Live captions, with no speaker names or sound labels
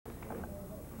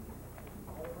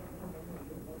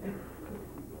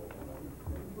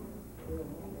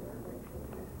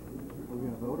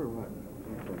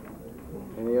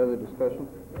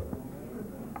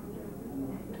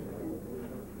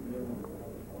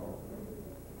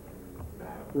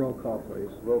Roll call,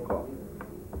 please. Roll call.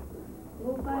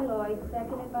 Moved by Lloyd,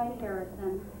 seconded by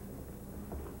Harrison.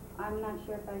 I'm not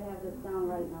sure if I have this down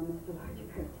right now, Mr. Lloyd, you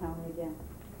better tell me again.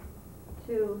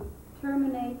 To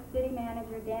terminate City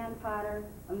Manager Dan Potter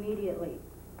immediately,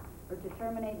 or to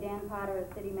terminate Dan Potter as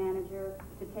City Manager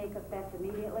to take effect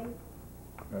immediately?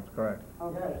 That's correct.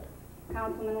 Okay. Yes.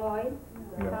 Councilman Lloyd?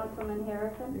 Yes. Councilman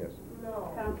Harrison? Yes.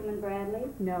 No. Councilman Bradley?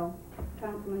 No.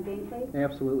 Councilman Binkley?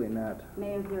 Absolutely not.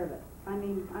 Mayor Zervit? I'm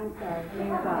sorry,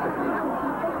 Mayor Goss.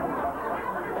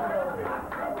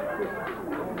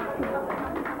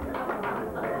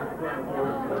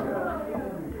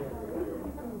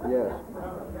 Yes.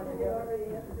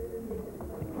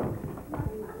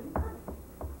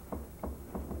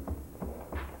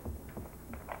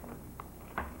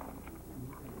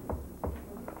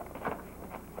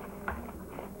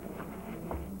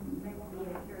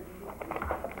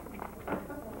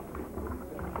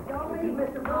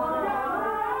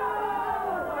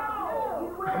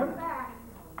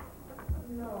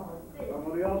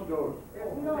 Somebody else goes.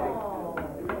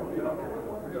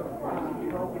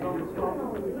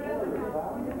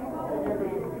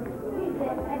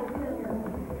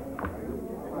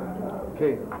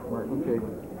 Okay, Martin, okay.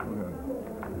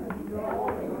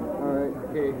 All right,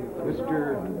 okay, Mr.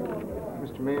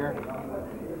 Mayor,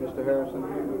 Mr. Harrison.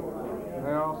 I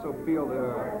also feel that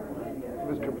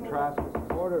Mr. Petroskas.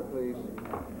 Order, please.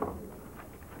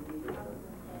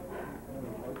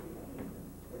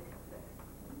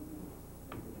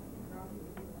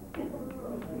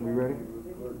 We ready?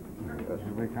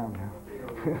 Everybody calm down.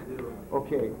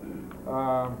 Okay.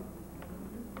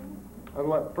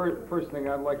 First thing,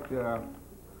 I'd like to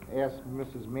ask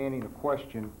Mrs. Manning a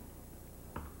question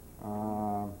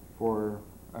before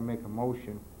I make a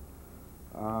motion.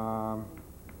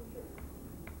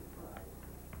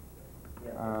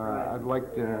 I'd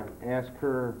like to ask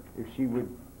her if she would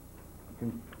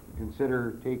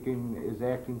consider taking as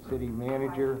acting city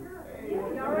manager,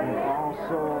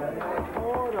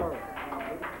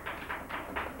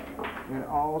 and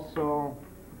also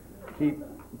keep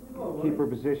her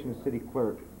position as city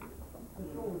clerk.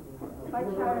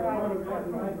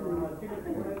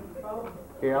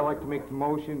 Okay, I'd like to make the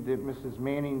motion that Mrs.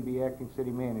 Manning be acting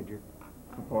city manager.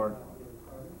 Support.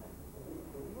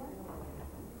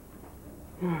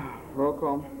 Roll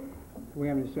call. Do we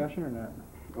have any discussion or not?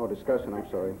 Oh, discussion, I'm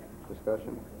sorry.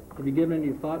 Discussion. Have you given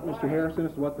any thought, Mr. Harrison,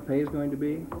 as to what the pay is going to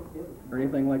be? Or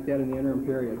anything like that in the interim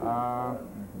period?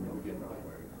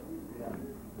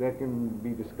 That can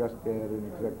be discussed at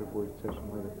an executive board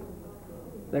session later.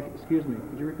 Excuse me,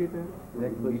 could you repeat that?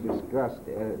 That can be discussed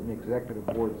at an executive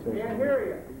board session. Can't hear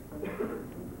you.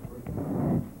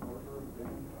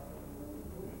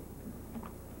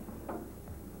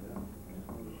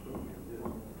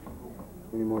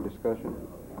 Any more discussion?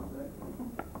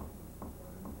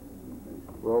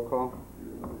 Roll call.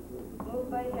 Moved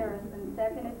by Harrison,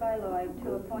 seconded by Lloyd,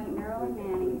 to appoint Marilyn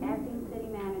Manning acting city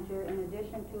manager in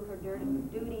addition to her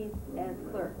duties as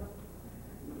clerk.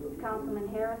 Councilman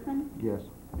Harrison? Yes.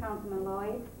 Councilman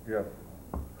Lloyd? Yes.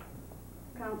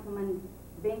 Councilman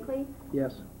Binkley?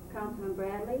 Yes. Councilman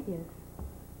Bradley? Yes.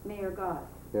 Mayor Goss?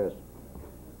 Yes.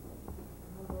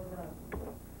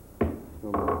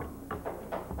 No more.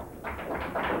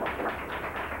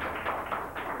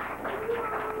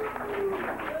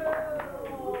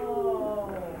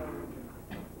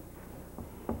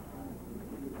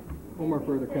 One more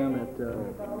further comment.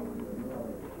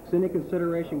 Is any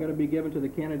consideration going to be given to the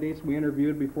candidates we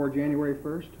interviewed before January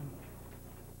 1st?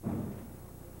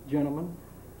 Gentlemen?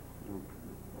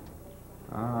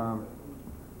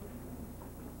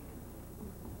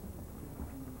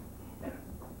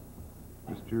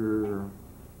 Mr.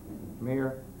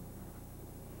 Mayor?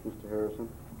 Mr. Harrison?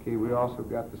 Okay, we also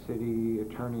got the city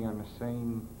attorney on the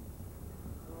same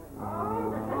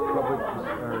public...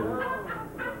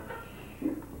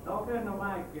 Don't get in the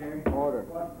mic, Gary. Order.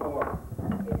 What for?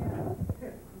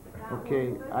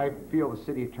 Okay, I feel the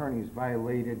city attorney has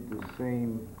violated the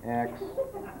same acts as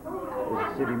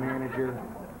the city manager.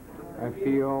 I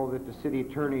feel that the city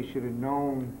attorney should have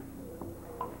known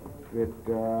that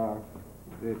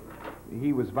that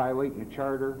he was violating the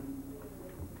charter,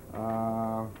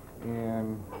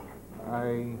 and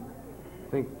I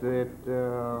think that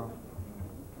the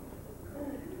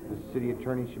city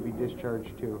attorney should be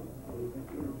discharged too.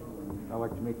 I'd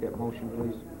like to make that motion,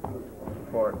 please.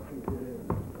 Support.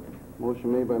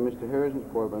 Motion made by Mr. Harrison,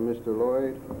 supported by Mr.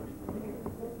 Lloyd.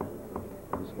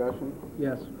 Discussion?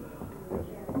 Yes. Yes.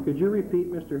 Could you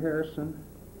repeat, Mr. Harrison,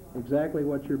 exactly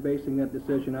what you're basing that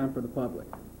decision on for the public?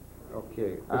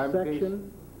 Okay. The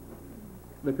section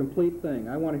the complete thing.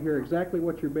 I want to hear exactly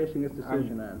what you're basing this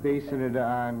decision I'm on. basing it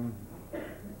on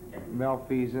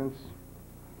malfeasance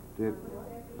that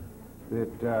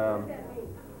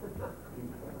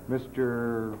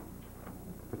Mr.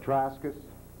 Petroskas,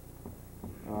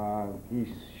 he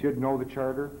should know the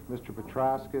charter. Mr.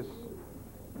 Petroskas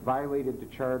violated the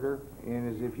charter, and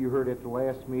as if you heard at the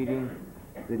last meeting,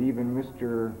 that even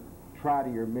Mr.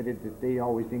 Trotter admitted that they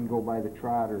always didn't go by the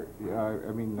charter.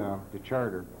 The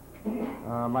charter.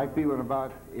 My feeling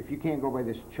about if you can't go by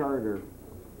this charter,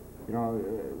 you know,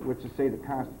 what's to say the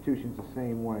Constitution's the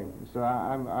same way. So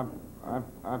I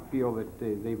feel that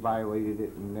they violated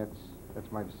it, and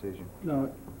that's my decision.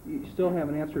 No, you still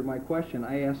haven't answered my question.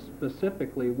 I asked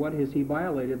specifically, what has he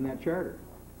violated in that charter?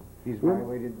 He's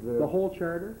violated The whole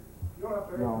charter?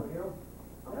 No.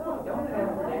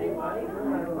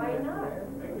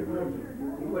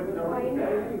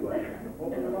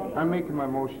 I'm making my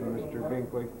motion, Mr.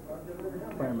 Binkley.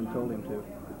 Fireman told him to.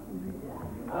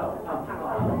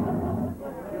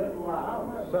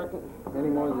 Second. Any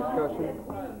more discussion?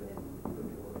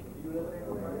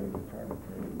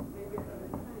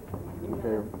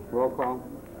 Okay, roll call.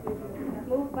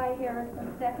 Moved by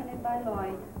Harrison, seconded by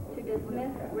Lloyd, to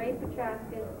dismiss Ray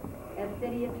Petroskas as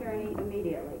city attorney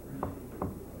immediately.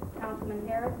 Councilman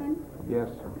Harrison? Yes.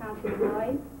 Councilman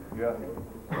Lloyd? Yes.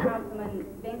 Councilman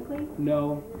Binkley?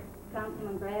 No.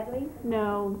 Councilman Bradley?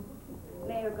 No.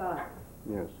 Mayor Goff?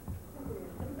 Yes.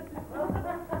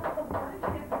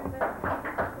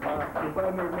 If I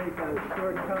may make a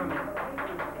short comment.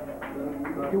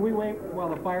 Can we wait while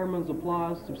the fireman's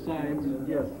applause subsides?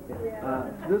 Yes.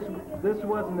 This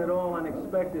wasn't at all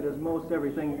unexpected as most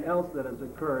everything else that has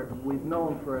occurred. We've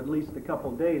known for at least a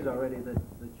couple days already that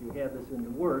you had this in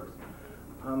the works.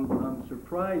 I'm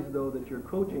surprised, though, that your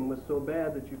coaching was so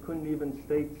bad that you couldn't even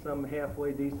state some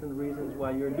halfway decent reasons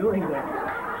why you're doing that.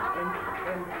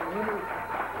 And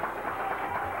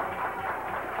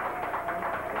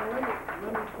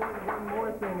let me point one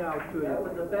more thing out to you. That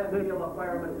was the best deal a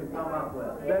fireman could come up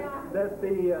with. That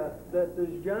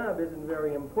this job isn't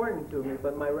very important to me,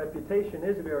 but my reputation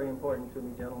is very important to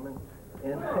me, gentlemen.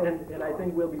 And I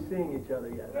think we'll be seeing each other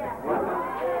yet.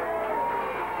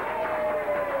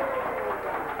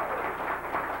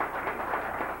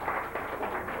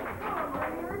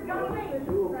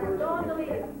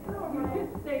 You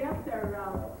should stay up there,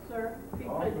 sir,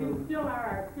 because you still are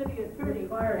our city attorney,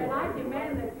 and I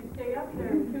demand that you stay up there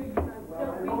until you still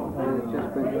be. It's just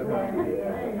been...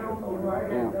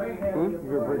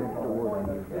 You're bringing it to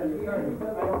order.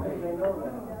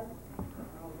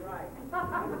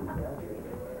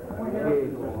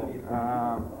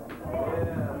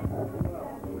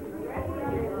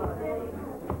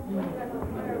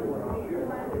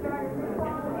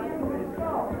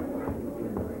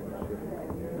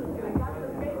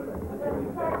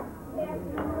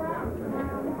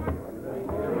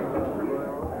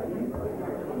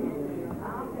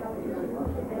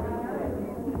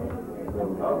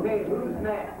 Okay, who's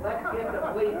next? Let's get the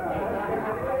police.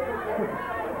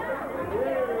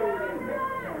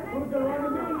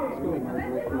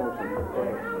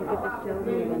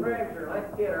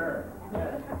 Let's get her.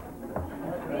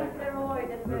 Mr. Lloyd,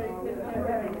 that's very good.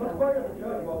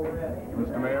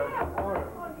 Mr. Mayor?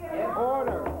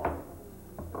 Order.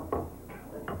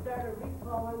 Let's start a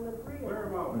recall on the three.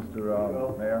 Mr.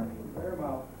 Mayor?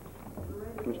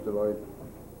 Mr. Lloyd.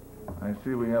 I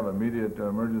see we have immediate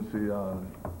emergency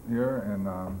here, and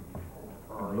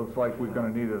it looks like we're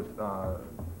going to need a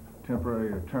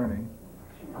temporary attorney.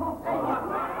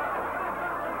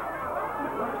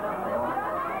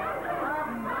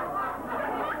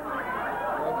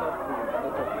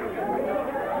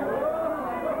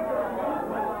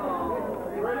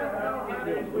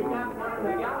 We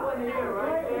got one here,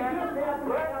 right there.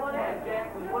 Where's one at, Jack?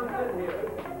 There's one sitting here.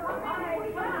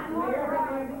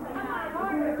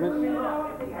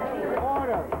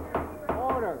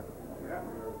 Order.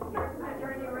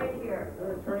 Attorney right here.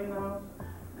 Attorney now?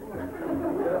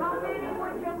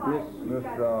 Miss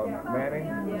Manning,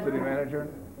 city manager,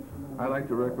 I'd like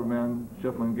to recommend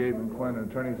Shiflin, Gabe, and Quinn,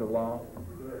 attorneys at law,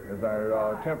 as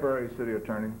our temporary city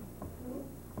attorney.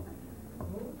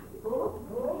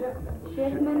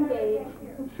 Schiffman, Gage.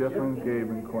 Shiflin, Gabe,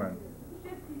 and Quinn.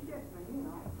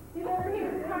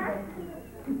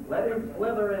 Let him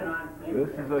slither in on you.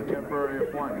 This is a temporary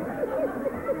appointment.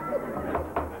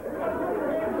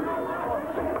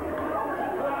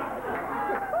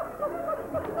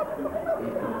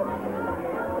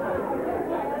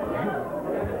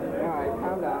 All right,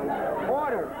 calm down.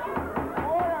 Order.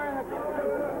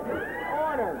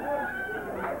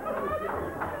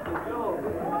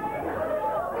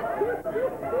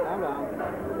 Calm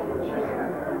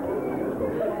down.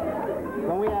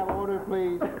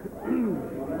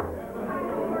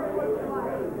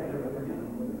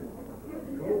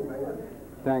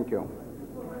 Thank you.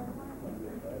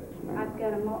 I've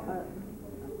got a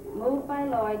moved by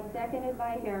Lloyd, seconded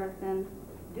by Harrison,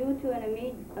 due to an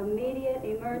immediate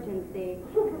emergency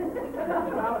to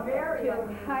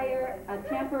hire a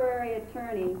temporary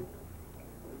attorney,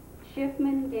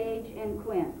 Schiffman, Gage, and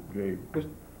Quinn. Gabe.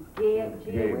 Gabe,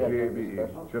 G-A-B-E.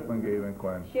 Schiffman, Gabe, and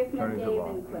Quinn. Schiffman, Attorneys at Gabe, law.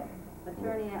 and Quinn,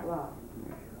 attorney at law.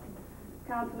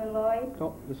 Councilman Lloyd?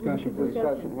 Oh, discussion, please.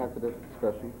 Discussion, after this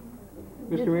discussion.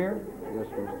 Mr. Mayor? Yes,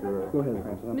 Mr. Go ahead,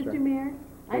 Francis, I'm Mr. sorry. Mayor,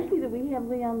 I see that we have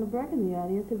Leon LeBrecq in the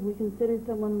audience. Have we considered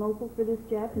someone local for this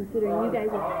job, considering you guys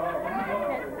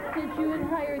have... Since you had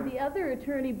hired the other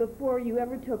attorney before you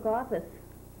ever took office.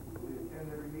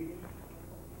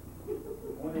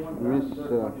 Miss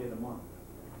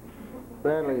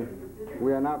Bradley,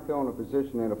 we are not filling a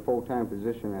position in a full-time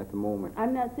position at the moment.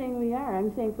 I'm not saying we are.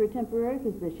 I'm saying for a temporary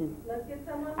position.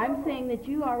 I'm saying that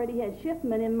you already had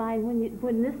Schiffman in mind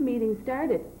when this meeting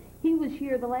started. He was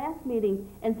here the last meeting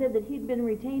and said that he'd been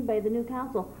retained by the new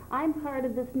council. I'm part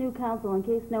of this new council, in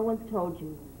case no one's told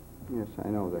you. Yes, I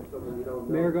know that.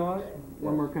 Mayor Goss,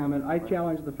 one more comment. I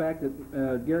challenge the fact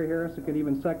that Gary Harrison could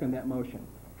even second that motion.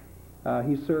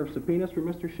 He served subpoenas for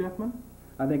Mr. Schiffman.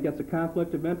 I think that's a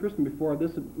conflict of interest, and before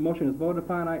this motion is voted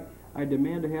upon, I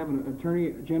demand to have an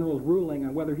Attorney General's ruling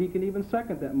on whether he can even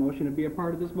second that motion and be a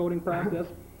part of this voting process,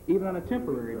 even on a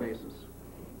temporary basis.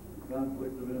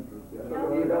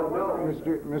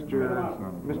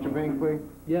 Mr. Binkley,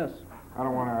 Yes. I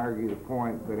don't want to argue the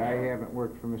point, but I haven't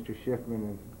worked for Mr. Schiffman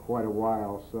in quite a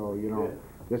while, so, you know,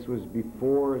 this was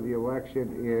before the election,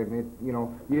 and it, you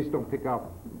know, you just don't pick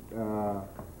up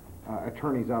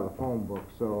attorneys out of the phone book,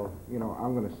 so, you know,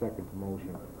 I'm going to second the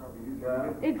motion.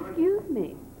 Excuse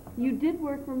me. You did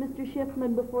work for Mr.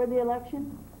 Schiffman before the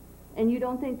election? And you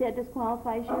don't think that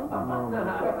disqualifies you?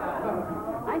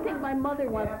 I think my mother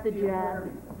wants the job.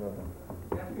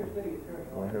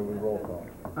 Well, here we roll call.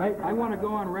 I want to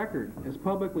go on record as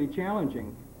publicly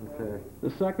challenging Okay.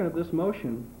 the second of this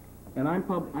motion, and I'm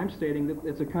stating that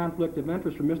it's a conflict of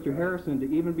interest for Mr. Harrison to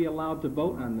even be allowed to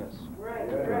vote on this.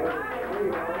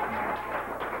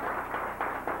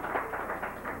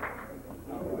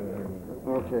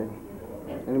 Okay.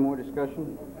 Any more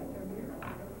discussion?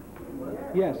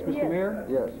 Yes, Mr. Mayor?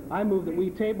 Yes. I move that we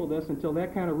table this until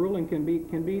that kind of ruling can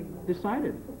be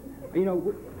decided. You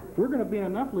know, we're going to be in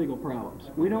enough legal problems.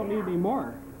 We don't need any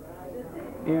more.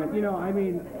 And, you know, I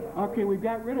mean, okay, we've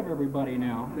got rid of everybody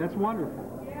now. That's wonderful.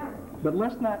 But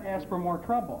let's not ask for more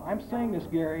trouble. I'm saying this,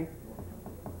 Gary,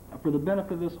 for the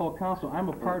benefit of this whole council. I'm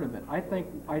a part of it. I think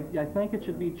it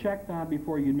should be checked on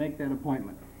before you make that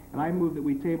appointment. And I move that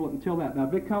we table it until that. Now,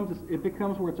 if it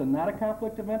comes where it's not a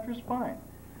conflict of interest, fine.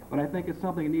 But I think it's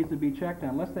something that needs to be checked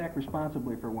on. Let's act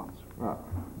responsibly for once.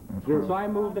 So I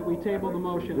move that we table the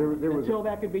motion until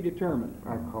that could be determined.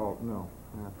 I called the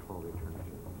attorney.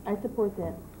 I support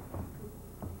that.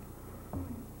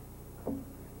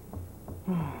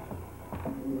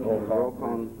 Roll call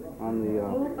on the...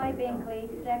 Moved by Binkley,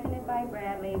 seconded by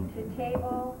Bradley, to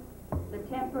table the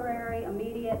temporary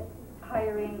immediate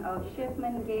hiring of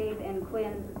Schiffman, Gabe, and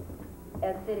Quinn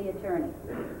as city attorney.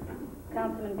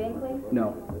 Councilman Binkley?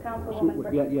 No.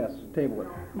 Councilwoman Yes, table it.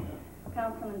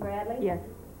 Councilman Bradley? Yes.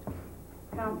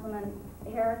 Councilman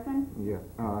Harrison? Yeah.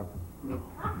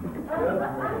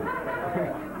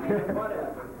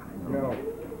 No.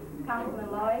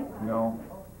 Councilman Lloyd? No.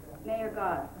 Mayor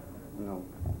Goss? No.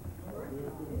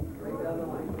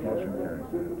 Motion carries.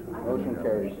 Motion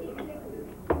carries.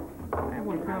 I have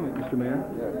one comment, Mr. Mayor.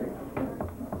 Yes.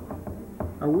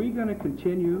 Are we going to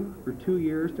continue for 2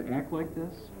 years to act like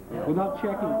this without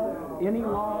checking any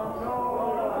laws?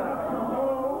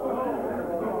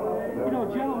 You know,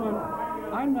 gentlemen,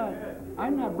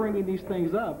 I'm not bringing these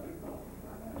things up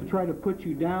to try to put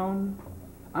you down.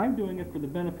 I'm doing it for the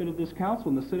benefit of this council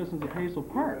and the citizens of Hazel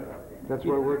Park. That's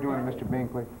what we're doing, Mr.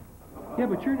 Binkley. Yeah,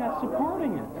 but you're not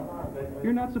supporting it.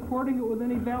 You're not supporting it with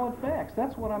any valid facts.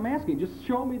 That's what I'm asking. Just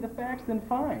show me the facts, then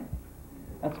fine.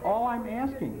 That's all I'm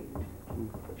asking.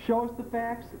 Show us the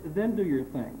facts, then do your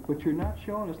thing. But you're not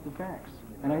showing us the facts.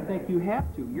 And I think you have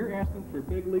to. You're asking for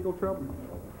big legal trouble.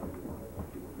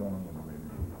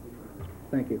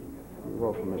 Thank you. You're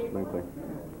welcome, Mr. Binkley.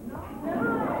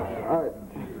 All right.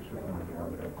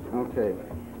 Okay.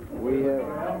 We have...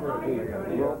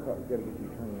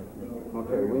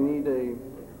 Okay, we need a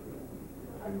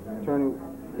attorney.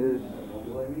 Is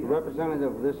a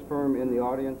representative of this firm in the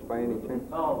audience by any chance?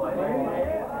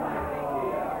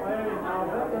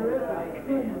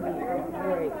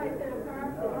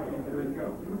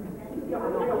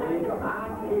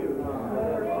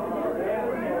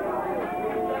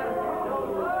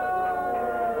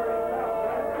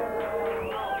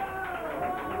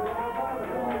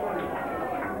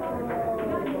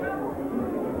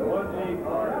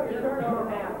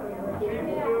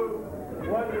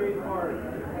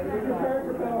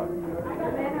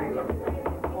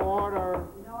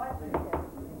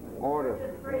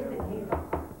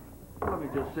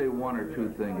 to say one or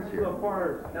two things here.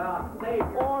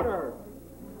 Order!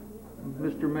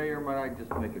 Mr. Mayor, might I just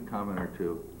make a comment or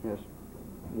two? Yes.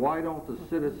 Why don't the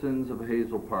citizens of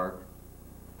Hazel Park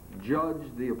judge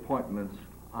the appointments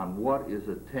on what is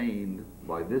attained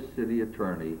by this city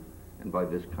attorney and by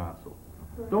this council?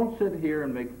 Don't sit here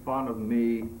and make fun of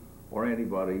me or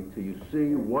anybody till you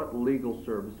see what legal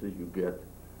services you get,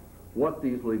 what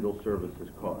these legal services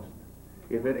cost.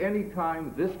 If at any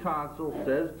time this council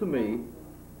says to me,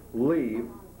 leave,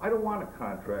 I don't want a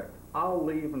contract. I'll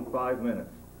leave in 5 minutes.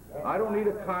 I don't need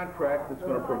a contract that's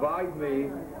going to provide me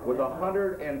with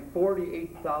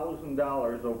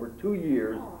 $148,000 over 2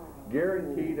 years,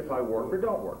 guaranteed if I work or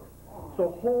don't work.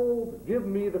 So give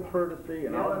me the courtesy,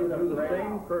 and I'll give you the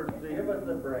same courtesy.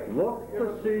 Look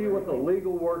to see what the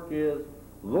legal work is.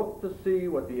 Look to see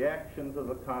what the actions of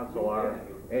the council are.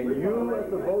 And you, as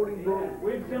the voting group,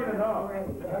 We've seen it all.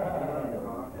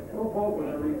 We'll vote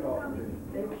with a recall.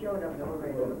 They've showed up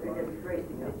already. They're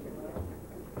disgracing us.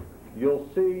 you'll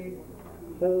see,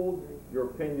 hold your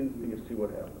opinions till you see what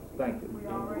happens. Thank you.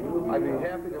 I'd be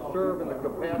happy to serve in the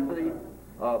capacity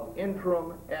of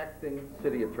interim acting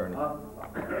city attorney.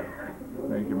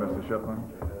 Thank you, Mr. Shipman.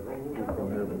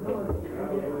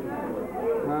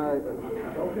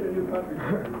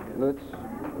 Let's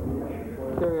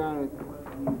carry on with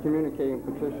communicating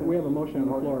petition. We have a motion on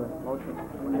the floor. Motion.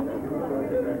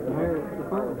 To hire the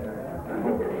firm.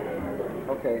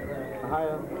 Okay.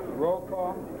 Hire. Roll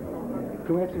call.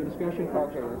 Can we answer the discussion?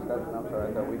 Okay, discussion. I'm sorry,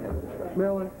 I thought we had discussion.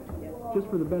 Marilyn, just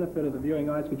for the benefit of the viewing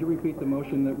audience, could you repeat the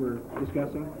motion that we're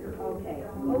discussing? Okay.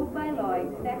 Moved by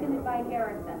Lloyd, seconded by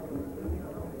Harrison.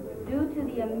 Due to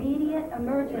the immediate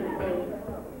emergency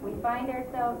we find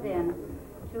ourselves in,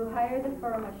 to hire the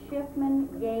firm of Schiffman,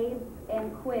 Gabe,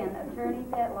 and Quinn,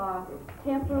 attorneys at law,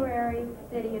 temporary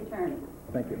city attorney.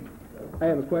 Thank you. I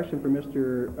have a question for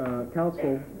Mr.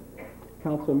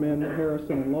 Councilman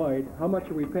Harrison and Lloyd. How much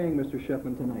are we paying Mr.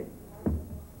 Schiffman tonight?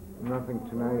 Nothing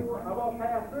tonight.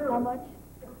 How much?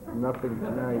 Nothing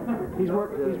tonight. He's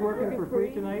working for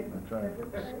free tonight?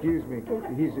 Excuse me.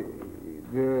 He's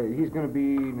going to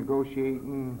be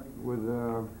negotiating with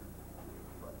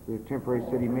the temporary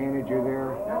city manager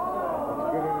there.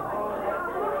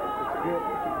 It's good.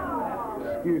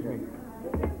 Excuse me.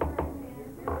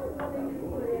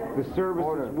 The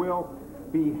services will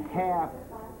be half.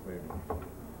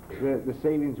 The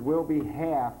savings will be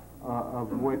half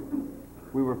of what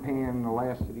we were paying the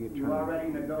last city attorney. You already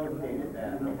negotiated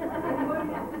that.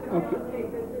 Okay.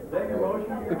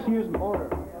 Excuse me. Order.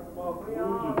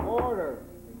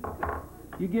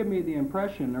 You give me the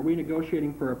impression, are we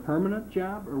negotiating for a permanent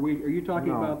job? Or are you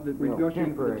talking about the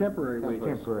negotiating for the temporary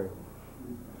wages? Temporary.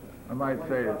 I might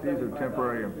say it's these are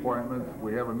temporary appointments.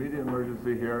 We have immediate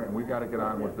emergency here, and we got to get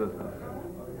on with business.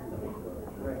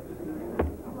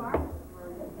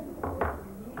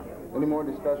 Any more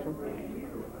discussion?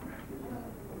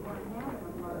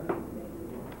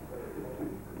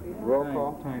 Roll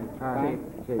call. Time. Time.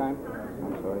 I'm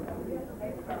sorry.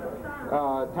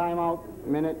 Time out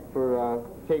minute for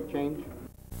tape change.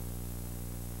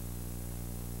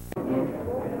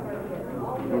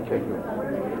 Okay.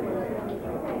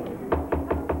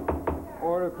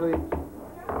 Order, please.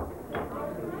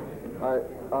 All right.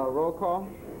 Roll call.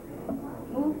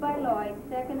 Moved by Lloyd,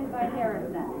 seconded by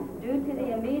Harrison. Due to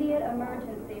the immediate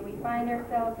emergency we find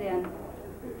ourselves in,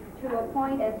 to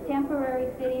appoint as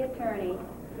temporary city attorney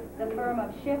the firm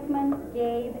of Schiffman,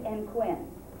 Gabe, and Quinn.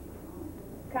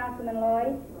 Councilman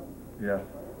Lloyd? Yes.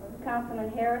 Councilman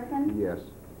Harrison? Yes.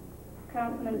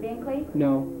 Councilman Binkley?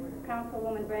 No.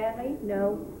 Councilwoman Bradley?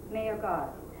 No. Mayor Goss?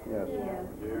 Yes.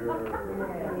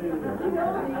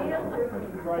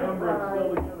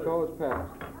 Triumvirate. So it's passed.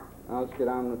 Now let's get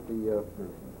on with the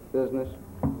business.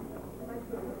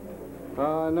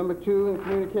 Number 2 in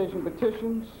communication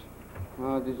petitions,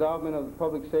 dissolvement of the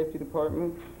Public Safety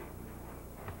Department.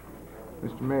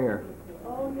 Mr. Mayor,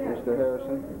 Mr.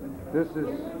 Harrison.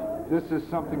 this is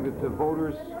something that the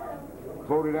voters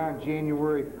voted on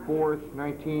January 4th,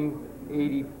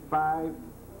 1985.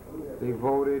 They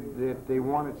voted that they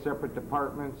wanted separate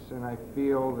departments, and I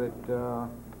feel that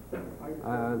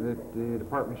that the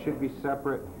department should be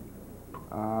separate.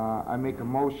 I make a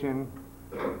motion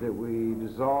that we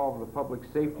dissolve the Public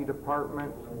Safety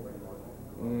Department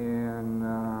and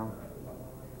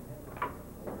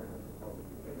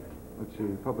let's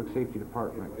see, Public Safety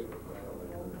Department.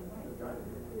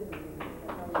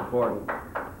 Support.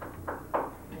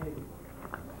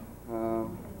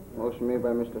 Motion made by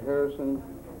Mr. Harrison,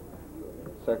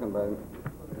 second by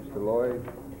Mr. Lloyd.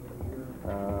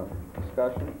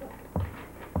 Discussion.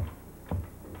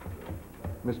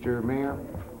 Mr. Mayor,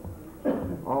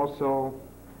 also,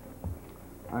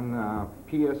 on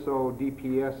PSO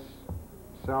DPS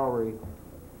salary,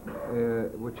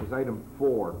 which is item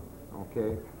 4,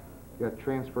 okay? You got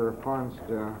transfer of funds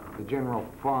to the general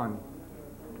fund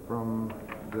from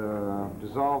the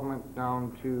dissolvement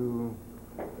down to,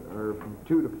 or from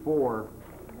 2 to 4,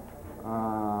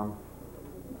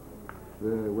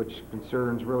 which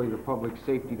concerns really the public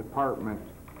safety department.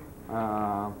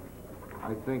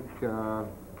 I think that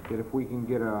if we can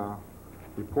get a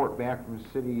report back from the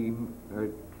city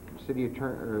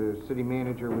attorney or city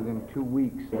manager within 2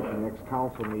 weeks at the next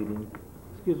council meeting.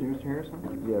 Excuse me, Mr.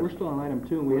 Harrison? Yes. We're still on item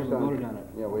 2 and we haven't voted on it.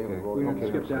 Yeah, we haven't Okay. voted. We have to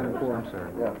skip down to 4. I'm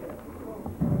sorry. Yeah.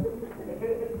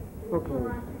 Okay.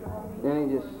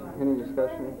 Any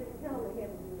discussion?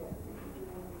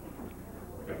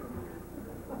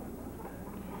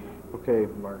 Okay,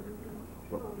 Mark.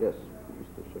 Yes,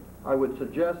 Mr. Schiff. I would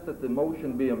suggest that the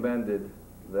motion be amended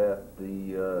that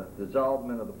the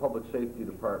dissolvement of the Public Safety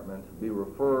Department be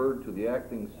referred to the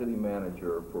acting city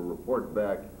manager for report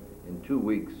back in 2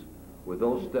 weeks with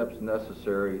those steps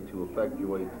necessary to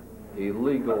effectuate a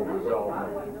legal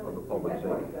dissolvement of the public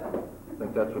safety. I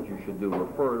think that's what you should do.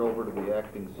 Refer it over to the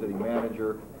acting city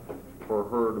manager for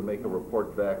her to make a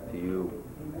report back to you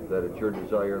that it's your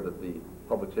desire that the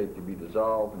public safety be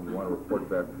dissolved and you want to report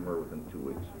back from her within 2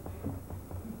 weeks.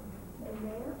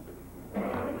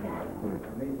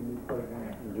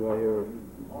 Do I hear?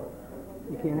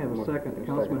 You can't have a second. The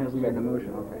councilman hasn't made the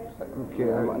motion. Okay, second. Okay,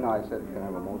 No, I said, can I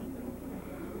have a motion?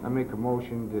 I make a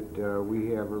motion that we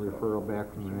have a referral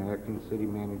back from the acting city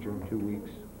manager in 2 weeks.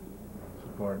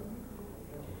 Support.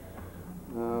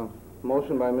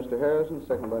 Motion by Mr. Harrison,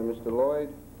 second by Mr. Lloyd.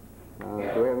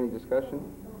 Do we have any discussion?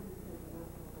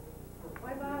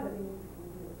 Why bother?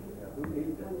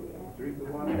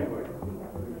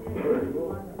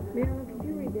 Marilyn, could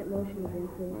you read that motion again,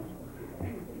 please?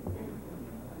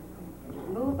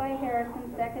 Moved by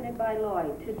Harrison, seconded by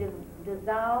Lloyd, to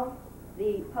dissolve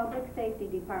the Public Safety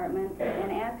Department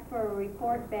and ask for a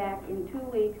report back in 2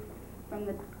 weeks from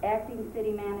the acting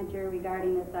city manager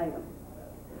regarding this item.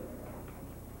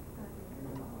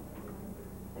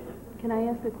 Can I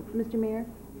ask, Mr. Mayor?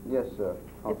 Yes, sir.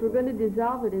 If we're going to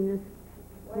dissolve it in this,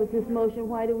 with this motion,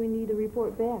 why do we need a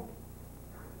report back?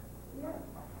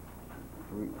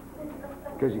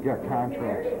 Because you got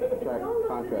contracts.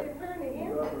 Contract.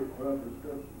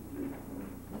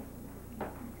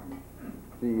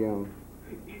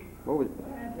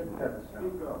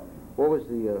 What was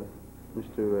the,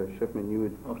 Mr. Schiffman, you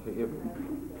would... Okay, if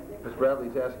Ms.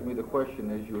 Bradley's asking me the question,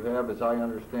 as you have, as I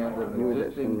understand it, an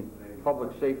existing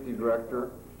public safety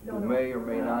director who may or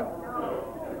may not...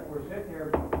 We're sitting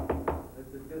here, this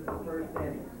is the first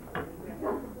inning.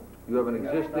 You have an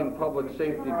existing public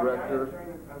safety director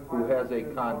who has a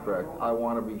contract. I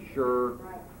want to be sure,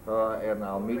 and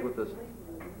I'll meet with the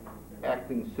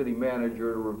acting city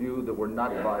manager to review that we're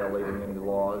not violating any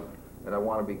laws, and I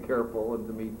want to be careful and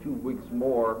to meet 2 weeks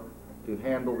more to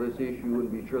handle this issue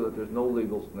and be sure that there's no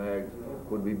legal snags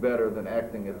would be better than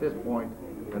acting at this point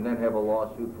and then have a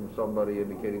lawsuit from somebody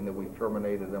indicating that we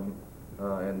terminated him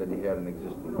and that he had an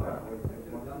existing contract.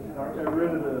 I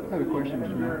have a question,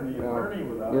 Mr. Mayor.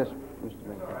 Yes, Mr.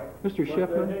 Mayor. Mr.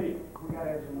 Schiffman,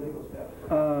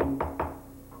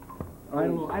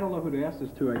 I don't know who to ask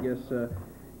this to, I guess.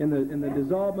 In the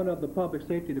dissolvement of the Public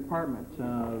Safety Department,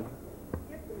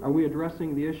 are we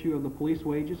addressing the issue of the police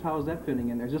wages? How is that fitting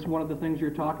in there? Is this one of the things you're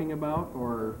talking about,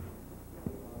 or?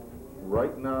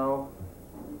 Right now,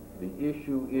 the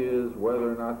issue is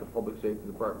whether or not the Public Safety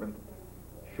Department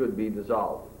should be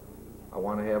dissolved. I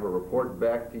want to have a report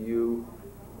back to you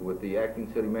with the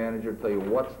acting city manager, tell you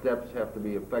what steps have to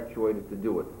be effectuated to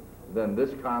do it. Then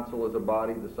this council as a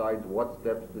body decides what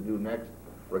steps to do next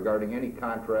regarding any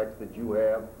contracts that you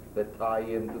have that tie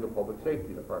into the Public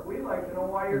Safety Department. We'd like to know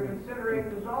why you're considering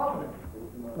dissolving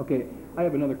it. Okay, I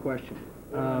have another question.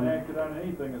 Acted on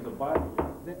anything as a body.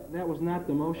 That was not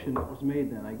the motion that was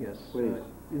made then, I guess. Please.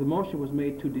 The motion was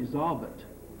made to dissolve it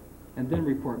and then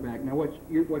report back. Now, what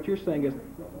you're saying is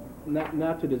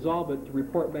not to dissolve it, to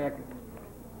report back.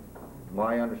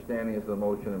 My understanding is the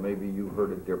motion, and maybe you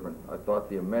heard it different. I thought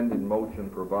the amended motion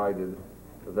provided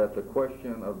that the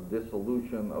question of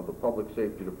dissolution of the Public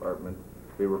Safety Department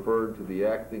be referred to the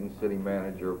acting city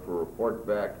manager for a report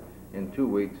back in 2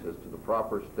 weeks as to the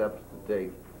proper steps to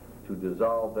take to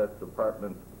dissolve that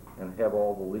department and have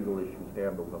all the legal issues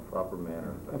handled in a proper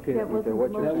manner. Okay, That wasn't the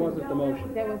what you're that motion. wasn't the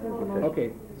motion. That wasn't the motion.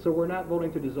 Okay, so we're not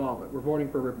voting to dissolve it. We're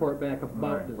voting for a report back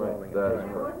about dissolving it. That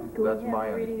is correct. Can That's we my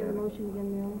have the reading of the understanding. motion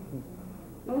again, Marilyn?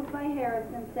 Moved by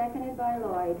Harrison, seconded by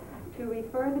Lloyd, to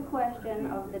refer the question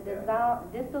of the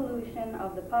dissolution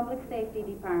of the Public Safety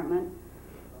Department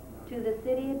to the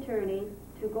city attorney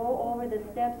to to go over the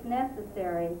steps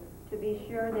necessary to be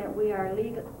sure that we are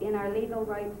in our legal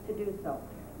rights to do so.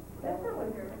 That's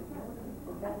right.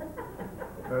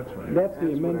 That's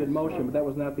the amended motion, but that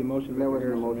was not the motion That Mr.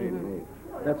 wasn't a Harrison motion made.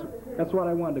 made. That's what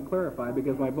I wanted to clarify,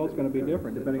 because my vote's going to be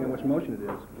different depending on which motion it is.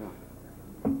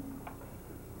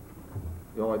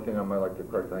 The only thing I might like to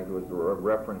correct, I think it was a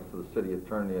reference to the city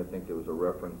attorney, I think it was a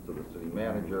reference to the city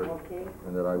manager, Okay.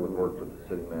 and that I would work with the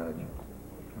city manager.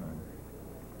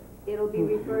 It'll be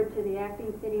referred to the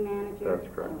acting city manager? That's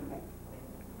correct. Okay.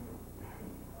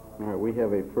 All right,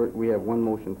 we have one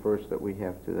motion first that we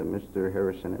have to, that Mr.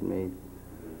 Harrison had made.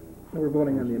 We're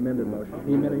voting on the amended motion.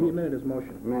 He amended his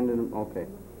motion. Amended, okay,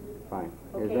 fine. Is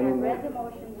Okay, any I've more, read the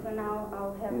motion, so now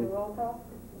I'll have the roll call.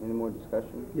 any more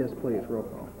discussion? Yes, please, roll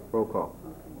call. Roll call.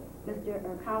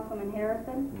 Councilman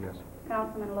Harrison? Yes.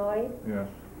 Councilman Lloyd? Yes.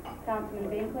 Councilman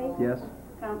Binkley? Yes.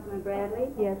 Councilman Bradley?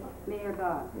 Yes. Mayor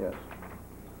Goss? Yes.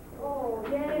 Oh,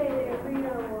 yay,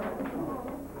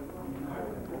 3-1.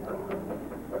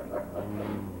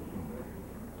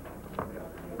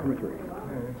 Number 3.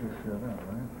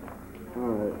 All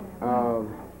right,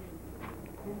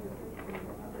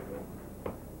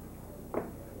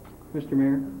 Mr.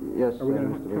 Mayor? yes, Are we going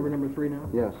Mr. to Baker. cover number 3 now?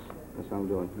 Yes, that's what I'm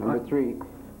doing. Number 3,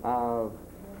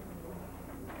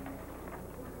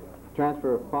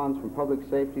 transfer of funds from Public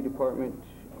Safety Department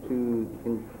to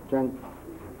Congen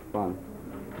Fund.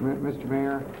 Mr.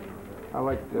 Mayor, I'd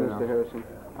like Mr. to, Harrison?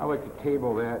 I'd like to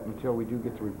table that until we do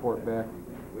get the report back.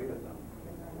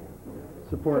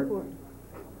 Support.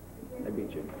 I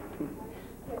beat you.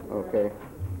 Okay,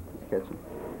 he's catching.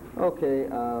 Okay,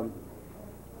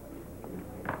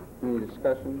 any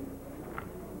discussion?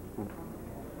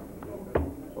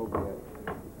 Okay.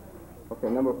 Okay,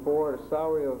 number 4, the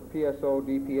salary of PSO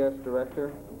DPS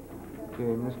Director. Okay,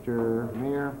 Mr.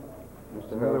 Mayor,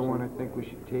 Mr. another Harrison. one I think we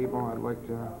should table. I'd like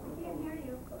to...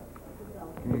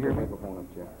 Can you hear me? Microphone up,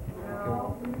 Jeff.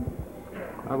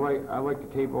 I'd like to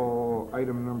table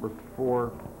item number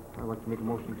 4. I'd like to make a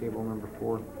motion to table number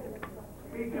 4.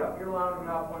 Speak up, you're loud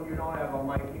enough when you don't have a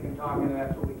mic, you can talk into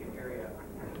that so we can hear you.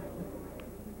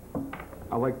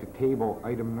 I'd like to table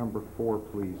item number 4,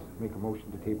 please. Make a motion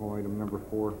to table item number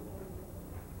 4.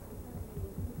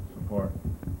 Support.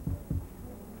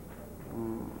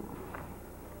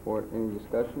 Or any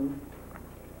discussion?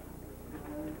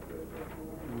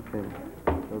 Okay,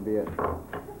 that'll be it. All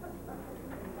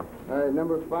right,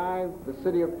 number 5, the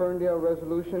City of Ferndale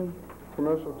Resolution,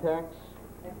 Commercial Tax.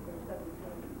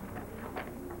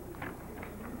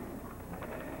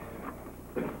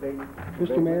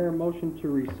 Mr. Mayor, motion to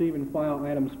receive and file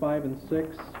items 5 and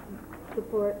 6.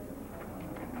 Support.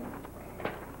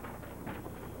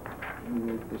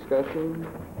 Any discussion?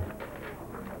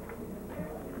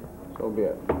 So be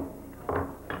it.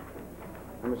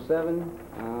 Number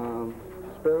 7,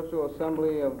 Spiritual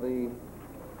Assembly of the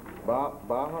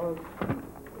Bahas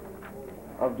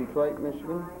of Detroit,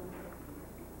 Michigan.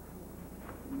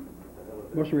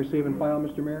 Motion to receive and file,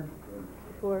 Mr. Mayor.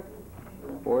 Support.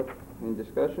 Support. Any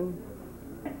discussion?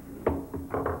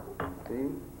 See?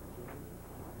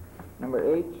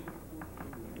 Number 8,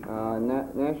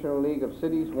 National League of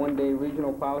Cities One-Day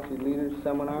Regional Policy Leaders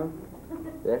Seminar,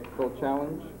 the Ethical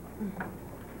Challenge.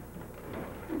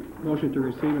 Motion to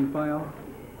receive and file.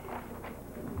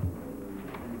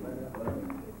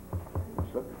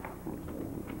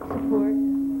 Support.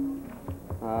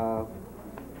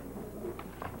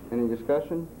 Any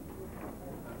discussion?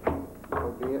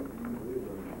 So be it.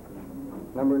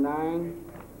 Number 9,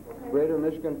 Greater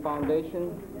Michigan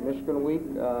Foundation, Michigan Week,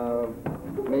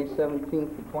 May 17th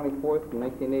to 24th,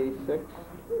 1986.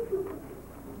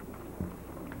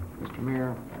 Mr.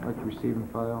 Mayor, I'd like to receive and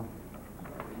file.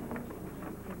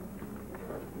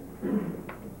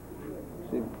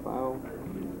 Receive, file.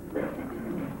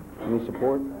 Any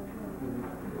support?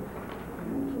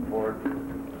 Support.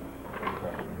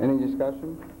 Any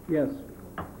discussion? Yes.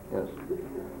 Yes.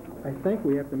 I think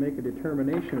we have to make a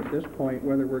determination at this point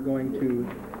whether we're going to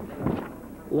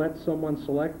let someone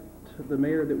select the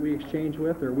mayor that we exchange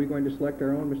with, or are we going to select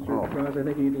our own, Mr. Cross? I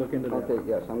think you need to look into that. Okay,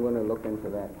 yes, I'm going to look into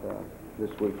that this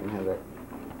week and have that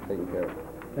taken care of.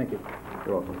 Thank you.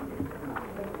 You're welcome.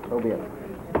 So be it.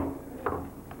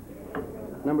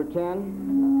 Number 10.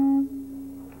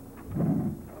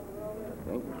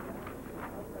 Thank you.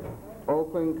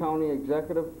 Oakland County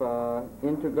Executive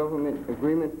Intergovernment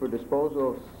Agreement for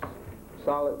Disposal of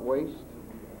Solid Waste.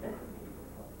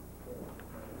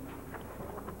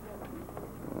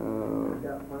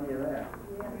 Got plenty of that.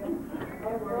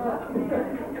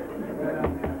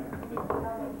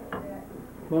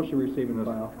 Motion to receive and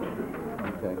file.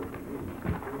 Okay.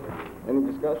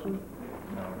 Any discussion?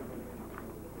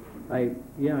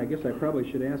 Yeah, I guess I probably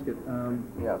should ask it.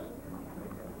 Yes.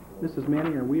 Mrs.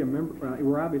 Manning, are we a member?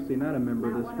 We're obviously not a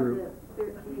member of this group.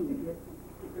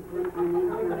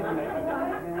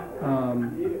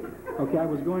 Okay,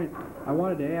 I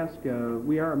wanted to ask,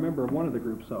 we are a member of one of the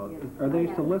groups, so are they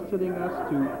soliciting us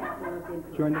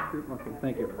to join this group? Okay,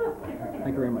 thank you. Thank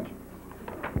you very much.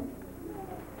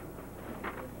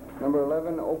 Number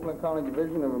 11, Oakland County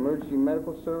Division of Emergency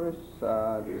Medical Service,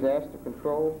 Disaster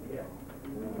Control,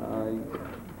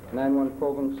 911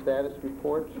 Program Status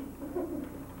Report.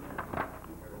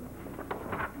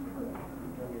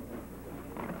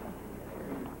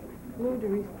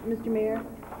 Mr. Mayor?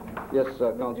 Yes, Move to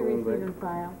Councilwoman receive Gray. and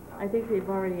file. I think they've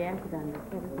already acted on this,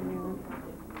 haven't they,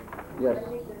 Mayor? Yes.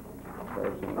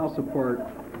 I'll support.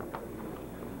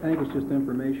 I think it's just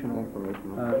informational.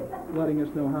 Letting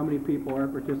us know how many people are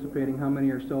participating, how many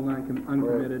are still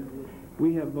uncommitted.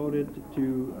 We have voted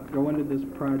to go into this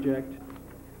project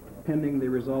pending the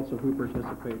results of who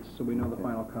participates, so we know the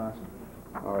final cost.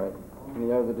 All right.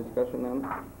 Any other discussion on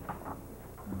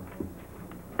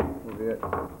it? We'll be at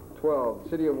 12,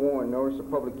 City of Warren, notice of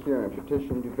public hearing,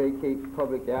 petition to vacate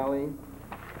public alley.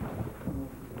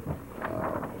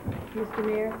 Mr.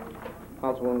 Mayor?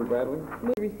 Councilwoman Bradley,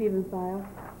 Move to receive and file.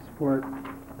 Support.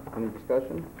 any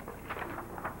discussion?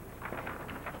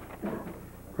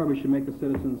 Probably should make the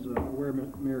citizens aware,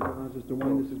 Mayor Gons, as to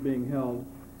when this is being held,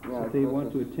 Yeah, if they this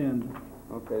want to is- attend.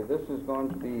 Okay, this is going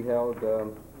to be held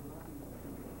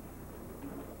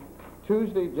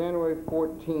Tuesday, January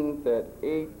 14th at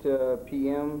 8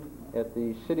 p.m. at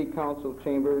the City Council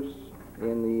Chambers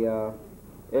in the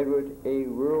Edward A.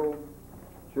 Rural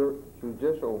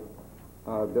Judicial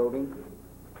Building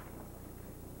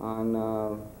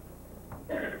on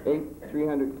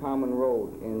 8300 Common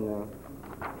Road in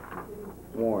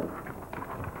Warren.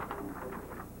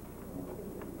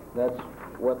 That's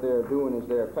what they're doing, is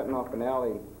they're cutting off an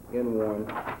alley in Warren.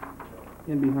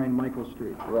 In behind Michael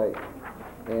Street. Right.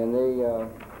 And they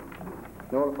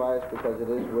notify us because it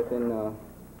is within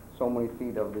so many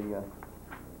feet of the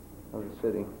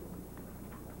city.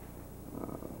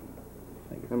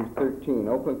 Number 13,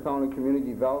 Oakland County Community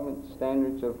Development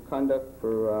Standards of Conduct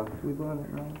for Did we vote on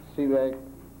that, Ryan? CVAG.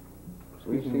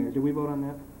 Excuse me, Mayor, did we vote on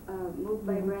that? Moved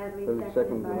by Bradley, For the seconded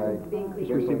second by tonight. Binkley.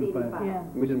 Just receive the Receive file. and Yeah.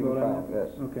 We did vote on that?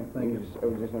 Yes. Okay, thank you. It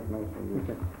was just information.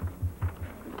 Okay.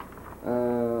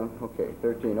 Okay,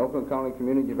 13, Oakland County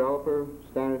Community Developer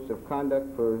Standards of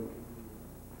Conduct for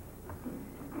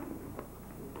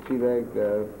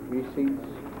CVAG receipts.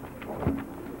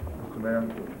 Mr. Mayor.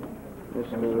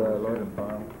 Mr. Lloyd.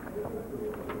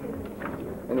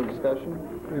 Any discussion?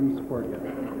 We haven't support yet.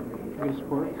 We get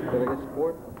support? Did I get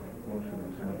support? Motion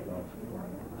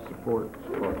received, Support.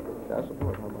 Support. Yeah,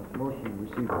 support. How about motion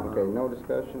received? Okay, no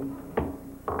discussion.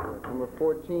 Number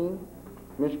 14,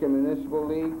 Michigan Municipal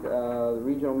League, the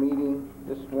regional meeting.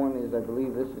 This one is, I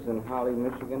believe, this is in Holly,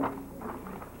 Michigan.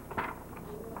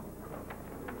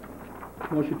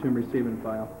 Motion to receive and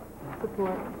file.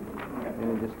 Support.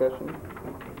 Any discussion?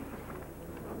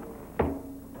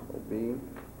 So be.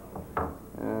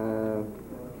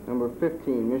 Number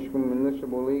 15, Michigan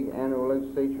Municipal League Annual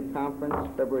Legislature Conference,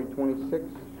 February 26th,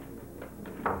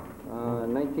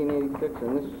 1986,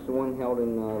 and this is the one held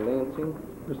in Lansing.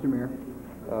 Mr. Mayor.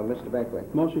 Mr. Bankley.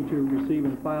 Motion to receive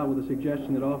and file with a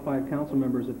suggestion that all 5 council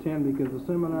members attend because the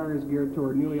seminar is geared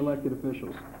toward newly elected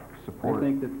officials. Support. I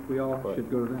think that we all should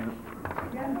go to that.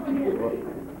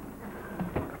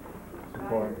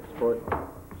 Support. Support.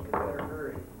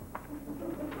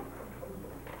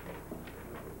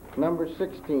 Number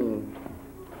 16,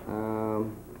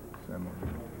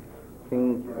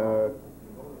 King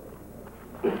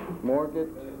Morgan,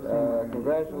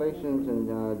 congratulations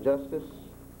and justice.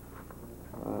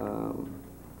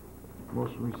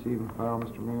 Motion receive and file,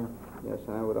 Mr. Mayor. Yes,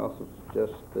 and I would also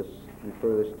suggest this,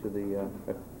 refer this to the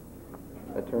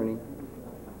attorney.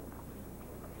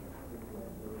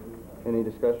 Any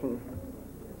discussion?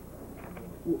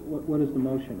 What is the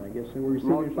motion, I guess? We're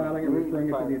receiving and filing and referring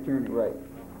it to the attorney. Right,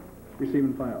 Receive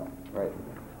and file. right.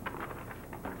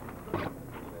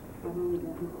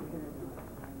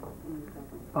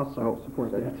 I'll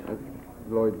support that.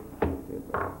 Lloyd.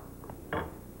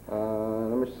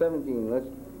 Number 17,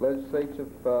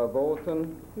 legislative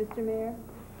bulletin. Mr. Mayor?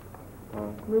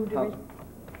 Move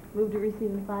Move to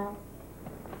receive and file.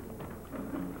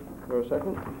 For a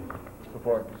second?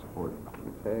 Support. Support.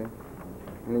 Okay.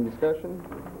 Any discussion?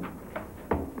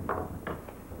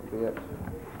 Yes.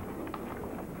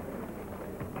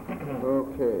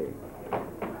 Okay.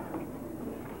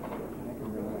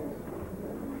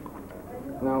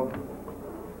 Now,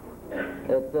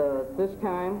 at this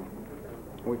time,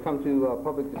 we come to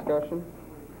public discussion.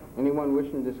 Anyone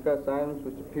wishing to discuss items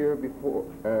which appear before,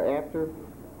 after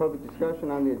public discussion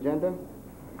on the agenda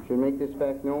should make this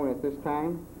fact known at this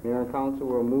time. Mayor and council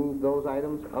will move those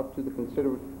items up to the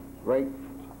consider right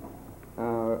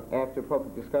after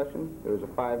public discussion. There's a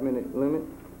 5-minute limit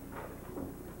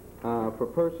per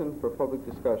person for public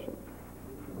discussion.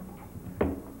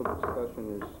 Public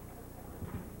discussion is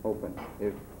open.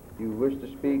 If you wish to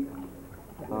speak,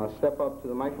 step up to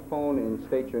the microphone and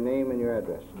state your name and your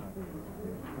address.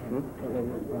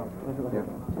 Yeah.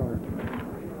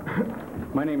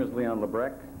 My name is Leon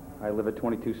Lebrecq. I live at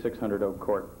 22600 Oak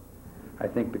Court. I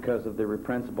think because of the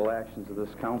reprehensible actions of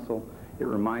this council, it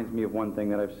reminds me of one thing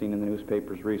that I've seen in the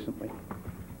newspapers recently.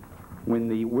 When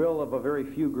the will of a very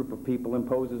few group of people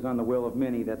imposes on the will of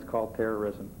many, that's called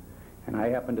terrorism. And I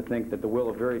happen to think that the will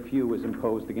of very few was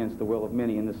imposed against the will of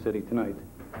many in this city tonight.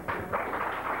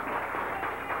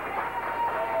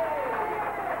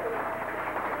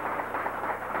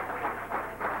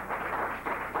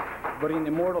 But in the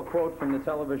immortal quote from the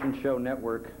television show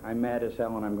Network, I'm mad as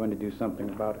hell and I'm going to do something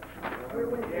about it.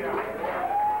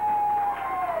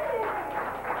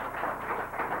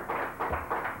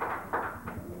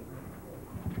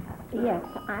 Yes,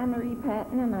 I'm Marie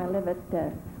Patton and I live at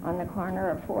on the corner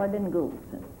of Ford and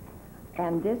Goulson.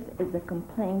 And this is a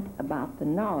complaint about the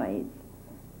noise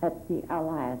at the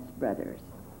Elias Brothers.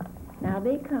 Now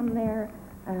they come there,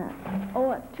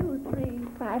 at 2, 3,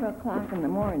 5 o'clock in the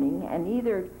morning and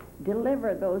either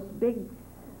deliver those big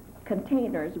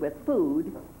containers with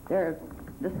food. They're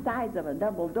the size of a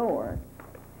double door,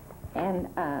 and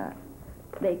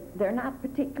they're not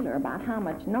particular about how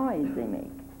much noise they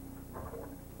make.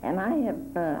 And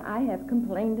I have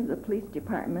complained to the police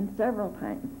department several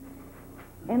times,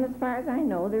 and as far as I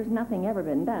know, there's nothing ever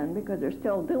been done because they're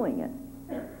still doing it.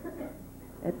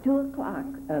 At 2 o'clock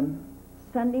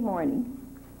Sunday morning,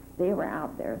 they were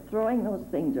out there throwing those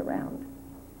things around.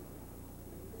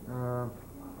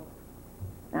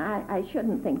 I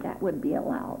shouldn't think that would be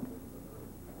allowed.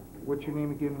 What's your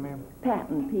name again, ma'am?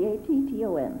 Patton,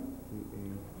 P-A-T-T-O-N.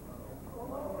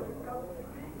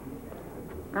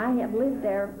 I have lived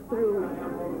there through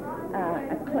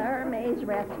a Clara May's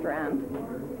restaurant,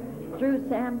 through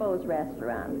Sambo's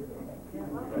restaurant.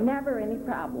 Never any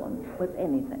problem with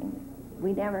anything.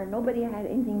 Nobody had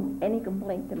any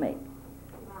complaint to make.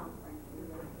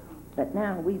 But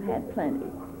now we've had plenty.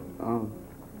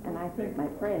 And I think my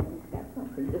friend's got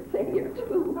something to say here,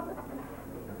 too.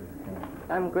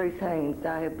 I'm Grace Haynes.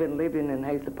 I have been living in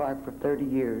Hazel Park for 30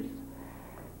 years,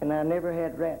 and I never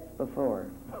had rats before.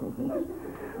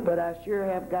 But I sure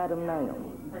have got them now.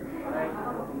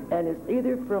 And it's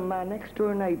either from my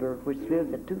next-door neighbor, which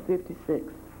lives at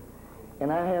 256,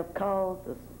 and I have called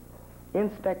the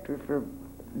inspector for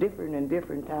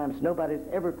different times. Nobody's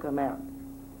ever come out.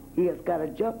 He has got a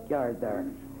junkyard there.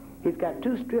 He's got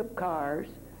 2 strip cars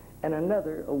and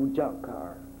another old junk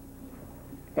car.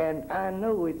 And I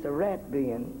know it's a rat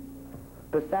bin.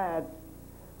 Besides,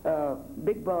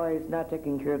 Big Boy is not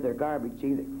taking care of their garbage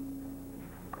either.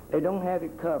 They don't have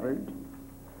it covered,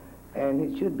 and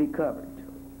it should be covered.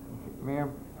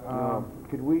 Ma'am,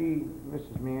 could we,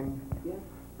 Mrs. Manning? Yes.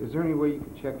 Is there any way you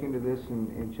could check into this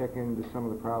and check into some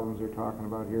of the problems they're talking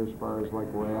about here as far as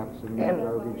like rats and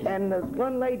garbage? And there's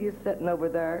one lady sitting over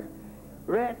there.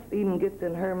 Rats even gets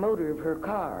in her motor of her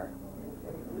car.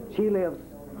 She lives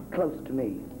close to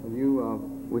me.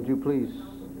 Would you please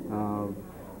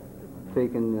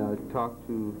take and talk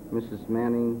to Mrs.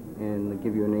 Manning and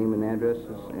give your name and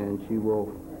addresses, and she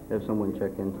will have someone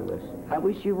check into this. I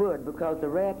wish you would, because the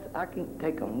rats, I can't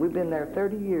take them. We've been there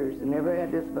 30 years and never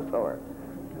had this before.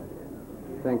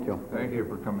 Thank you. Thank you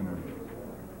for coming in.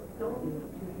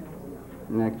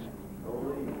 Next.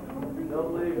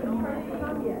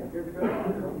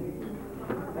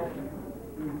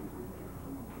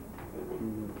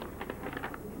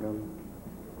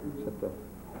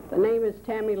 The name is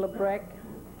Tammy Lebrecq.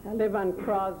 I live on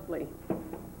Crosley.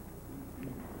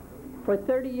 For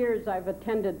 30 years I've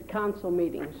attended council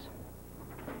meetings.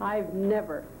 I've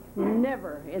never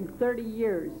in 30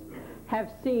 years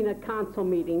have seen a council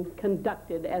meeting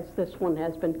conducted as this one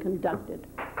has been conducted.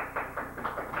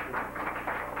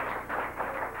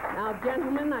 Now,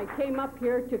 gentlemen, I came up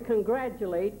here to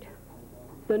congratulate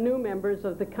the new members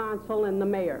of the council and the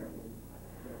mayor.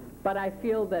 But I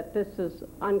feel that this is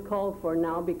uncalled for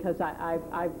now, because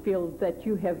I feel that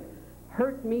you have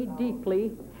hurt me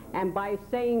deeply, and by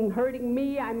saying hurting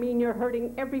me, I mean you're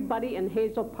hurting everybody in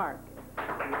Hazel Park.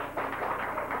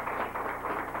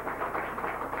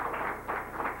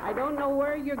 I don't know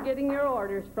where you're getting your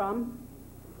orders from.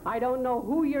 I don't know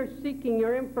who you're seeking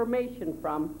your information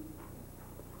from.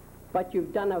 but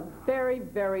you've done a very,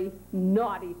 very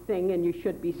naughty thing, and you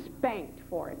should be spanked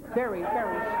for it. Very,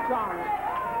 very strongly.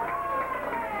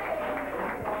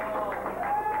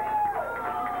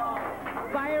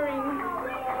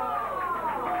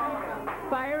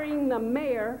 Firing the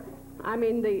mayor, I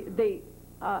mean the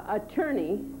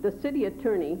attorney, the city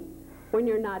attorney, when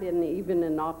you're not even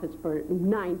in office for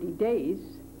 90 days,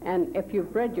 and if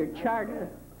you've read your charter,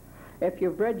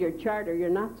 you're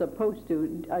not supposed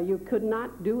to, you could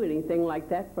not do anything like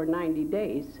that for 90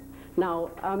 days. Now,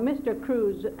 Mr.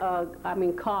 Cruz,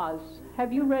 Cause,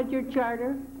 have you read your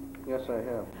charter? Yes, I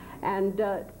have. And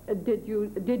did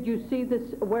you see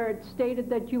this where it stated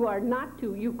that you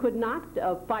you could not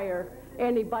fire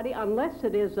anybody unless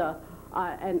it is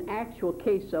an actual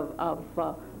case of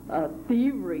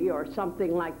thievery or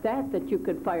something like that, that you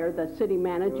could fire the city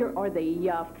manager or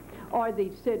the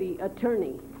city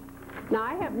attorney. Now,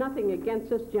 I have nothing against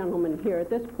this gentleman here.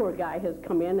 This poor guy has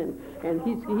come in and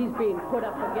he's being put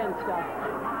up against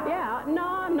yeah,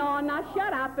 no, now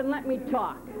shut up and let me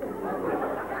talk.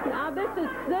 Now, this is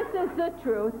the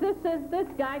truth. This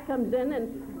guy comes in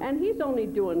and he's only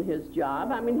doing his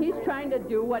job. I mean, he's trying to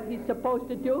do what he's supposed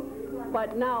to do.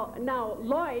 But now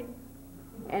Lloyd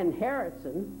and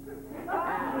Harrison and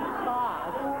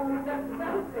Boss,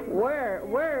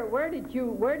 where did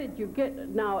you get,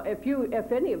 now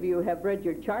if any of you have read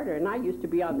your charter, and I used to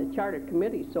be on the charter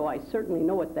committee, so I certainly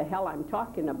know what the hell I'm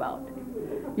talking about.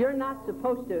 You're not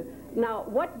supposed to. Now,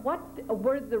 what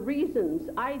were the reasons?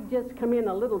 I just come in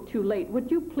a little too late. Would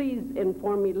you please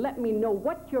inform me, let me know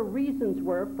what your reasons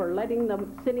were for letting the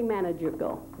city manager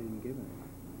go?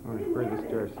 I'll refer this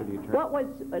to our city attorney. What was,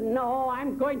 no,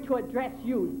 I'm going to address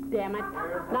you, damn it.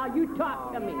 Now you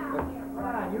talk to me.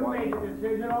 You made the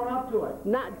decision, own up to it.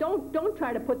 Now, don't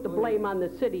try to put the blame on the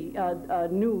city,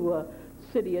 new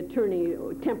city attorney,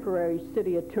 temporary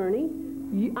city attorney.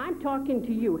 I'm talking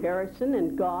to you, Harrison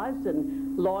and Gauze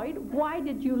and Lloyd. Why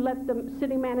did you let the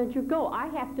city manager go? I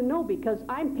have to know because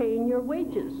I'm paying your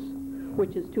wages,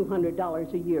 which is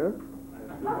 $200 a year.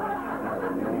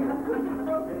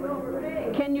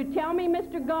 Can you tell me,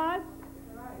 Mr. Gauze?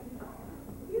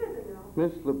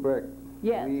 Ms. LeBrecq,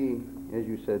 yes. We, as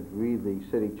you said, read the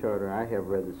city charter. I have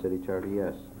read the city charter,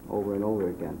 yes, over and over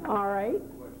again. All right.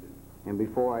 And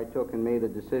before I took and made a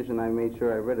decision, I made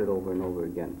sure I read it over and over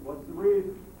again. What's the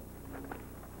reason?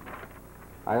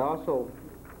 I also...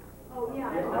 Oh, yeah.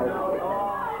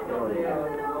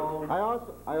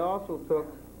 I also took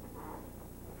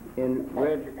and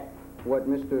read what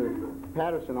Mr.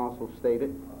 Patterson also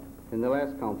stated in the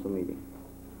last council meeting.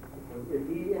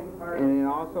 And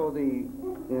also the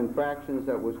infractions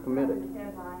that was committed.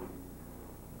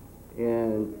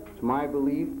 And to my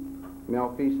belief,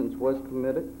 malfeasance was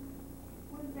committed.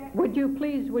 Would you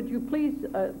please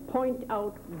point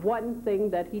out one thing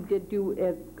that he did do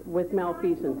with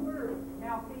malfeasance?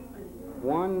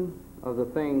 One of the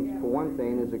things, for one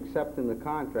thing, is accepting the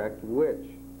contract, which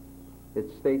it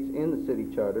states in the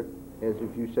city charter, as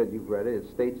if you said you've read it, it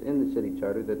states in the city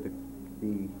charter that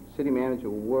the city manager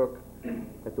will work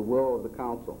at the will of the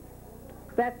council.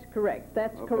 That's correct.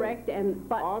 That's okay. Correct. And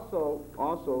but also,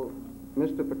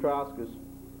 Mr. Petroskas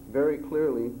very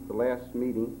clearly, the last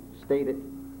meeting, stated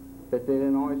that they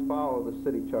didn't always follow the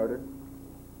city charter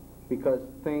because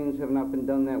things have not been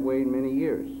done that way in many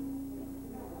years.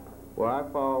 Well, I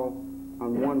follow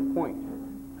on one point.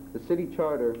 The city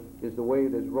charter is the way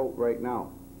it is wrote right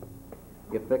now.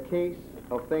 If the case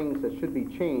of things that should be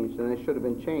changed, then they should have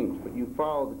been changed. But you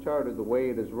follow the charter the way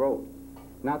it is wrote,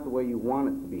 not the way you want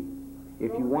it to be.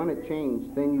 If you want it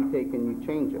changed, then you take and you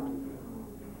change it.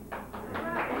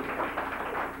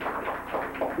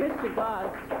 Mr.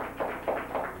 Gauze,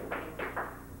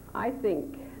 I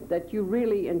think that you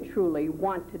really and truly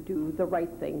want to do the right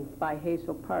thing by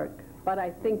Hazel Park. But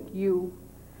I think you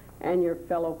and your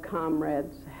fellow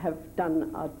comrades have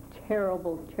done a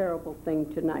terrible, terrible thing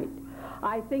tonight.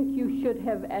 I think you should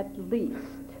have at least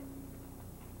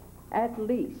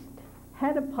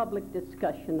had a public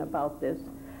discussion about this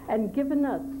and given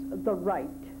us the right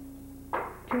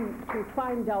to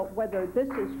find out whether this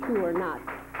is true or not.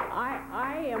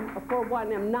 I am, for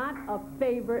one, am not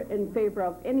in favor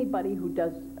of anybody who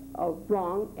does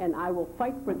wrong, and I will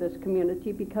fight for this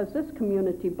community because this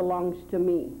community belongs to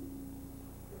me.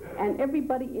 And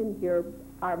everybody in here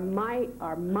are my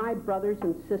brothers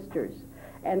and sisters,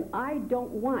 and I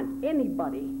don't want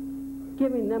anybody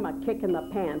giving them a kick in the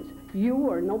pants, you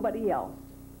or nobody else.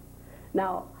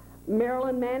 Now,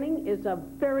 Marilyn Manning is a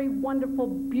very wonderful,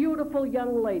 beautiful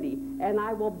young lady, and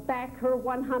I will back her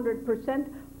 100%,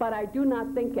 but I do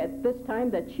not think at this time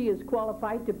that she is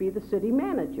qualified to be the city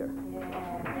manager.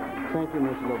 Thank you,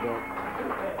 Ms.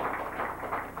 LeBecq.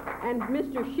 And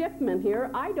Mr. Schiffman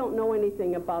here, I don't know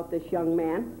anything about this young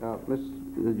man. Miss,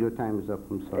 your time is up,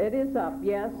 I'm sorry. It is up,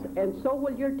 yes, and so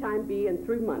will your time be in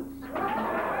 3 months.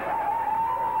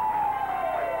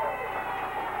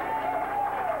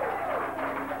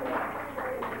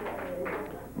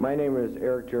 My name is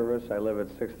Eric Jervis. I live at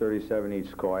 637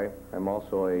 East Coy. I'm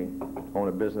also own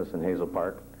a business in Hazel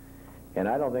Park. And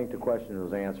I don't think the question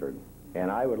was answered.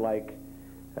 And I would like,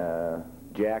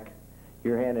 Jack,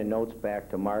 you're handing notes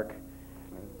back to Mark.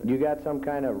 You got some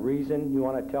kind of reason you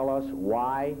want to tell us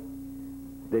why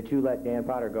that you let Dan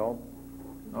Potter go?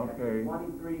 Okay.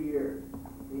 23 years.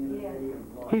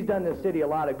 He's done this city a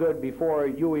lot of good before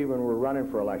you even were running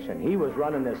for election. He was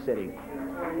running this city.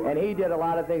 And he did a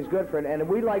lot of things good for it. And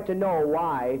we'd like to know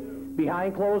why,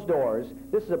 behind closed doors,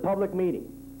 this is a public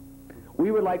meeting.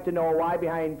 We would like to know why,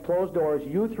 behind closed doors,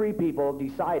 you three people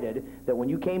decided that when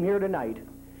you came here tonight,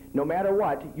 no matter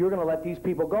what, you're going to let these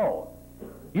people go.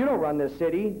 You don't run this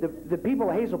city. The people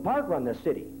of Hazel Park run this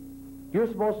city. You're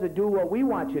supposed to do what we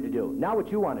want you to do, not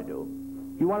what you want to do.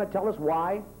 You want to tell us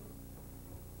why?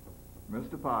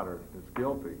 Mr. Potter is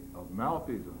guilty of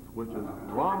malfeasance, which is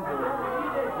wrongful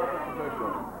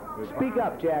official. Speak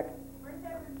up, Jack.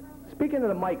 Speak into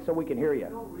the mic so we can hear you.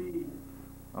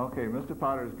 Okay, Mr.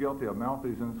 Potter is guilty of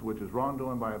malfeasance, which is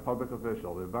wrongdoing by a public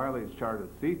official. It violates Charter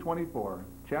C-24,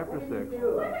 Chapter 6,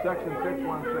 Section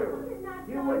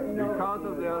 616. Because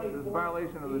of this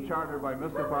violation of the Charter by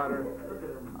Mr. Potter,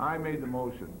 I made the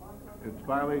motion. It's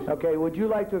violation. Okay, would you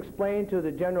like to explain to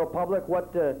the general public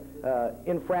what the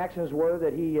infractions were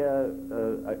that he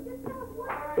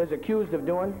is accused of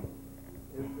doing?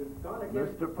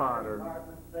 Mr. Potter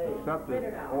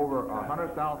accepted over a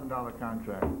 $100,000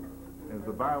 contract as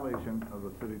a violation of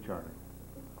the city charter.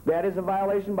 That is a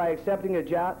violation by accepting a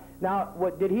job. Now,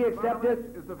 what did he accept it?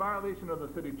 It's a violation of the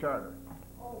city charter.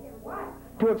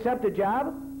 To accept a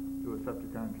job? To accept a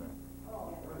contract.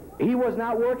 He was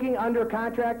not working under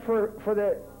contract for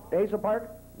the Hazel Park?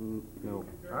 No.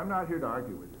 I'm not here to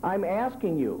argue with you. I'm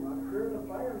asking you.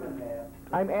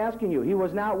 I'm asking you. He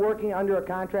was not working under a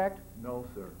contract? No,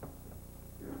 sir.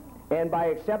 And by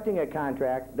accepting a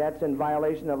contract, that's in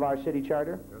violation of our city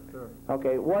charter? Yes, sir.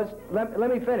 Okay, let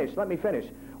me finish.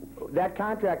 That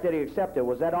contract that he accepted,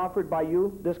 was that offered by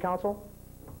you, this council?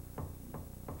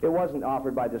 It wasn't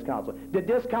offered by this council. Did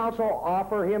this council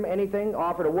offer him anything,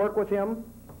 offer to work with him?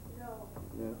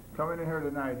 Yes. Coming in here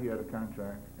tonight, he had a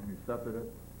contract, and he accepted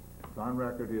it. It's on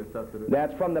record, he accepted it.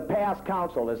 That's from the past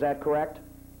council, is that correct?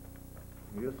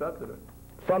 He accepted it.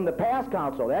 From the past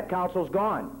council, that council's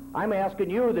gone. I'm asking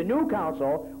you, the new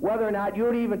council, whether or not you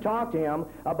would even talk to him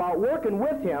about working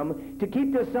with him to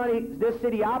keep this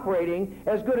city operating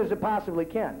as good as it possibly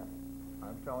can.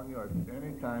 I'm telling you, at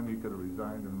any time he could have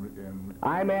resigned and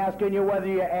I'm asking you whether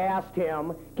you asked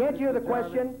him. Can't you hear the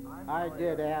question? I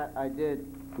did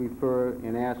refer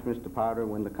and ask Mr. Potter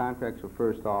when the contracts were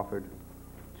first offered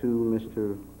to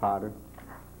Mr. Potter.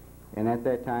 And at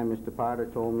that time, Mr. Potter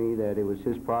told me that it was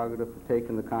his prerogative for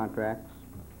taking the contracts.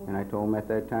 And I told him at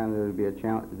that time there would be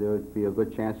a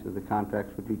good chance that the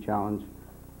contracts would be challenged.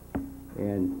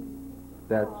 And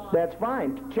that's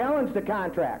fine. Challenge the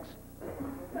contracts.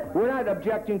 We're not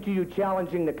objecting to you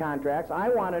challenging the contracts. I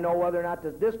want to know whether or not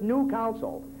this new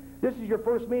council, this is your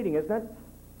first meeting, isn't it?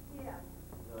 Yeah.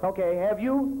 Okay, have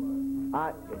you,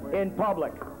 in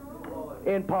public,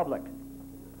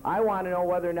 I want to know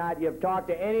whether or not you've talked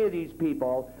to any of these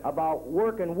people about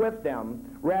working with them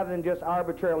rather than just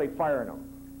arbitrarily firing them.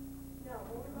 No.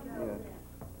 Yes.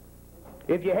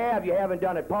 If you have, you haven't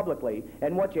done it publicly.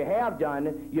 And what you have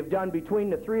done, you've done between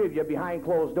the three of you behind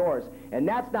closed doors. And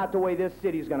that's not the way this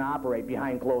city's going to operate,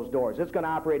 behind closed doors. It's going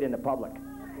to operate in the public.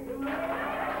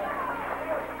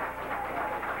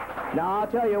 Now, I'll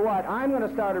tell you what, I'm going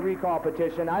to start a recall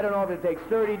petition. I don't know if it takes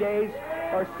 30 days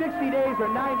or 60 days or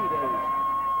 90 days.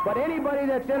 But anybody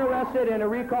that's interested in a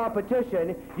recall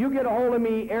petition, you get a hold of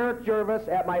me, Eric Jervis,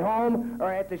 at my home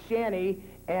or at the shanty,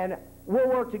 and we'll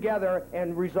work together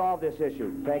and resolve this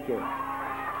issue. Thank you. Yes,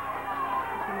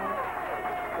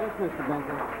 Mr.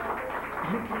 Benson.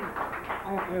 I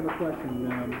have a question.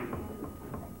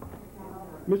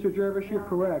 Mr. Jervis, you're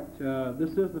correct.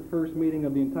 This is the first meeting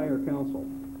of the entire council.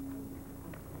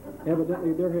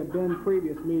 Evidently, there have been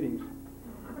previous meetings.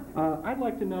 I'd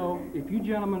like to know if you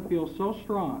gentlemen feel so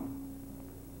strong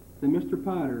that Mr.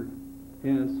 Potter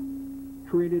has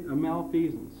created a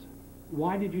malfeasance.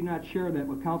 Why did you not share that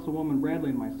with Councilwoman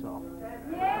Bradley and myself?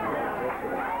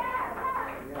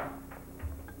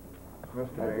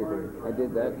 I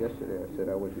did that yesterday. I said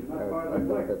I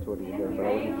thought that's what he did, but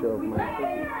I wasn't sure of my...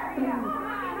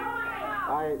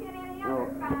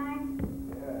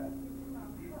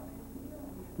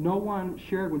 no one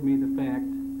shared with me the fact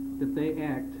that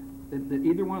that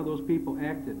either one of those people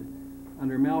acted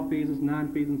under malfeasance,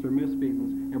 nonfeasance, or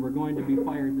misfeasance, and were going to be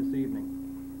fired this evening.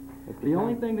 The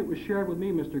only thing that was shared with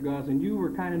me, Mr. Gause, and you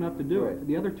were kind enough to do it,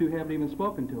 the other two haven't even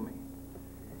spoken to me,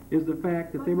 is the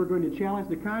fact that they were going to challenge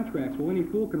the contracts. Well, any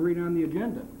fool can read on the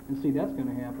agenda and see that's going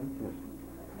to happen. Yes.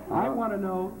 I want to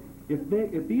know if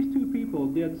these two people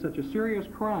did such a serious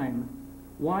crime,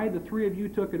 why the three of you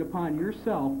took it upon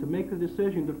yourself to make the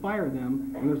decision to fire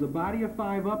them, and there's a body of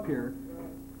 5 up here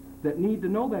that need to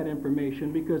know that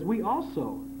information, because we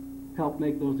also helped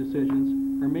make those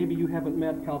decisions, or maybe you haven't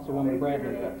met Councilwoman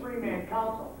Bradley yet. Three-man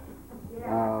council.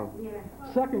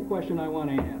 Second question I want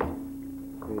to ask.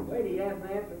 Wait, he hasn't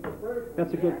answered the first.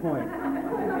 That's a good point.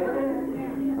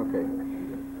 Okay.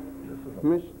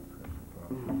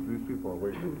 These people are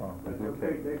waiting for time.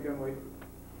 Okay. They can wait.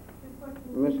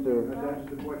 Mr. That's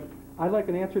the question. I'd like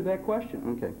an answer to that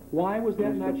question. Okay. Why was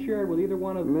that not shared with either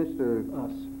one of Mr.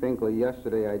 us? Binkley,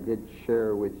 yesterday I did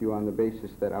share with you on the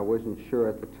basis that I wasn't sure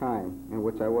at the time, and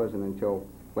which I wasn't until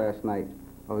last night,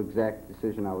 of the exact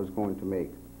decision I was going to make.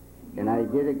 And I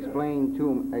did explain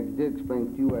to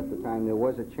you at the time there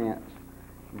was a chance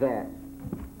that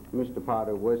Mr.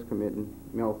 Potter was committing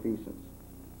malfeasance.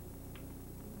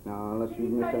 Now, unless you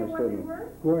misunderstood me.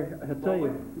 Boy, I tell you.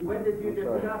 When did you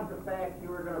discuss the fact you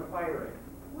were going to fire him?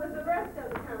 With the rest of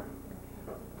the council.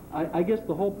 I guess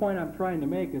the whole point I'm trying to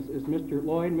make is Mr.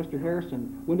 Lloyd, Mr.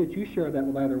 Harrison, when did you share that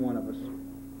with either one of us?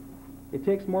 It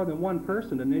takes more than one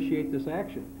person to initiate this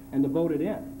action and to vote it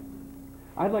in.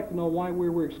 I'd like to know why we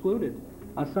were excluded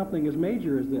on something as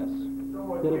major as this,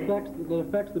 that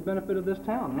affects the benefit of this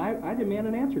town, and I demand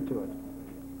an answer to it.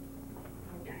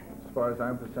 As far as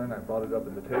I'm concerned, I brought it up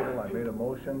at the table, I made a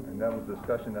motion, and that was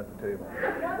discussion at the table.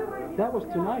 That was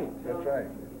tonight. That's right.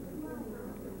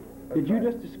 Did you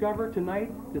just discover tonight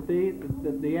that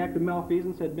the act of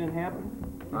malfeasance had been happening?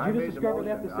 Did you just discover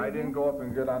that this evening? I didn't go up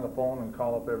and get on the phone and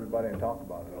call up everybody and talk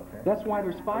about it, okay? That's why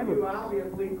there's 5 of You us.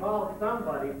 obviously called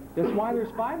somebody. That's why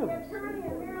there's 5 of us.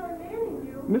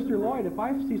 Mr. Lloyd, if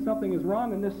I see something is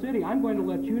wrong in this city, I'm going to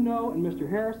let you know, and Mr.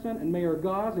 Harrison, and Mayor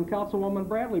Gause, and Councilwoman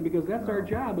Bradley, because that's our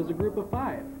job as a group of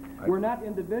 5. We're not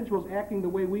individuals acting the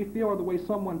way we feel or the way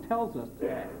someone tells us to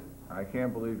act. I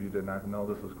can't believe you did not know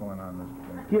this was going on,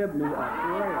 Mr. Give me a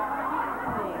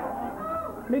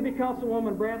break. Maybe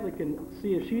Councilwoman Bradley can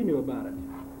see if she knew about it.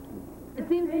 It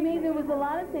seems to me there was a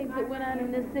lot of things that went on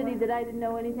in this city that I didn't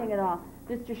know anything at all.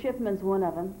 Mr. Schiffman's one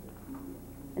of them,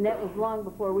 and that was long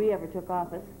before we ever took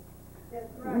office.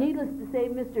 Needless to say,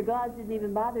 Mr. Gause didn't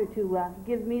even bother to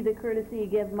give me the courtesy he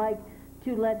gave Mike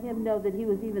to let him know that he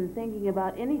was even thinking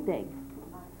about anything.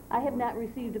 I have not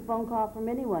received a phone call from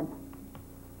anyone.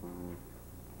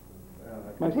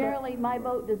 Apparently, my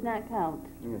vote does not count.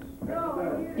 Yes.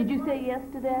 Did you say yes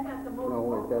to that?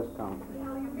 No, it does count.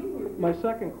 My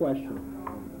second question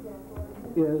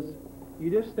is,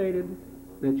 you just stated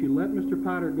that you let Mr.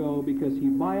 Potter go because he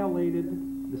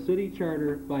violated the city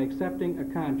charter by accepting a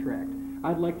contract.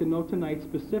 I'd like to know tonight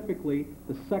specifically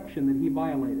the section that he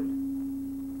violated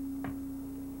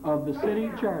of the city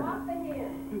charter. Off the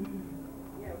hand.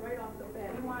 Yeah, right off the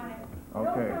bat. You want it.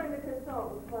 Okay. Don't find the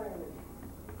consultant, fireman.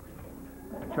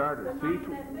 Charter, The 9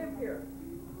 that live here.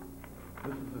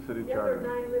 This is the city The other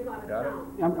 9 live out of Got it?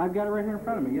 town. I've got it right here in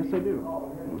front of me. Yes, I do.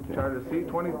 Charter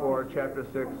C-24, Chapter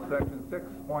 6, Section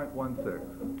 6.16.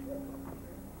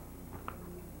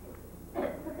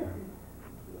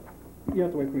 You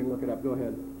have to wait for me to look it up. Go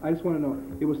ahead. I just want to know.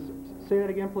 It was, say that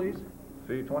again, please.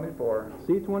 C-24,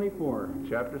 C-24,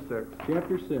 Chapter 6,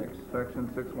 Chapter 6, Section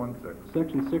 616.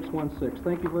 Section 616.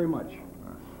 Thank you very much.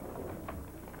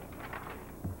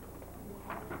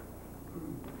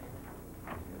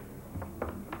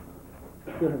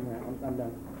 Go ahead, Matt. I'm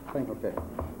done. Thank you. Okay.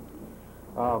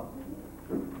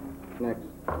 Next.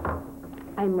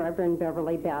 I'm Reverend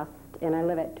Beverly Best, and I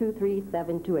live at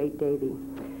 23728 Davie.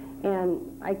 And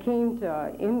I came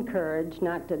to encourage,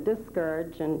 not to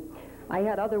discourage, and I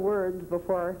had other words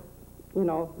before, you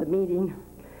know, the meeting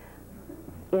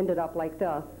ended up like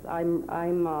this. I'm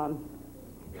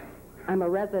a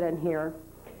resident here,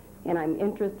 and I'm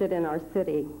interested in our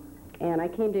city, and I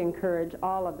came to encourage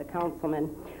all of the councilmen.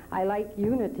 I like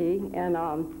unity, and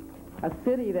a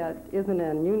city that isn't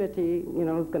in unity, you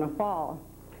know, is going to fall.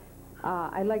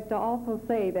 I'd like to also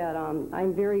say that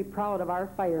I'm very proud of our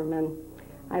firemen.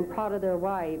 I'm proud of their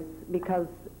wives because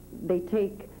they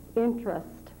take interest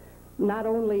not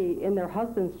only in their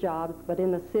husbands' jobs, but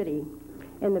in the city,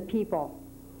 in the people.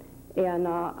 And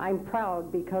I'm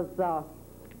proud because I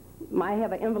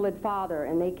have an invalid father,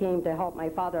 and they came to help my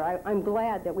father. I'm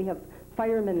glad that we have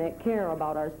firemen that care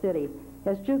about our city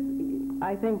It's just,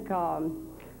 I think,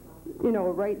 you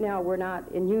know, right now we're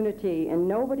not in unity, and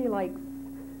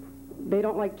they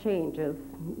don't like changes.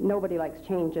 Nobody likes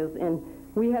changes, and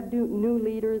we have new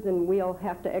leaders, and we'll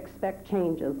have to expect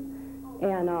changes.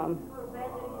 And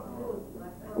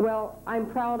well, I'm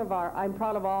proud of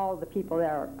all the people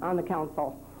that are on the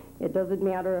council. It doesn't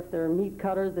matter if they're meat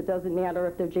cutters. It doesn't matter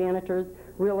if they're janitors,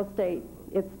 real estate.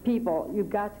 It's people. You've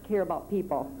got to care about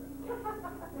people.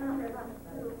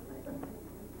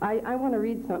 I want to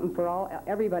read something for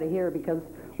everybody here, because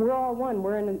we're all one.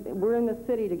 We're in the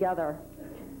city together.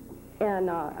 And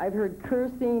I've heard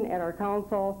cursing at our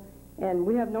council, and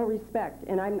we have no respect.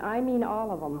 And I mean all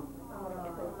of them.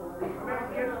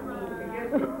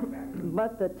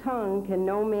 But the tongue can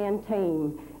no man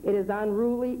tame. It is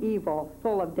unruly evil,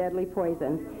 full of deadly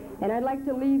poison. And I'd like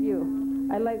to leave you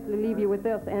with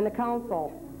this, and the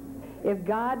council. If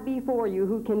God be for you,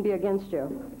 who can be against you?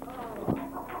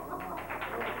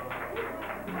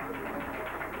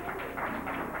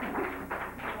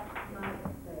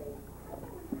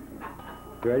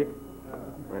 You ready?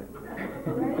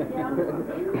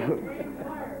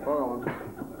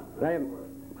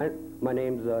 My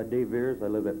name's Dave Veers. I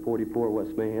live at 44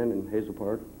 West Mahan in Hazel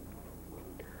Park.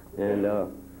 And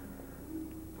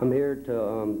I'm here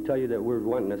to tell you that we're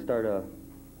wanting to start a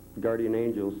Guardian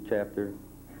Angels chapter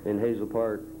in Hazel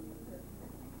Park.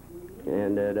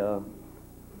 And that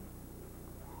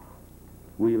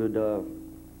we would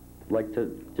like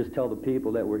to just tell the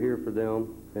people that we're here for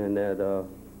them, and that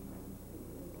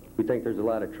we think there's a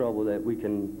lot of trouble, that we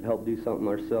can help do something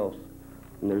ourselves.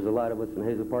 And there's a lot of us in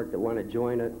Hazel Park that want to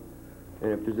join it.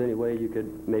 And if there's any way you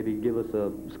could maybe give us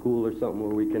a school or something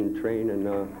where we can train and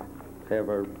have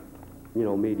our, you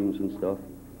know, meetings and stuff.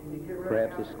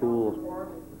 Perhaps a school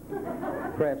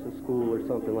or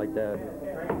something like that.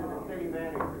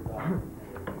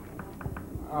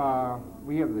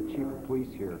 We have the chief of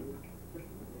police here.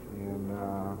 And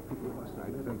I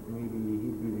think maybe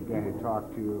he'd be the guy to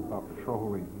talk to about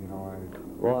patrolling, you know.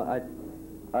 Well,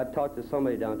 I talked to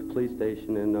somebody down at the police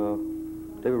station, and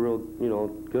they were real, you know,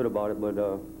 good about it, but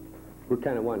we're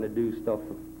kind of wanting to do stuff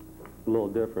a little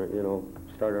different, you know,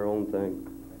 start our own thing.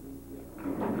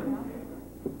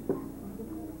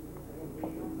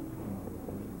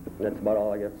 That's about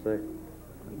all I got to say.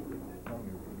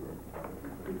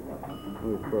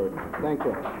 Thank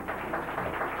you.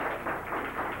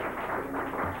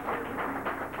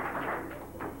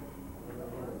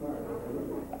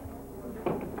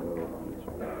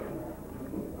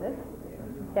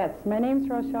 Yes, my name's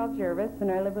Rochelle Jervis, and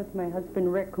I live with my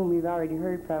husband Rick, whom we've already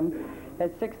heard from,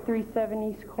 at 637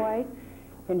 East Quay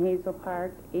in Hazel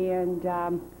Park. And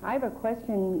I have a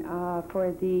question for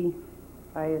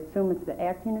I assume it's the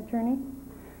acting attorney.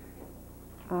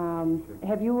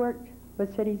 Have you worked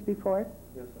with cities before?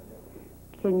 Yes, I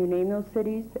have. Can you name those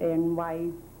cities and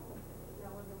why?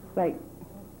 Like,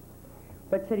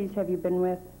 what cities have you been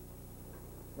with?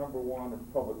 Number one is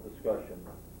public discussion.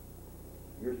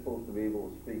 You're supposed to be able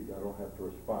to speak. I don't have to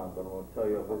respond, but I want to tell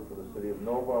you I've worked for the city of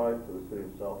Novi, for the city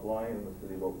of South Lyon, and the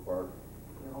city of Oak Park,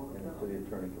 and the city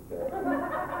attorney capacity.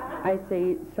 I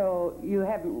see. So you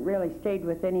haven't really stayed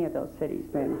with any of those cities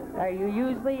then. Are you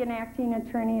usually an acting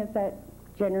attorney? Is that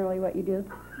generally what you do?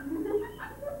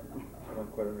 I don't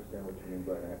quite understand what you mean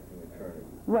by an acting attorney.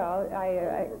 Well,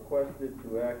 I requested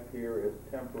to act here as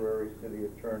temporary city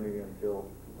attorney until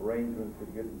arrangements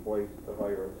could get in place to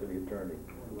hire a city attorney.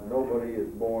 Nobody is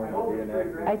born to be an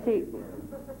acting I see.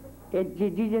 attorney.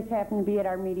 Did you just happen to be at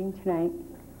our meeting tonight?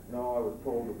 No, I was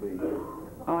told to be here.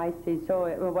 Oh, I see. So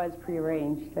it was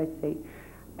prearranged. I see.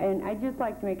 And I'd just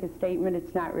like to make a statement.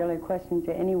 It's not really a question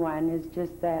to anyone. It's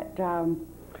just that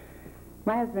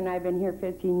my husband and I have been here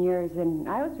 15 years, and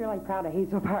I was really proud of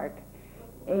Hazel Park.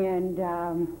 And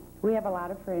we have a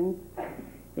lot of friends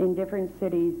in different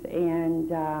cities,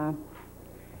 and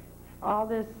all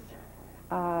this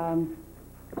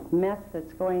mess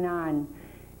that's going on,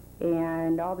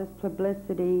 and all this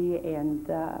publicity and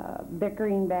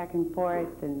bickering back and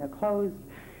forth, and the closed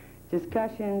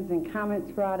discussions and comments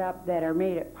brought up that are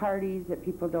made at parties that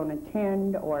people don't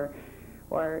attend, or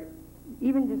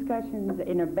even discussions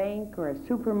in a bank or a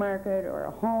supermarket or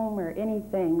a home or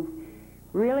anything,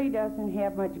 really doesn't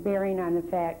have much bearing on the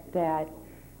fact that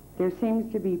there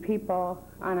seems to be people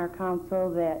on our council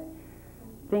that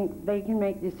think they can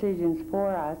make decisions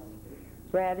for us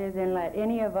rather than let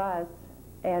any of us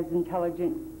as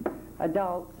intelligent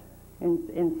adults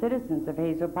and citizens of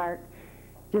Hazel Park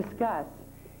discuss.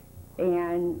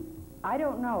 And I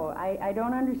don't know, I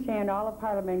don't understand all the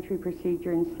parliamentary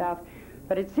procedure and stuff,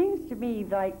 but it seems to me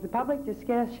like the public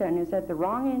discussion is at the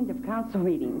wrong end of council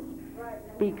meetings,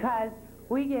 because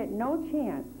we get no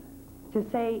chance to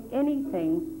say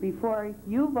anything before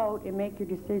you vote and make your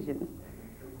decisions.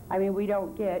 I mean, we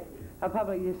don't get a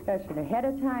public discussion ahead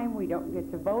of time, we don't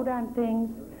get to vote on things,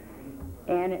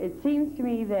 and it seems to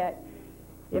me that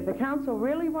if the council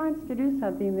really wants to do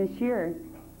something this year,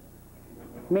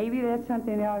 maybe that's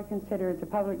something they ought to consider as a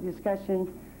public discussion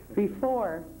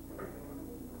before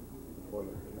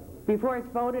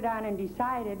it's voted on and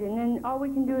decided, and then all we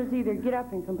can do is either get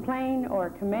up and complain or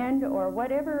commend or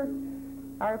whatever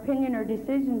our opinion or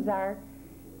decisions are.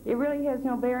 It really has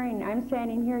no bearing. I'm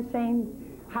standing here saying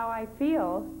how I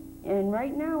feel, and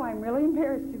right now I'm really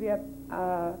embarrassed to be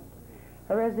a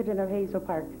resident of Hazel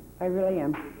Park. I really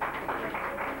am.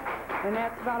 And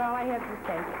that's about all I have to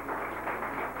say.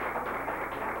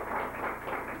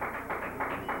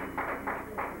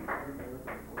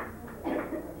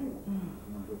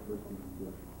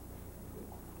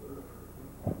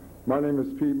 My name is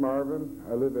Pete Marvin.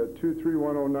 I live at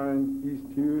 23109 East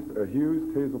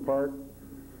Hughes, Hazel Park.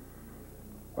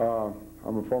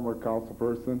 I'm a former council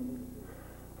person.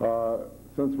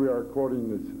 Since we are quoting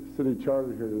the city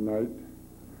charter here tonight,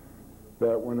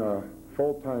 that when a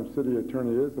full-time city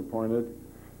attorney is appointed,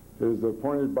 it is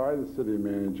appointed by the city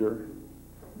manager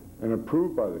and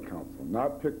approved by the council,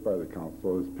 not picked by the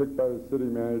council. It's picked by the city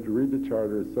manager. Read the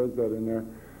charter. It says that in there.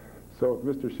 So if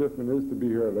Mr. Schiffman is to be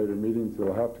here at later meetings,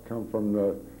 it'll have to come from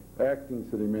the acting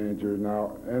city manager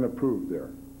now and approved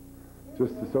there.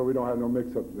 Just so we don't have no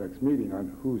mix-up next meeting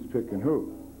on who's picking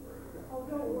who. Oh,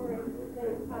 don't worry.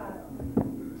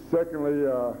 Secondly,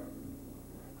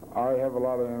 I have a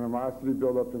lot of animosity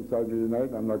built up inside me tonight,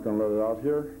 and I'm not going to let it out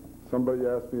here. Somebody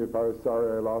asked me if I was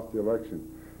sorry I lost the election.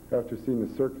 After seeing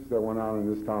the circus that went on in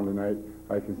this town tonight,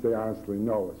 I can say honestly,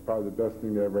 no. It's probably the best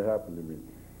thing that ever happened to me.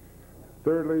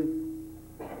 Thirdly,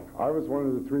 I was one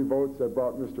of the 3 votes that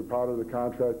brought Mr. Potter the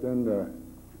contract and the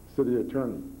city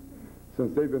attorney.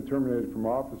 Since they've been terminated from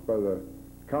office by the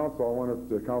council, I wonder if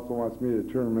the council wants me to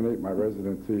terminate my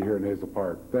residency here in Hazel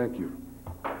Park. Thank you.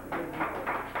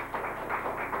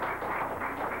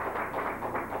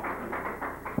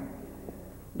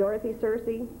 Dorothy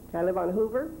Searcy. I live on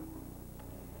Hoover.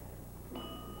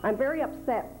 I'm very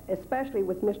upset, especially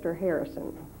with Mr.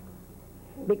 Harrison,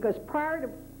 because prior to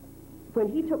when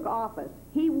he took office,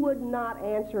 he would not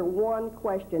answer one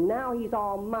question. Now he's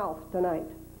all mouth tonight.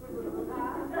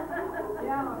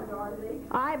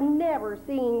 I've never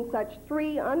seen such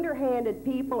 3 underhanded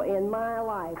people in my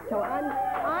life. So and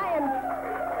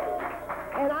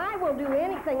I will do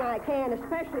anything I can,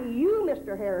 especially you,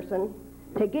 Mr. Harrison,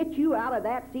 to get you out of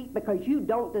that seat because you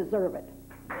don't deserve it.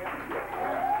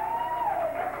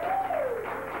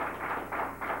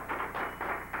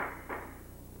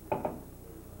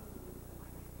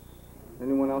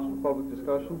 Anyone else for public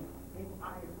discussion?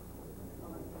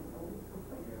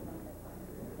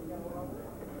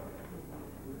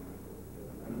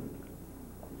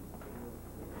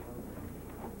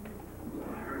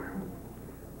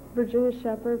 Virginia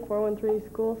Shepherd, 413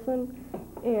 East Schoolson,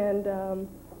 and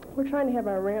we're trying to have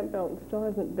our ramp built and still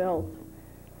hasn't built,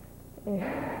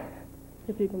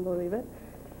 if you can believe it.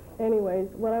 Anyways,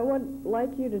 what I would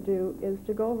like you to do is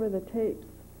to go over the tapes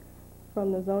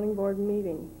from the zoning board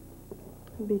meeting,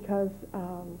 because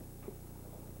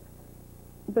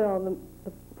Bill,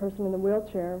 the person in the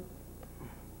wheelchair,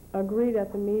 agreed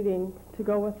at the meeting to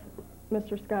go with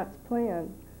Mr. Scott's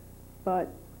plan, but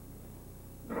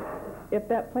if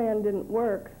that plan didn't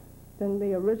work, then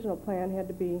the original plan had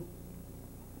to be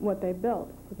what they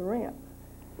built for the ramp.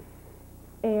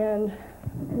 And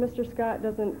Mr. Scott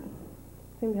doesn't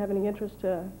seem to have any interest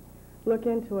to look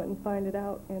into it and find it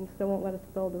out, and still won't let us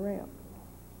build the ramp.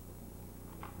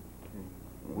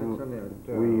 That's on that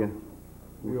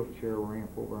wheelchair ramp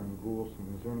over in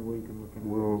Goulson. Is there any way you can look into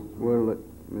this? We'll let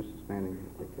Mrs. Manning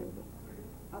take care of it.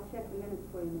 I'll check the minutes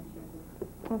for you, Ms.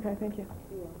 Shepherd. Okay, thank you.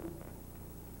 You're welcome.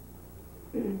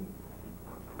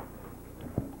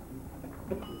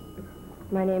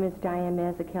 My name is Diane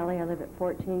Mazzucchelli. I live at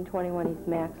 1421 East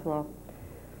Maxwell.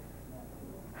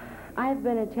 I've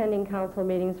been attending council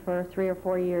meetings for 3 or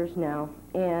 4 years now,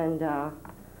 and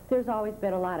there's always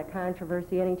been a lot of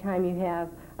controversy. Anytime you have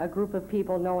a group of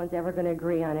people, no one's ever going to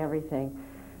agree on everything.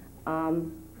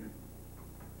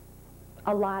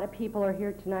 A lot of people are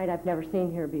here tonight I've never seen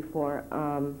here before.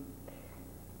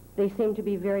 They seem to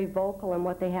be very vocal in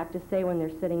what they have to say when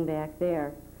they're sitting back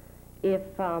there. If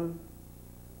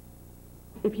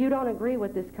you don't agree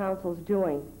with this council's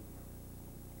doing,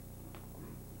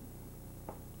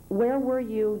 where were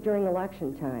you during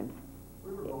election time?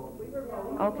 We were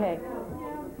voting. Okay.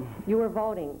 You were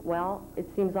voting. Well, it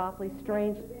seems awfully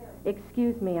strange.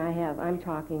 Excuse me, I'm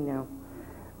talking now.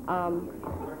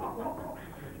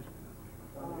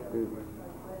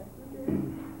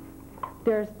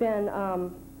 There's been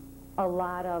a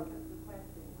lot of,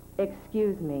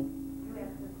 excuse me,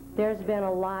 there's been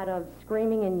a lot of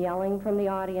screaming and yelling from the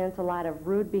audience, a lot of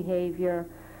rude behavior.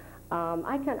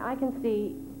 I can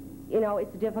see, you know,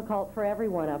 it's difficult for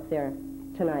everyone up there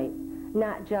tonight,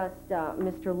 not just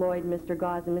Mr. Lloyd, Mr.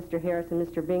 Gauze, and Mr. Harrison,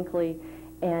 Mr. Binkley,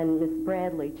 and Ms.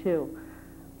 Bradley, too.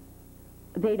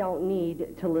 They don't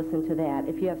need to listen to that.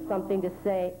 If you have something to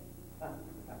say...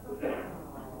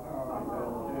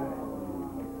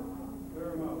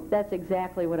 That's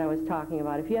exactly what I was talking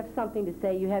about. If you have something to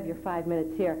say, you have your 5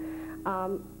 minutes here.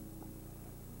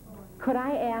 Could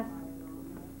I ask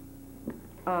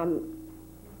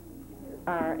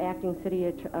our acting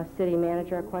city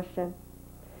manager a question?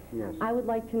 Yes. I would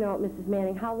like to know, Mrs.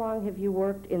 Manning, how long have you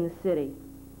worked in the city?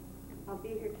 I'll be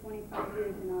here 25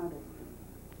 years in August.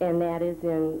 And that is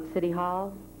in City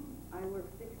Hall? I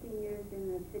worked 16 years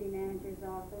in the city manager's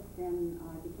office, and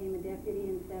became a deputy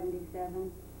in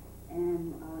 77,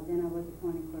 and then I was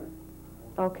appointed clerk.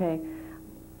 Okay.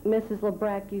 Mrs.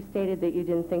 Lebrecht, you stated that you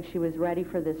didn't think she was ready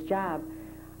for this job.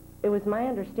 It was my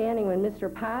understanding when Mr.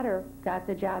 Potter got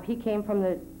the job, he came from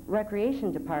the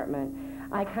recreation department.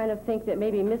 I kind of think that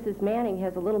maybe Mrs. Manning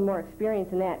has a little more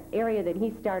experience in that area that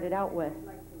he started out with. I'd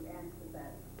like to answer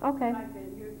that. Okay.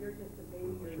 You're just a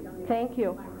baby, you're a young Thank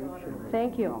you.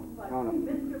 Thank you. No, no.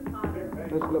 Mr. Potter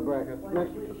Ms. Lebrecht. was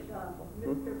with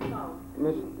Mr. Faust, who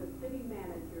was the city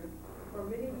manager for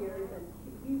many years, and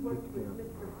he worked with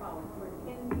Mr. Faust for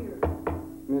 10 years.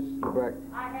 Ms. Lebrecht,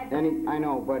 I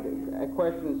know, but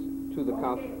questions to the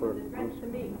council for... Addressed to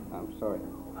me. I'm sorry.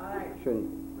 All right.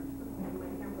 Shouldn't.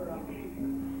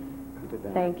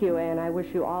 Thank you, and I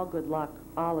wish you all good luck,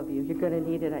 all of you. You're going to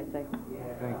need it, I think.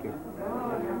 Thank you.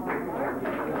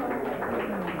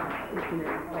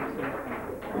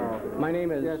 My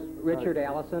name is Richard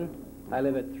Allison. I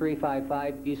live at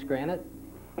 355 East Granite.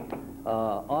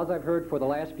 All I've heard for the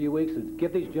last few weeks is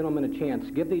give these gentlemen a chance.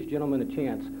 Give these gentlemen a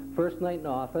chance. First night in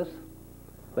office,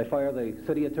 they fire the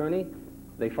city attorney,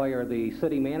 they fire the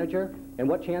city manager, and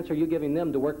what chance are you giving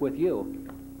them to work with you?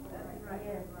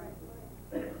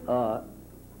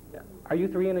 Are you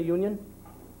three in a union?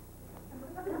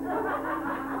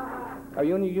 Are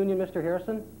you in a union, Mr.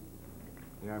 Harrison?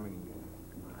 Yeah, I'm in a union.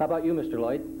 How about you, Mr.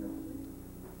 Lloyd?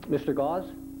 Mr.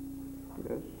 Gauze?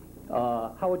 Yes.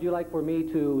 How would you like for me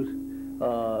to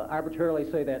arbitrarily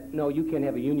say that, no, you can't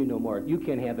have a union no more, you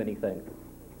can't have anything?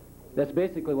 That's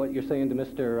basically what you're saying to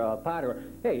Mr. Potter.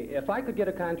 Hey, if I could get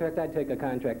a contract, I'd take a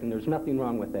contract, and there's nothing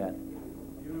wrong with that.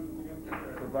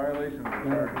 It's a violation of the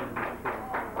charter.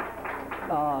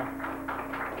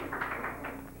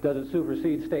 Does it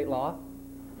supersede state law?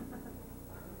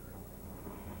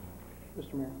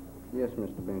 Mr. Mayor. Yes,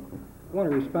 Mr. Binkley. I want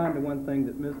to respond to one thing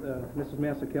that Mrs.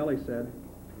 Massachelli said.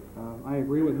 I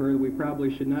agree with her that we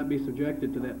probably should not be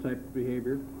subjected to that type of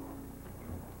behavior.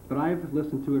 But I've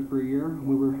listened to it for a year, and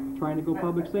we were trying to go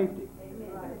public safety.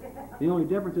 The only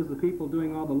difference is the people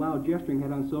doing all the loud gesturing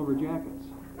had on silver jackets.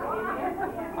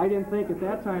 I didn't think at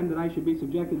that time that I should be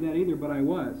subjected to that either, but I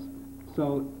was.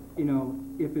 So, you know,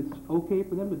 if it's okay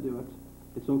for them to do it,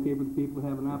 it's okay for the people who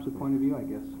have an opposite point of view, I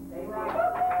guess.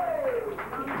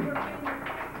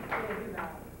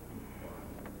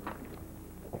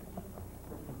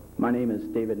 My name is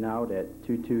David Nowd at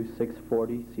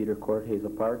 22640 Cedar Court,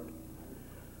 Hazel Park.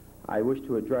 I wish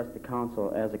to address the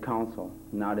council as a council,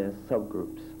 not as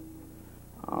subgroups.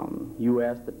 You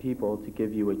asked the people to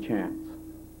give you a chance,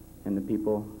 and the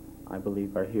people, I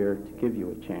believe, are here to give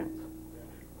you a chance.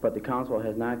 But the council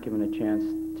has not given a chance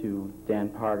to Dan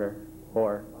Potter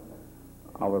or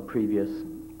our previous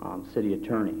city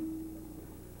attorney.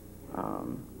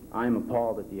 I am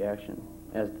appalled at the action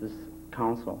as this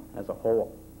council as a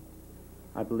whole.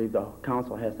 I believe the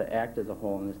council has to act as a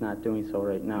whole and is not doing so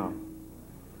right now.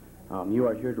 You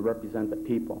are here to represent the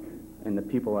people, and the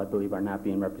people, I believe, are not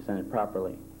being represented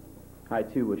properly. I,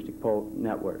 too, wish to quote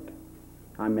Network.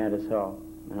 I'm mad as hell,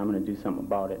 and I'm going to do something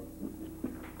about it.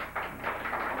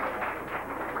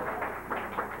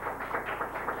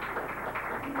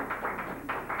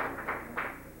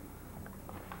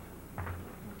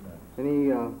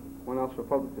 Anyone else for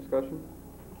public discussion?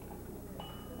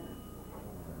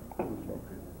 Okay.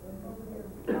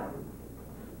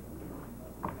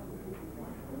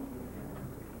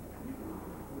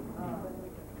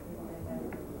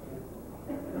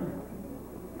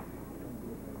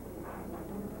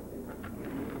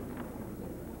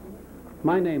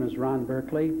 My name is Ron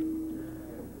Berkeley.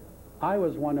 I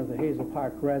was one of the Hazel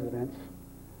Park residents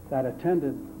that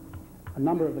attended a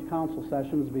number of the council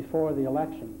sessions before the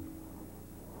election.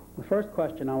 The first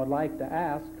question I would like to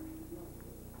ask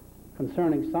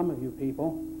concerning some of you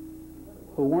people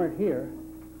who weren't here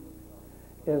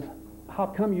is how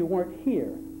come you weren't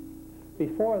here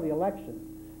before the election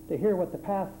to hear what the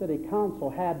past city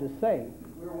council had to say?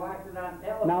 We're watching on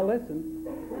television. Now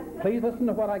listen, please listen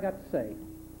to what I got to say.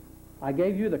 I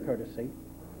gave you the courtesy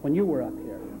when you were up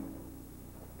here.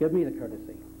 Give me the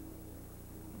courtesy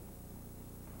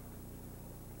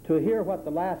to hear what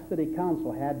the last city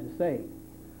council had to say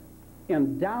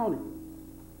in downing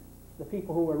the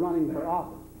people who were running for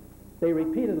office. They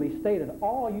repeatedly stated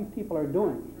all you people are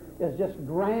doing is just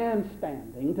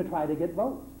grandstanding to try to get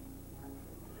votes.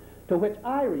 To which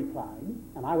I replied,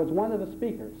 and I was one of the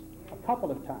speakers a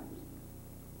couple of times,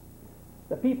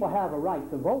 the people have a right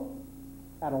to vote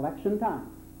at election time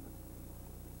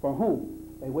for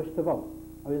whom they wish to vote.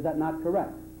 Or is that not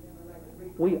correct?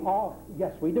 We all,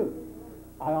 yes, we do.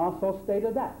 I also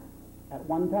stated that at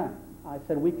one time. I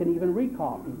said we can even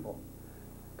recall people,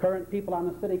 current people on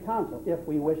the city council, if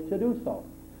we wish to do so.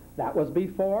 That was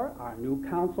before our new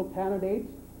council candidates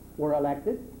were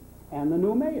elected and the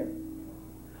new mayor.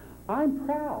 I'm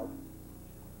proud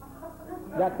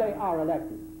that they are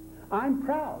elected. I'm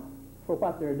proud for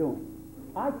what they're doing.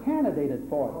 I candidated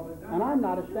for them, and I'm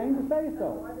not ashamed to say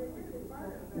so.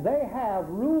 They have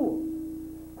rules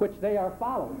which they are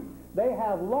following. They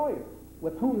have lawyers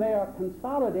with whom they are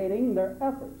consolidating their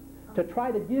efforts to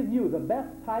try to give you the best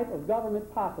type of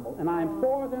government possible. And I'm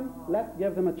for them. Let's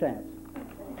give them a chance.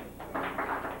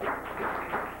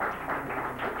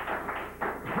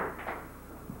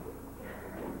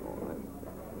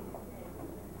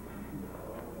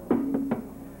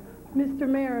 Mr.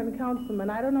 Mayor and Councilman,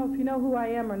 I don't know if you know who I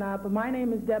am or not, but my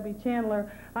name is Debbie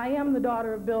Chandler. I am the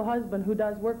daughter of Bill Husband, who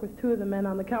does work with two of the men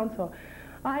on the council.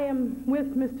 I am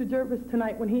with Mr. Jervis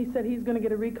tonight when he said he's going to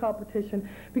get a recall petition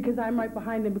because I'm right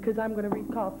behind him, because I'm going to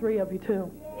recall 3 of you too.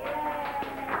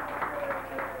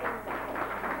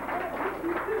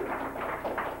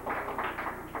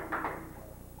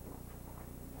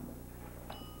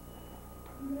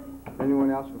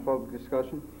 Anyone else for public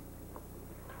discussion?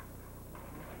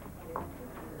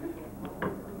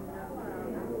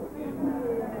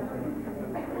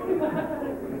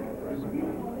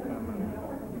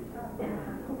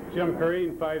 Jim Curry,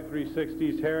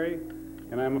 5360s Harry,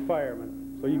 and I'm a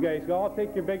fireman. So you guys all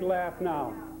take your big laugh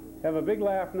now. Have a big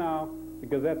laugh now,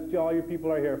 because that's all you people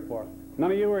are here for.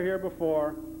 None of you were here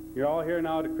before. You're all here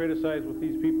now to criticize what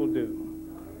these people do.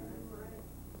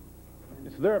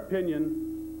 It's their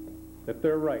opinion that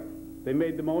they're right. They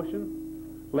made the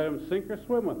motion. Let them sink or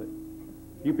swim with it.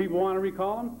 You people want to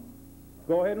recall them?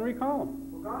 Go ahead and recall them.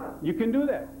 You can do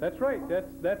that. That's right.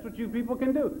 That's what you people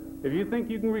can do. If you think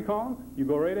you can recall them, you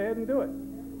go right ahead and do it.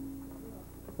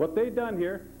 What they done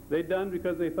here, they done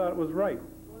because they thought it was right.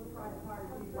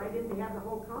 Why didn't we have the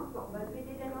whole council?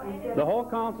 The whole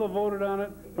council voted on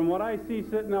it. From what I see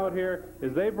sitting out here,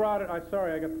 is they brought it. I'm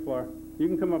sorry, I got the floor. You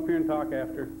can come up here and talk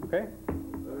after, okay?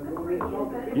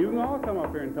 You can all come up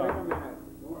here and talk.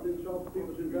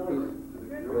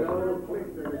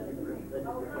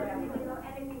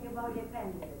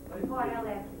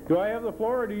 Do I have the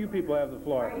floor, or do you people have the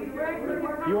floor?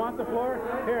 You want the floor?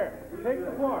 Here, take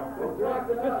the floor.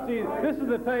 This is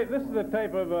the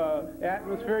type of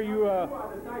atmosphere.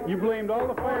 You blamed all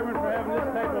the firemen for having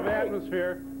this type of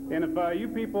atmosphere. And if you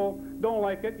people don't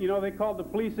like it, you know, they called the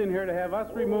police in here to have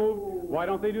us removed. Why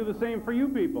don't they do the same for you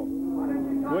people?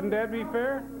 Wouldn't that be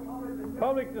fair?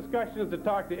 Public discussion is to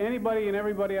talk to anybody and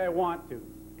everybody I want to.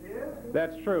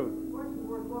 That's true.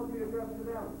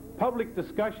 Public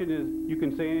discussion is you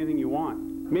can say anything you want.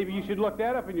 Maybe you should look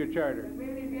that up in your charter.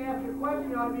 Maybe if you ask a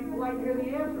question, I'll be polite to hear the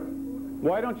answer.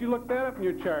 Why don't you look that up in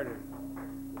your charter?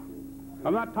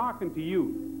 I'm not talking to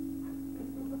you.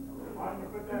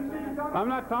 I'm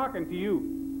not talking to you.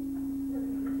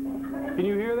 Can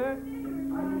you hear that?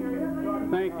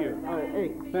 Thank you.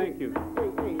 Hey. Thank you.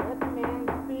 Hey, let the man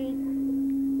speak.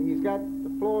 He's got the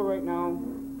floor right now.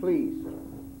 Please.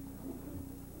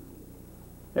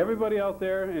 Everybody out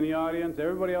there in the audience,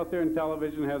 everybody out there in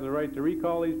television has a right to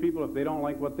recall these people if they don't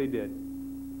like what they did.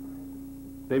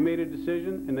 They made a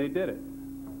decision and they did it.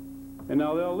 And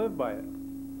now they'll live by it.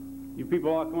 You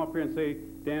people all come up here and say,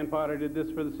 Dan Potter did this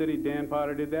for the city, Dan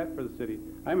Potter did that for the city.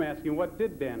 I'm asking, what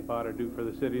did Dan Potter do for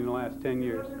the city in the last 10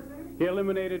 years? He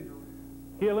eliminated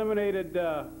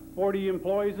 40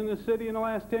 employees in the city in the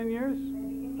last 10 years.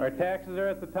 Our taxes are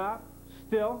at the top.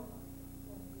 Still,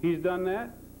 he's done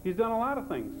that. He's done a lot of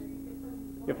things.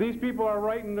 If these people are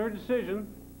right in their decision,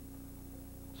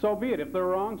 so be it. If they're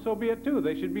wrong, so be it too.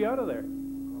 They should be out of there.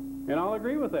 And I'll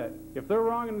agree with that. If they're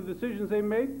wrong in the decisions they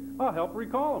made, I'll help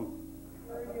recall them.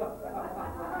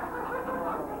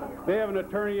 They have an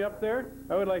attorney up there.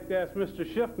 I would like to ask Mr.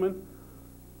 Schiffman,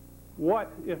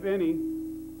 what, if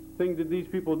anything, did these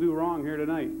people do wrong here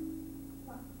tonight?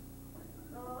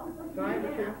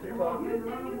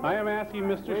 I am asking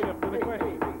Mr. Schiffman a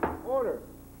question. Order.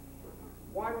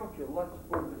 Why don't you let's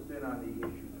focus in on the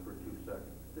issues for 2 seconds.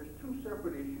 There's 2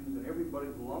 separate issues and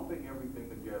everybody's lumping everything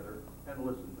together. And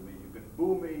listen to me, you can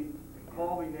boo me and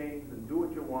call me names and do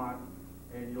what you want,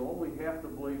 and you'll only have to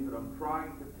believe that I'm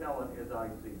trying to tell it as I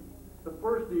see it. The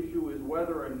first issue is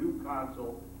whether a new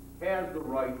council has the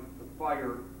right to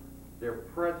fire their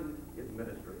present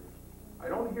administrators. I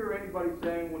don't hear anybody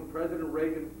saying when President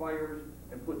Reagan fires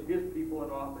and puts his people in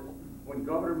office, when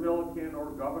Governor Milliken or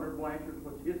Governor Blanchard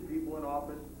puts his people in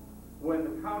office, when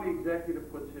the county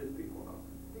executive puts his people in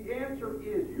office. The answer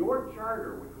is your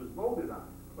charter, which was voted on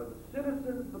by the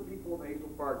citizens, the people of Hazel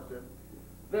Park, said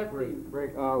that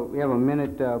we have a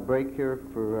minute break here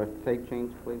for tape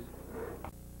change, please.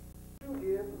 The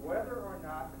issue is whether or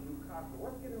not the new council,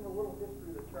 let's get into a little history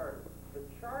of the charter. The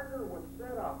charter was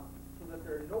set up so that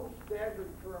there's no staggered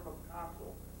term of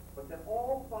council, but that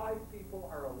all 5 people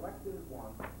are elected at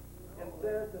once, and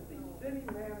says that the city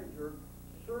manager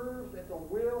serves at the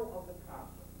will of the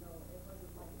council.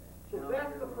 So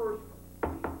that's the first one.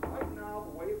 Right now,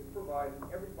 the way it's provided,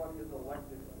 everybody is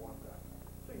elected at one time.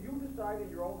 So you decide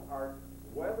in your own heart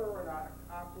whether or not a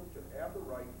council should have the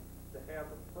right to have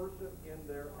the person in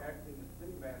there acting as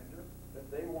city manager that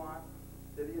they want,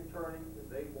 city attorney that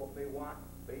they want,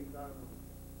 based on,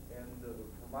 and the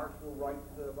martial rights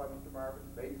by Mr. Marvin,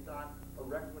 based on a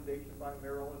recommendation by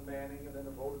Marilyn Manning, and then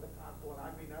a vote of the council, and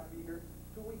I may not be here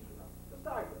 2 weeks from now.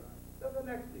 Decide that. Then the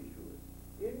next issue is,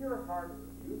 in your heart,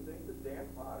 you think that Dan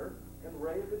Potter and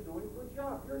Ray have been doing a good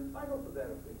job. You're entitled to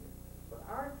that opinion. But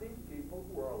aren't these people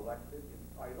who are elected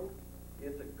entitled?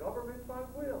 It's a government by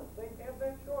will. They have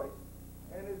that choice.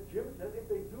 And as Jim said, if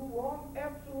they do wrong,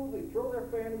 absolutely throw their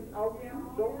fannies out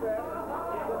so fast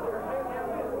that their heads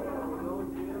are.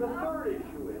 The third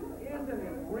issue is, isn't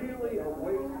it really a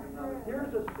waste?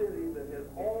 Here's a city that has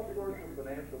all sorts of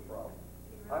financial problems.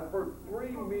 I've heard 3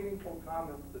 meaningful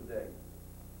comments today.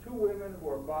 2 women who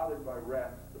are bothered by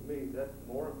rats. To me, that's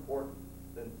more important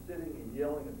than sitting and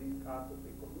yelling at these council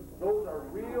people. Those are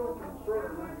real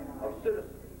concerns of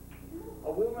citizens.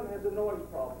 A woman has a noise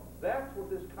problem. That's what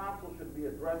this council should be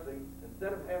addressing,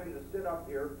 instead of having to sit up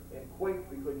here and quake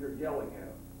because you're yelling at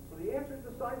them. So the answer is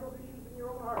decide those issues in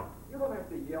your own heart. You don't have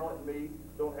to yell at me,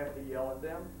 don't have to yell at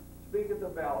them. Speak at the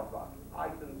ballot box. I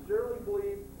sincerely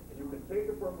believe, and you can take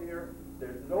it from here,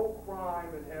 there's no crime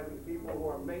in having people who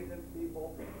are maintenance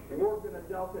people, work in a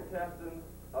delicatessen,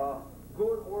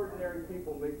 good, ordinary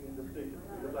people making decisions.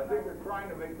 Because I think they're trying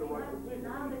to make the right decision.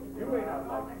 You may not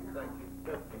like it. Thank you.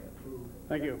 That's the answer.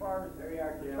 Thank you. As far as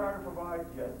the charter provides,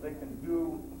 yes, they can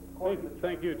do.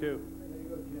 Thank you, too.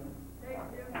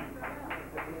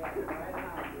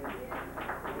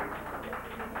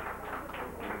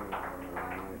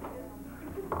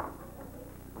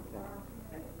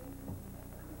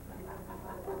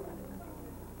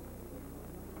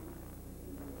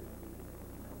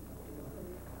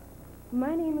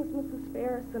 My name is Mrs.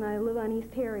 Ferris, and I live on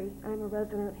East Harry. I'm a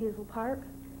resident of Hazel Park.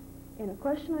 And a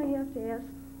question I have to ask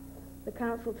the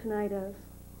council tonight is,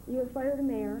 you have fired a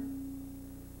mayor,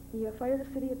 you have fired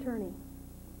a city attorney,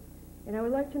 and I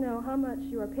would like to know how much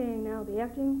you are paying now the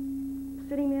acting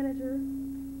city manager,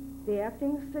 the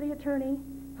acting city attorney,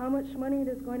 how much money it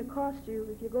is going to cost you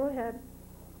if you go ahead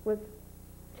with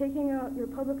taking out your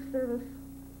public service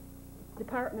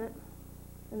department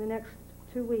in the next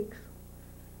 2 weeks.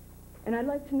 And I'd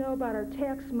like to know about our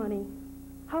tax money.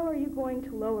 How are you going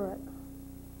to lower it?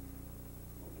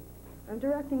 I'm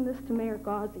directing this to Mayor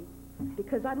Gauzy,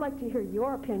 because I'd like to hear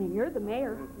your opinion. You're the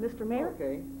mayor, Mr. Mayor.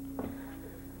 Okay.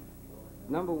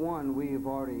 Number one, we've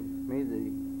already made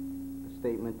the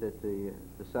statement that the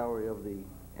salary of the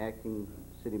acting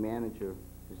city manager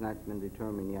has not been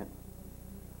determined yet,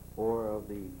 or of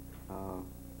the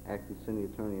acting city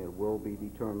attorney. It will be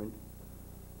determined,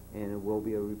 and it will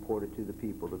be reported to the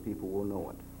people. The people will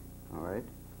know it. All right?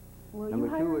 Well, number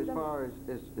two, as far as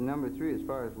number three, as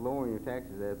far as lowering your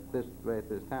taxes right at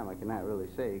this time, I cannot really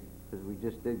say, because we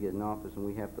just did get in office and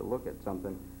we have to look at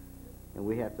something, and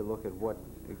we have to look at what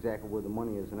exactly where the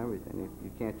money is and everything.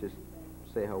 You can't just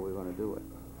say how we're going to do it.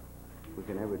 We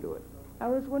can never do it. I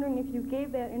was wondering if you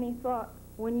gave that any thought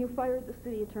when you fired the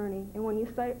city attorney and when you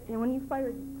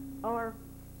fired our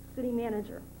city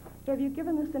manager. Have you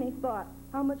given this any thought?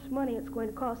 How much money it's going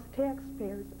to cost the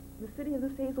taxpayers, the city of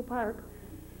this Hazel Park?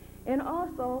 And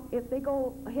also, if they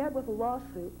go ahead with a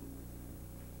lawsuit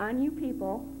on you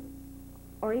people,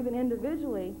 or even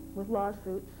individually with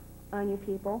lawsuits on you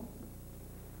people,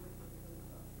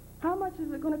 how much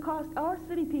is it going to cost our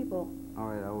city people? All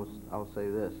right, I'll say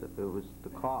this. If it was the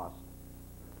cost,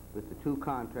 with the two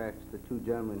contracts the two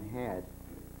gentlemen had,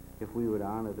 if we were to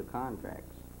honor the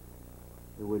contracts,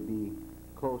 it would be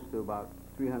close to about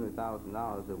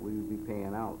 $300,000 that we would be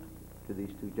paying out to these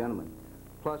two gentlemen,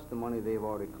 plus the money they've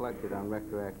already collected on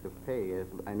retroactive pay. As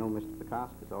I know Mr.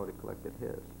 Petoska's already collected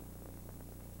his.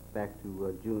 Back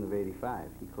to June of '85,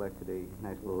 he collected a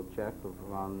nice little check of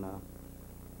around,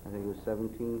 I think it was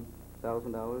 $17,000.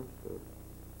 $17,760.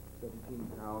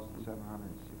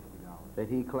 That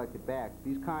he collected back.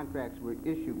 These contracts were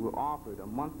offered a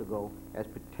month ago as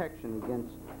protection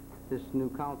against this new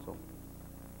council.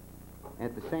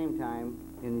 At the same time,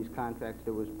 in these contracts,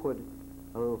 there was put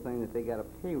a little thing that they got a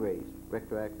pay raise,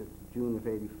 retroactive to June of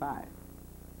 '85.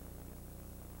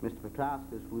 Mr.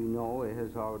 Petoska's, we know,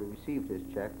 has already received his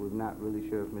check. We're not really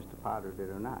sure if Mr. Potter did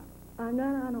or not. I'm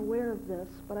not unaware of this,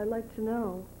 but I'd like to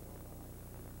know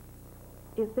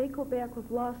if they go back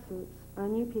with lawsuits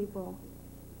on you people,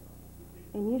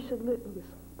 and you should lose,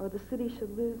 or the city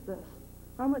should lose this,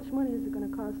 how much money is it going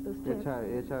to cost us? It's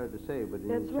hard to say, but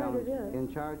that's right, it is. In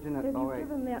charging it, Have all you right.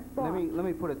 given that thought? Let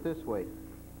me put it this way: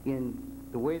 in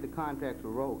the way the contracts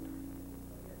were wrote,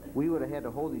 we would have had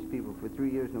to hold these people for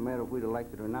 3 years, no matter if we'd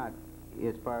elected or not,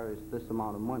 as far as this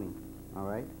amount of money. All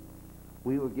right.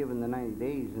 We were given the 90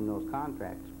 days in those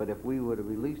contracts, but if we would have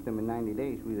released them in 90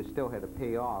 days, we'd have still had to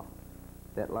pay off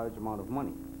that large amount of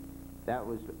money. That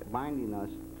was binding us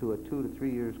to a 2 to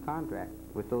 3 years contract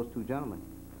with those two gentlemen,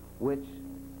 which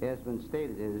has been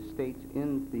stated. It states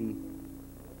in the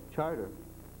charter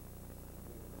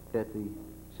that the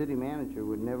city manager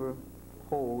would never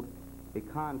hold a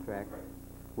contract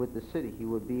with the city. He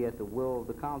would be at the will of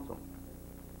the council.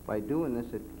 By doing this,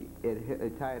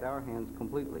 it tied our hands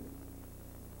completely.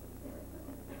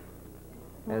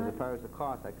 As far as the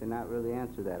cost, I cannot really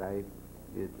answer that.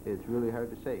 It's really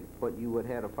hard to say, but you would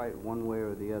have to fight one way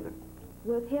or the other.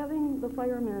 With having the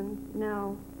firemen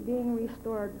now being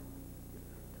restored to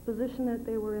the position that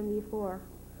they were in before,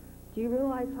 do you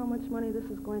realize how much money this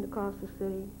is going to cost the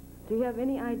city? Do you have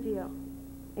any idea?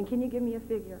 And can you give me a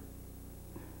figure?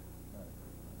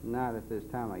 Not at this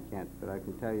time, I can't, but I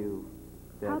can tell you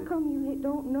that... How come you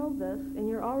don't know this, and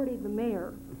you're already the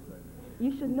mayor?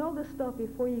 You should know this stuff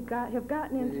before you have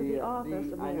gotten into the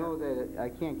office of mayor. I know that I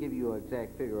can't give you an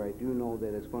exact figure. I do know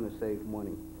that it's going to save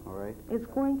money, all right? It's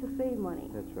going to save money.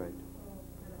 That's right.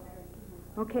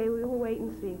 Okay, we will wait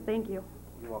and see. Thank you.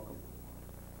 You're welcome.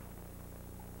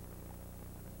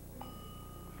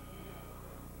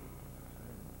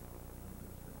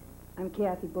 I'm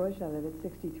Kathy Bush. I live at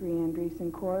 63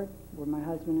 Andreessen Court, where my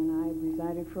husband and I have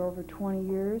resided for over 20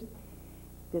 years.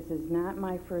 This is not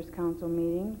my first council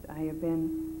meetings. I have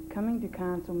been coming to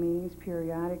council meetings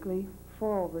periodically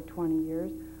for over 20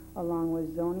 years, along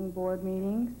with zoning board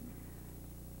meetings.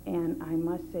 And I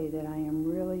must say that I am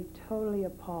really totally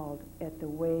appalled at the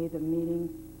way the meeting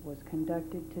was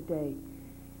conducted today.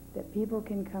 That people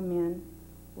can come in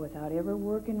without ever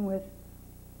working with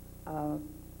a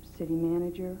city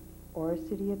manager or a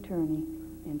city attorney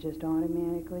and just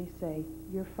automatically say,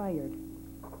 you're fired.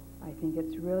 I think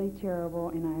it's really terrible,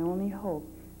 and I only hope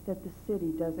that the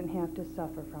city doesn't have to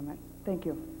suffer from it. Thank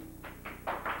you.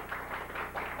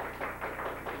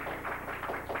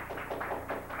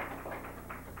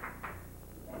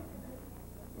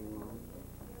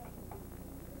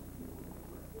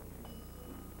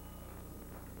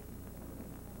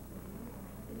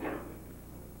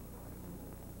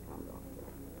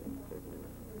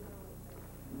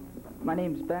 My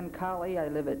name's Ben Colley. I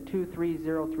live at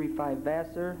 23035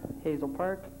 Vassar, Hazel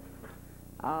Park.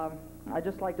 I'd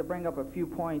just like to bring up a few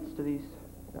points to these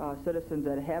citizens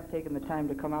that have taken the time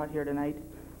to come out here tonight.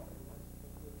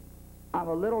 I'm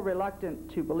a little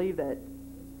reluctant to believe that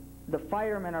the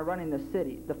firemen are running the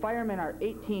city. The firemen are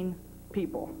 18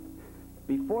 people.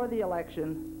 Before the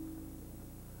election,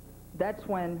 that's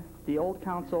when the old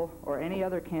council or any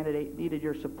other candidate needed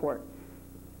your support.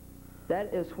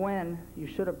 That is when you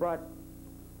should have brought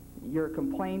your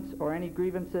complaints or any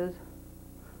grievances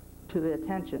to the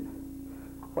attention.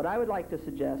 What I would like to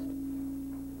suggest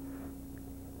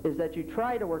is that you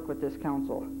try to work with this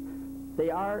council. They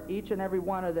are, each and every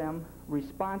one of them,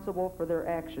 responsible for their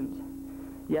actions.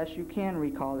 Yes, you can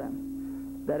recall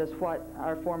them. That is what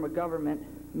our form of government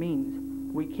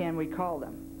means. We can recall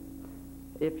them,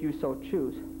 if you so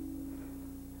choose.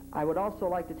 I would also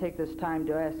like to take this time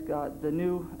to ask the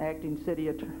new acting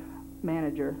city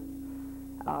manager,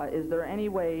 is there any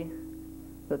way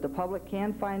that the public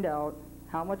can find out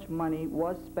how much money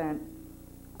was spent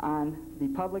on the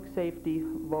public safety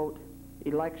vote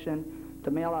election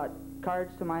to mail out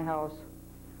cards to my house,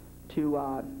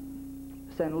 to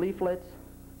send leaflets,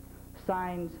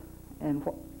 signs, and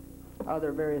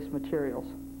other various materials.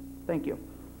 Thank you.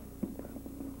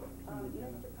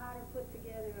 Mr. Potter put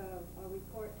together a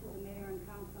report to the mayor and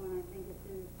council, and I think it's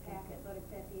in his packet, but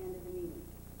it's at the end of the meeting.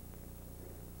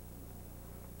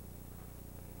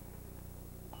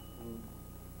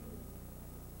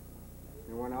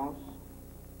 Anyone else?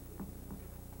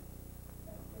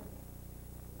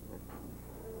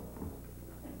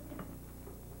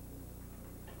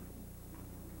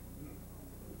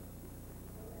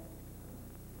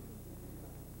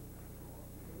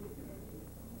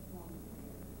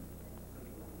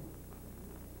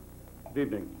 Good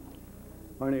evening.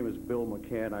 My name is Bill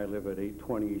McCann. I live at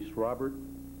 820 East Robert.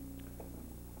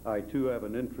 I too have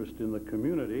an interest in the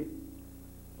community.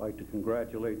 I'd like to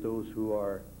congratulate those who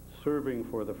are serving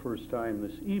for the first time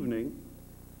this evening.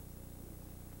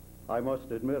 I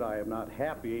must admit I am not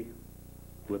happy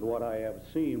with what I have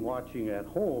seen watching at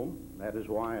home. That is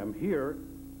why I'm here.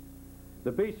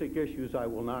 The basic issues I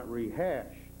will not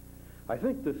rehash. I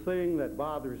think the thing that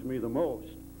bothers me the most,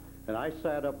 and I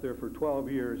sat up there for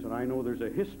 12 years, and I know there's a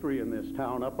history in this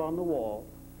town up on the wall,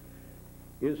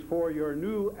 is for your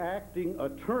new acting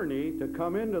attorney to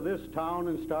come into this town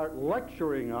and start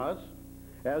lecturing us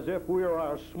as if we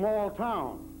are a small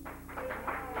town.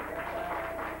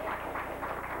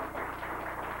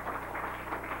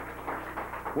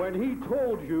 When he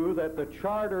told you that the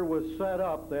charter was set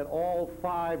up that all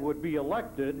 5 would be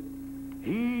elected,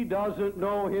 he doesn't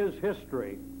know his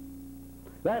history.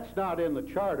 That's not in the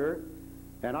charter,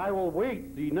 and I will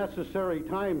wait the necessary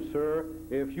time, sir,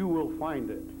 if you will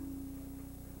find it.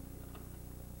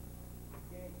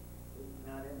 It's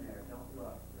not in there, don't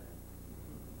look.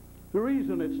 The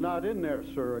reason it's not in there,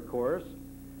 sir, of course,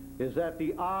 is that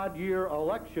the odd year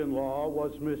election law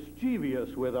was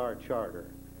mischievous with our charter.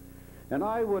 And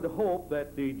I would hope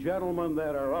that the gentlemen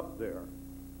that are up there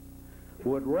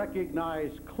would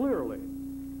recognize clearly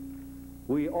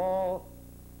we all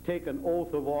take an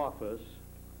oath of office,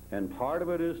 and part of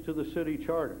it is to the city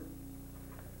charter.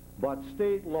 But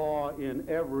state law in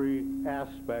every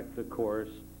aspect, of course,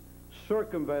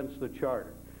 circumvents the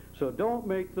charter. So don't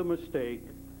make the mistake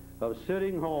of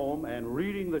sitting home and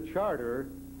reading the charter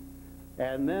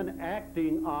and then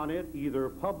acting on it either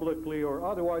publicly or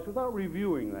otherwise without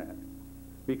reviewing that.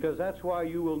 Because that's why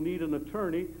you will need an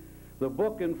attorney. The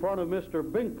book in front of Mr.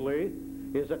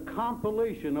 Binkley is a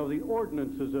compilation of the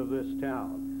ordinances of this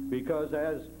town, because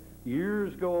as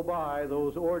years go by,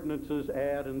 those ordinances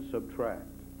add and subtract.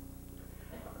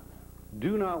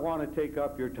 Do not want to take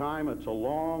up your time. It's a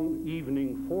long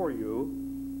evening for you.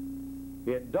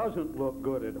 It doesn't look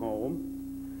good at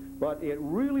home, but it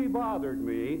really bothered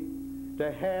me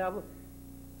to have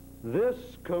this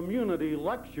community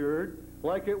lectured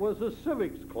like it was a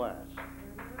civics class.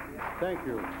 Thank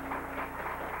you.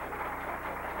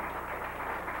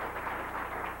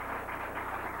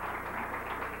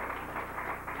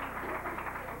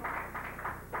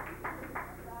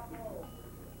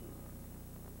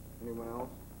 Anyone else?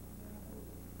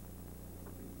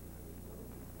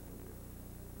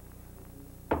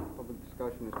 Public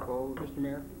discussion is closed. Mr.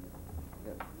 Mayor?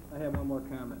 Yes. I have one more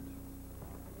comment.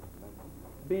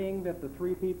 Being that the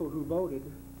 3 people who voted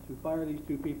to fire these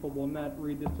 2 people will not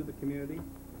read this to the community,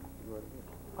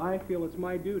 I feel it's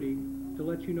my duty to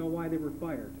let you know why they were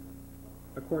fired,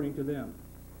 according to them.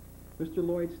 Mr.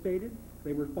 Lloyd stated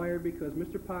they were fired because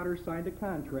Mr. Potter signed a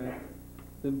contract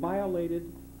that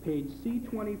violated page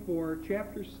C24,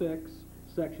 Chapter 6,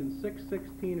 Section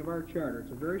 616 of our charter.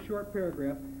 It's a very short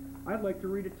paragraph. I'd like to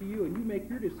read it to you, and you make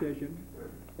your decision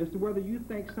as to whether you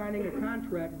think signing a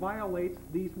contract violates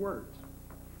these words.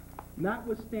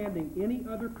 Notwithstanding any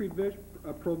other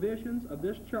provisions of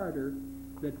this charter,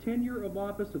 the tenure of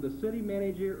office of the city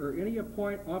manager or any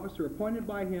officer appointed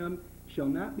by him shall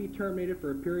not be terminated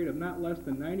for a period of not less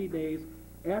than 90 days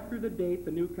after the date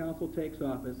the new council takes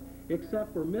office,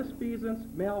 except for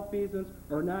misfeasance, malfeasance,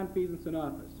 or nonfeasance in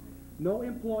office. No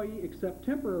employee except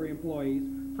temporary employees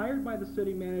hired by the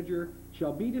city manager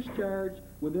shall be discharged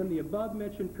within the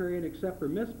above-mentioned period except for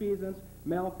misfeasance,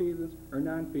 malfeasance, or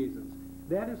nonfeasance.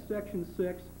 That is Section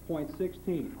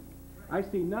 6.16. I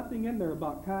see nothing in there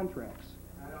about contracts.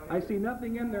 I see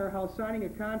nothing in there how signing a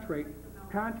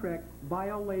contract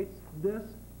violates this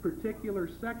particular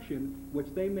section which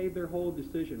they made their whole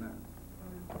decision on.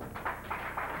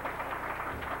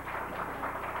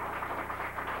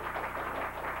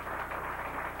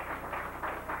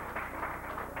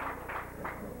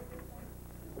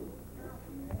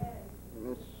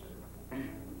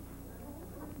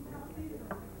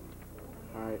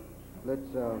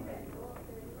 That's,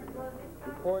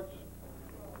 reports.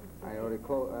 I already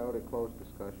closed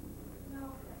discussion.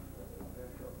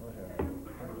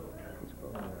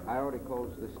 I already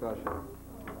closed discussion.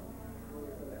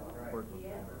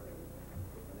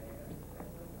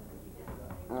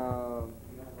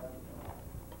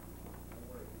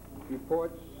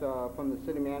 Reports from the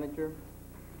city manager.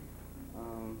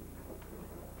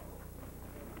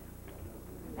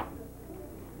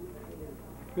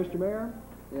 Mr. Mayor?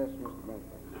 Yes, Mr. Benson.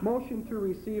 Motion to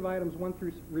receive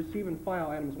receive and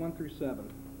file items 1 through 7.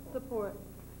 Support.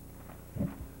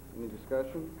 Any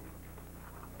discussion?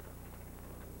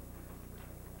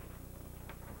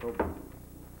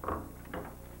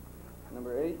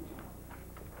 Number 8.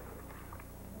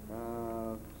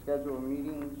 Schedule of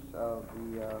meetings of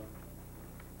the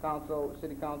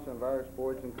City Council and various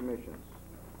boards and commissions.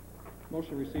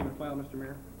 Motion to receive and file, Mr.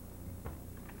 Mayor.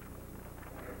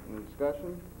 Any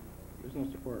discussion? There's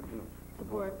no support. No.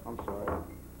 Support. I'm sorry.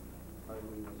 Pardon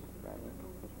me, Mr. Bradley.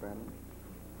 Mr. Bradley.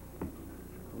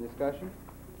 Any discussion?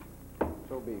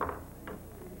 So be it.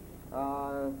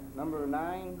 Number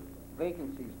 9,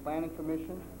 vacancies, Planning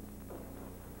Commission.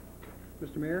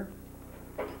 Mr. Mayor?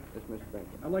 Yes, Mr.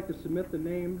 Benson. I'd like to submit the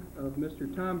name of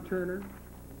Mr. Tom Turner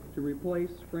to replace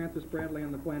Francis Bradley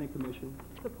on the Planning Commission.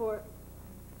 Support.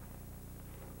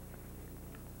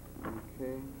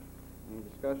 Okay. Any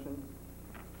discussion?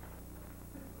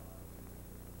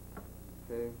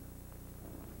 Okay.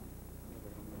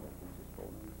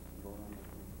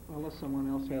 Unless someone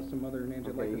else has some other names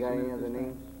they'd like Okay, to you got submit any at other this time.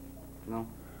 names? No?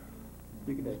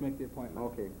 You can just make the appointment.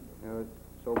 Okay.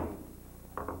 So be it.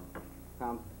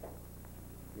 Tom,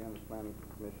 you're on the Planning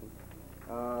Commission.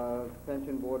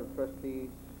 Pension Board of Trustees,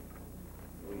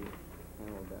 we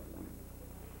handled that one.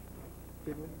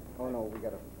 Did we? Oh, no, we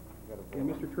got a Yeah,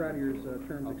 Mr. Trottier's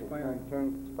term's okay, expiring. Term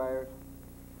expires.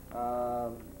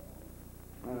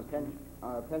 And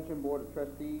a Pension Board of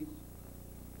Trustees.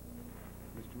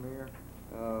 Mr. Mayor,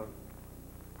 Mr.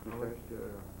 I'd like to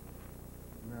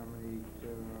nominate,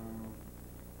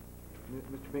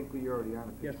 Mr. Binkley, you're already on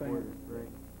the Yes, pension I board, am.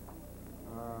 right?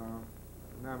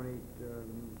 Nominate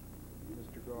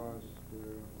Mr. Gauss to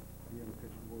be on the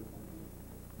pension board.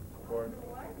 Support.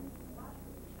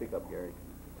 Speak up, Gary,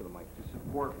 to the mic. To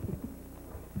support,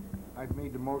 I've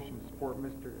made the motion to support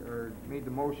made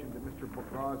the motion that Mr.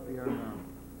 Gauss be on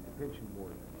the pension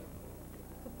board.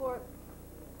 Support.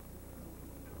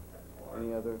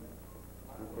 Any other?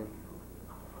 Okay.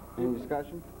 Any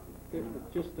discussion?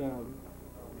 Just,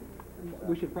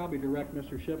 we should probably direct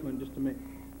Mr. Shipman just to make,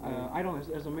 I don't,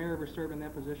 has the mayor ever served in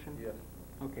that position? Yes.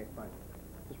 Okay, fine.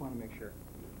 Just want to make sure.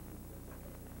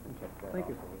 Thank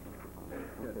you.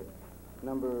 Okay.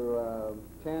 Number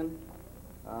 10,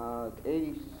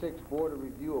 86 Board of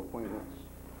Review appointments.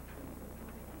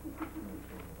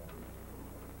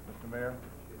 Mr. Mayor,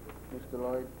 Mr.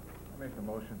 Lloyd. I make a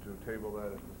motion to table that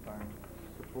at this time.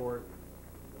 Support.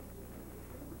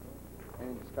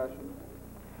 Any discussion?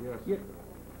 Yes. Yeah.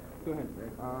 Go ahead.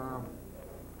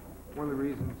 One of the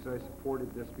reasons I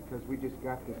supported this because we just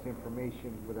got this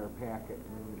information with our packet,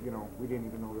 and you know we didn't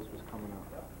even know this was coming up.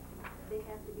 They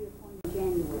have to be appointed in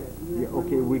January. Yeah.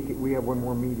 Okay. We have one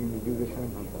more meeting to do this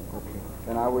in. Okay.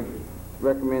 And I would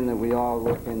recommend that we all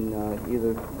look in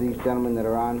either these gentlemen that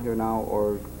are on here now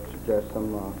or suggest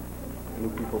some new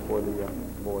people for the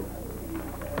board.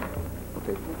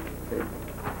 Okay.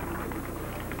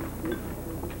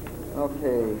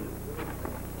 Okay.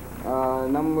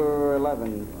 Number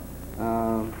 11.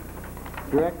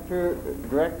 Director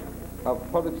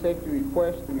of Public Safety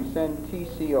request to rescind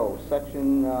TCO,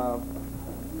 section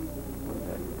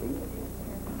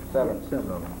 7.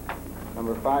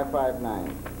 Number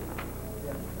 559.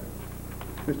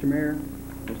 Mr. Mayor?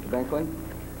 Mr. Benkley?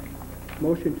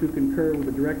 Motion to concur with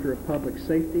the Director of Public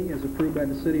Safety as approved by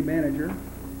the City Manager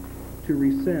to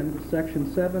rescind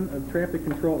Section 7 of Traffic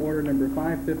Control Order Number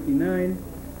 559,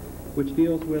 which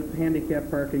deals with handicap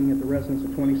parking at the residence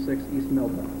of 26 East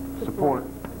Milton. Support.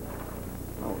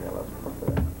 Okay, let's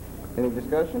put that. Any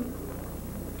discussion?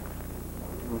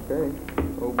 Okay.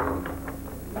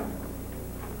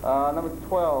 Number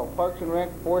 12, Parks and Rec,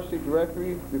 Forestry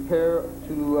Directory, repair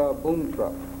to boom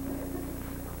truck.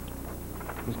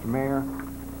 Mr. Mayor.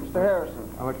 Mr. Harrison.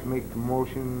 I'd like to make the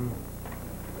motion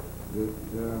that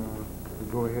we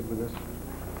go ahead with this.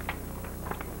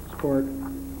 Support.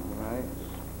 All right.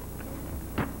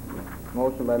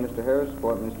 Motion by Mr. Harris,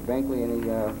 support Mr. Bankley.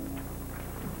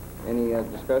 Any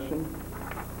discussion?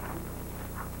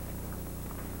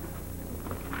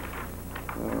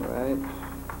 All right.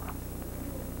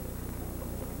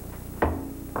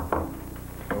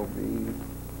 So be.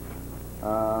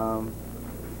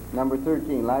 Number Number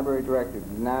 13, Library Director,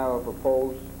 denial of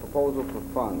proposal for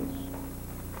funds.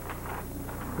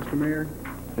 Mr. Mayor,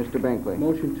 Mr. Binkley.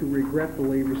 motion to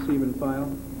regretfully receive and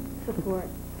file. Support.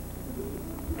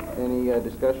 Any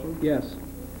discussion? Yes.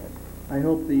 I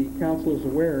hope the council is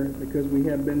aware, because we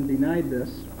have been denied this.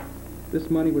 This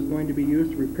money was going to be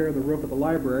used to repair the roof of the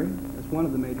library. That's one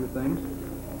of the major things,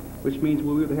 which means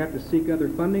we'll either have to seek other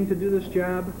funding to do this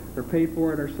job or pay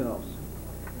for it ourselves.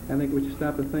 I think we should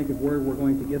stop and think of where we're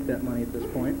going to get that money at this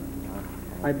point.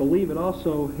 I believe it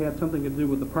also had something to do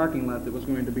with the parking lot that was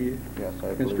going to be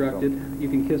constructed. You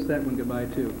can kiss that one goodbye,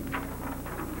 too.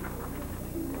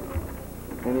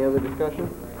 Any other discussion?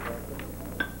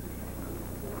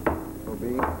 So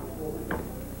be.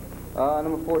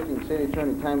 Number 14, City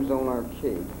Attorney, Time Zone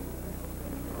Arcade.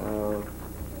 Mr.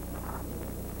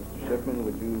 Shipman,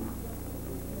 would you?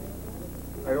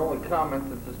 I only comment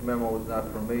that this memo is not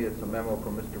from me. It's a memo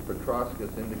from Mr.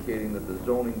 Petroskas indicating that the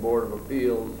Zoning Board of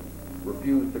Appeals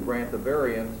refused to grant a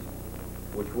variance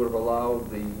which would have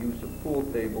allowed the use of pool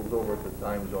tables over at the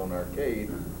Time Zone Arcade.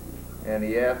 And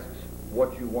he asks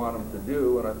what you want him to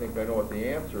do, and I think I know what the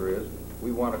answer is.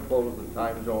 We want to close the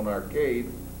Time Zone Arcade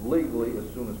legally as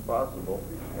soon as possible,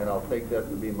 and I'll take that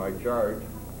to be my charge.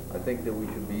 I think that we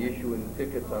should be issuing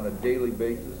tickets on a daily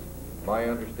basis. My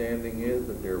understanding is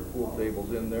that there are pool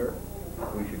tables in there.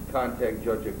 We should contact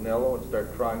Judge Agnello and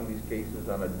start trying these cases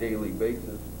on a daily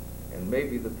basis, and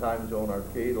maybe the Time Zone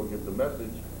Arcade will get the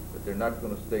message that they're not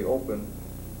going to stay open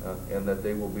and that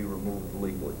they will be removed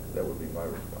legally. That would be my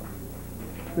response.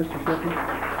 Mr. Shepard?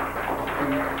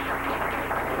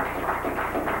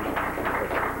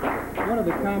 One of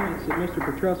the comments that Mr.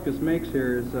 Petroskas makes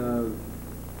here is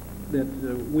that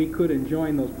we could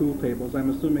enjoin those pool tables.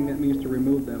 I'm assuming that means to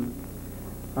remove them.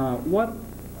 What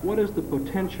is the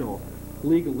potential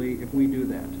legally if we do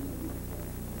that?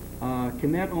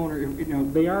 Can that owner, you know,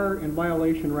 they are in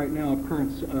violation right now of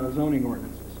current zoning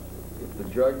ordinances. If the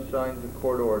judge signs a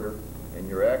court order and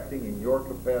you're acting in your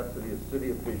capacity as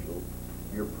city officials,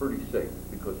 you're pretty safe,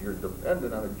 because you're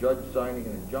dependent on a judge signing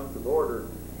an injunctive order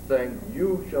saying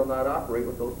you shall not operate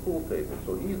with those pool tables.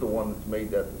 So he's the one that's made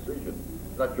that decision.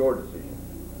 It's not your decision.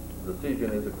 The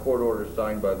decision is a court order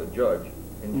signed by the judge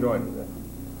enjoining them.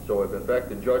 So if in fact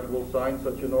the judge will sign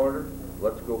such an order,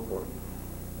 let's go for it.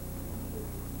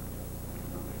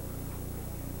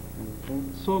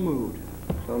 So moved.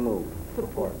 So moved.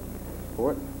 Support.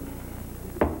 Support?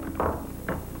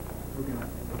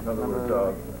 In other words,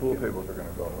 the pool tables are going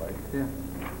to go, right? Yeah.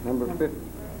 Number 50.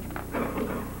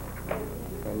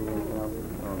 I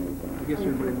guess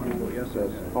everybody wanted to vote yes or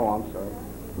no. Oh, I'm sorry.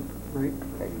 Right?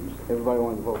 Everybody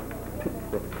wanted to vote.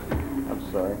 I'm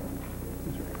sorry.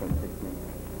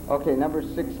 Okay, number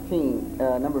 15,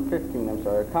 I'm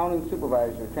sorry. Accounting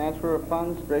Supervisor, transfer of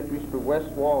funds, draperies for west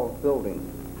wall of building.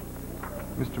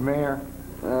 Mr. Mayor.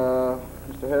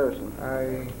 Mr. Harrison.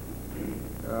 I'd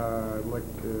like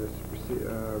to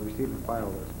receive and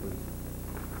file this, please.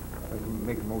 I can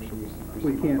make a motion we receive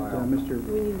We can't, and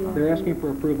file. they're asking for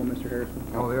approval, Mr. Harrison.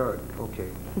 Oh, they are? Okay.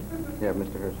 Yeah,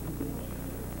 Mr. Harrison.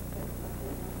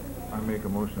 I make a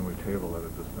motion we table it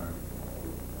at this time.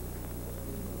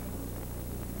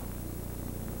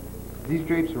 These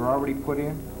drapes were already put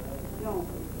in? No,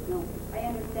 no. I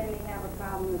understand they have a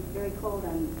problem. It's very cold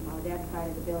on that side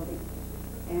of the building.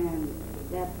 And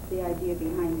that's the idea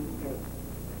behind these drapes.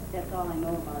 That's all I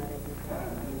know about it at this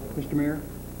time. Mr. Mayor?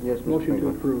 Yes, Mr. Motion to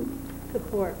Binkley. approve.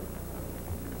 Support.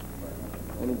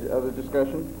 Any other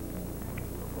discussion?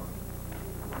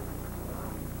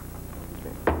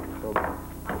 Okay. So,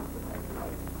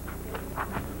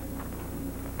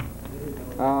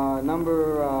 number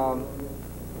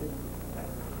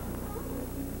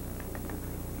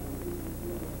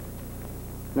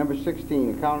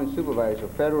 16, Accounting Supervisor,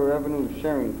 Federal Revenue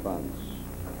Sharing Funds.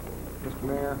 Mr.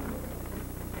 Mayor.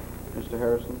 Mr.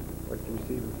 Harrison. I'd like to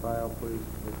receive and file, please.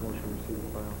 Make a motion to receive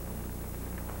and file.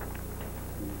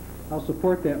 I'll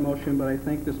support that motion, but I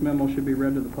think this memo should be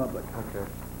read to the public. Okay.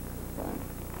 Fine.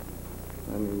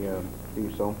 Let me do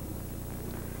so.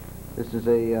 This is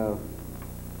a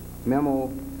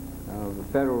memo of the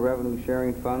Federal Revenue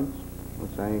Sharing Funds,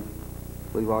 which I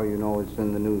believe all you know it's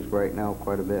in the news right now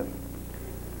quite a bit.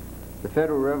 The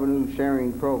Federal Revenue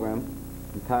Sharing Program,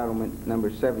 entitlement number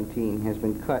 17, has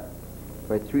been cut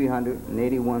by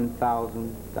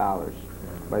 $381,000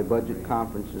 by budget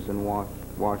conferences in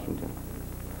Washington.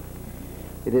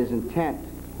 It is intent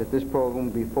that this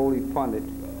program be fully funded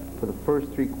for the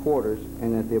first 3 quarters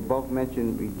and that the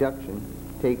above-mentioned reduction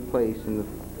take place in the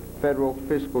federal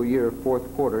fiscal year 4th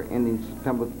quarter ending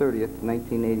September 30th,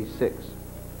 1986.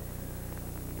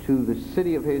 to the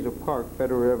City of Hazel Park,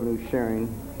 federal revenue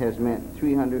sharing has meant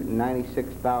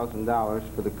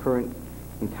 $396,000 for the current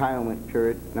entitlement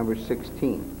period number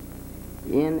 16.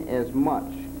 In as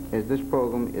much as this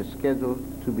program is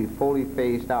scheduled to be fully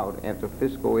phased out after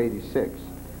fiscal 86,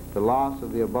 the loss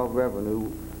of the above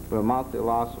revenue will amount to a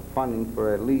loss of funding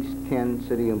for at least 10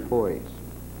 city employees.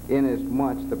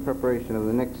 Inasmuch the preparation of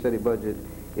the next city budget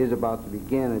is about to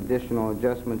begin, additional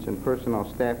adjustments in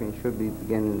personnel staffing should be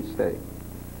beginning to stay.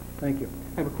 Thank you.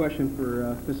 I have a question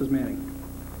for Mrs. Manning.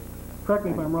 Correct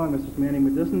me if I'm wrong, Mrs. Manning,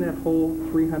 but doesn't that whole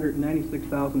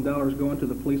 $396,000 go into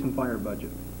the police and fire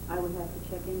budget? I would have to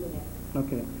check into that.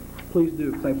 Okay. Please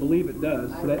do, because I believe it does.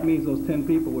 So that means those 10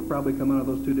 people would probably come out of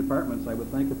those two departments, I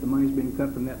would think, if the money's being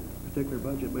cut from that particular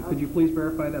budget. But could you please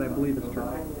verify that? I believe it's true.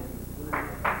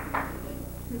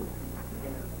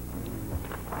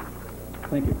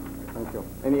 Thank you. Thank you.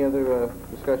 Any other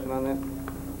discussion on that?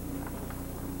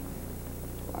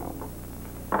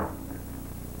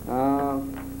 Wow.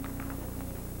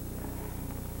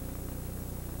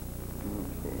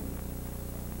 Okay.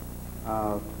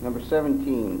 Number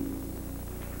 17,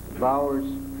 Bowers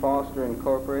Foster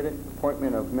Incorporated,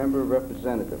 appointment of member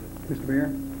representative. Mr.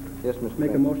 Mayor? Yes, Mr. Make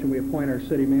Mayor. a motion we appoint our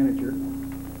city manager,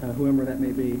 whoever that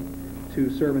may be, to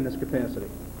serve in this capacity.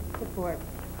 Support.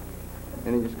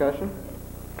 Any discussion?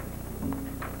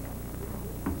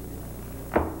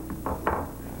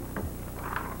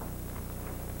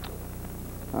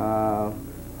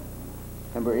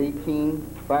 Number 18,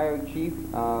 Fire Chief,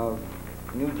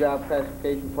 new job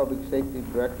classification, Public Safety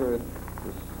Director.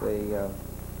 This is a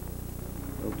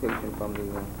notation from the...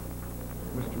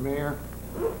 Mr. Mayor?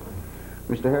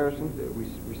 Mr. Harrison? We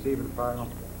receive and file.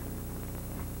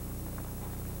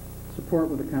 Support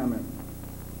with a comment.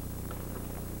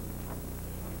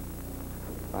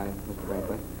 Fine, Mr.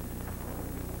 Brinkley.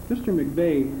 Mr.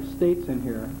 McVeigh states in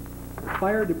here, the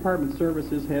fire department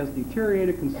services has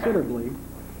deteriorated considerably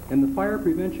in the fire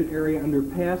prevention area under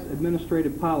past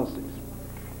administrative policies.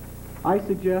 I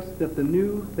suggest that a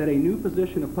new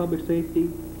position of public safety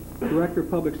director of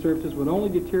public services would only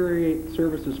deteriorate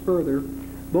services further,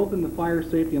 both in the fire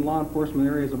safety and law enforcement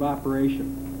areas of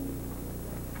operation.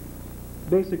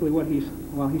 Basically, he's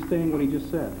saying what he just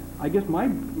said. I guess my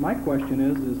question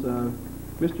is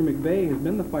Mr. McVeigh has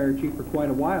been the fire chief for quite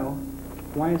a while.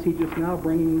 Why is he just now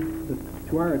bringing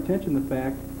to our attention the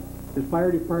fact that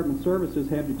fire department services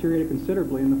have deteriorated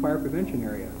considerably in the fire prevention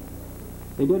area?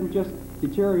 They didn't just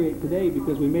deteriorate today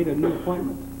because we made a new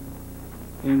appointment.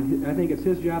 And I think it's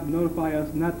his job to notify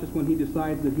us, not just when he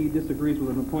decides that he disagrees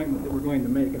with an appointment that we're going to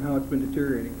make and how it's been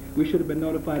deteriorating. We should have been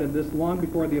notified of this long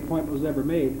before the appointment was ever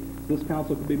made, so this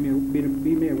council could be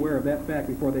made aware of that fact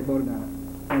before they voted on it.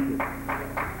 Thank you.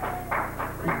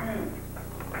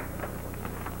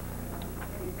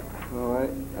 All right.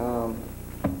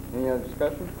 Any other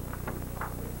discussion?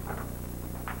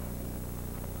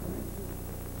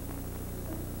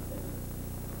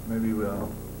 Maybe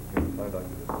we'll... I'd like to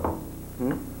discuss.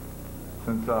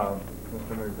 Since Mr.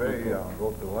 McVeigh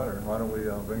wrote the letter, why don't we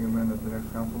bring him in at the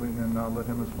next council meeting and let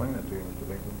him explain it to you, Mr.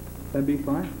 Binkley? That'd be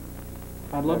fine.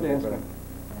 I'd love to ask him.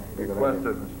 Request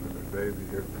that Mr. McVeigh be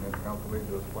here at the next council meeting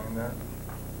to explain that.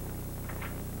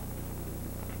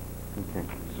 Okay.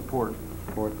 Support.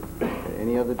 Support. Okay.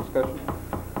 Any other discussion?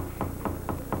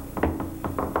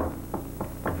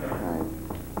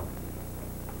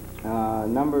 All right.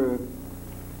 Number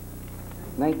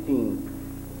 19.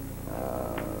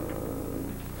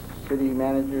 City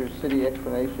manager, city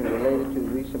explanation related to the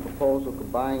recent proposal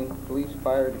combining police,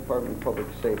 fire department, and public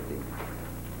safety.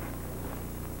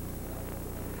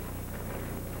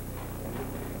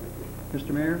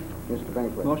 Mr. Mayor? Mr.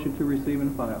 Bankley. Motion to receive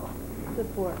and file.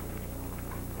 Support.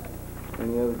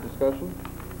 Any other discussion?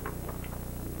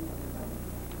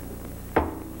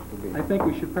 I think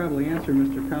we should probably answer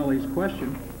Mr. Colley's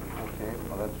question. Okay,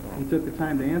 well that's fine. He took the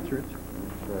time to answer it.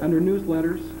 Right. Under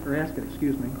newsletters, or ask it,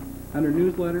 excuse me. Under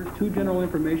newsletters, 2 general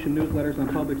information newsletters on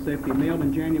public safety mailed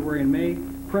in January and May,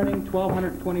 printing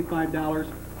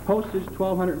 $1,225, postage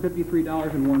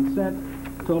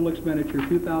 $1,253.01, total expenditure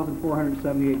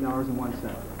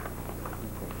 $2,478.01.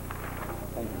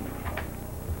 Thank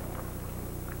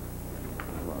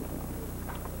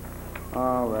you.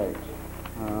 All right.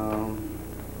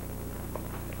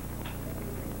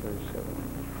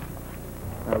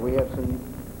 37. We have some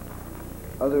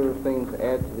other things to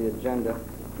add to the agenda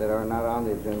that are not on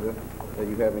the agenda that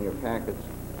you have in your packets.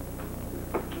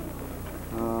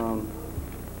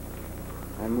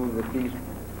 I move that these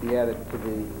be added to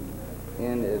the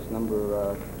end as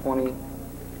number 20,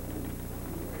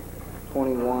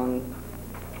 21,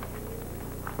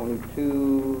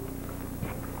 22,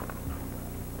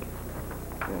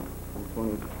 yeah,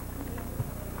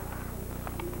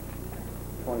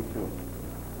 22.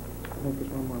 I think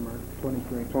there's one more, Mark.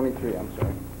 23. 23, I'm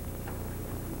sorry.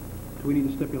 Do we need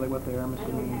to stipulate what they are,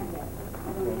 Mr. Meany?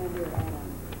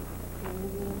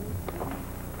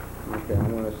 Okay,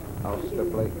 I'll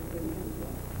stipulate.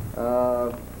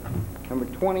 Number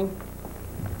 20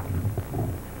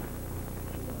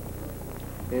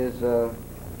 is a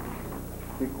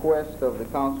request of the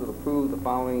council to approve the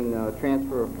following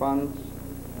transfer of funds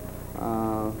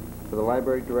for the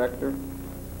library director.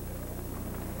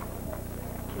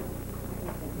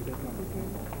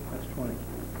 That's 20.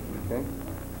 Okay.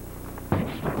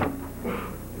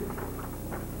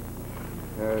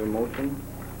 Motion?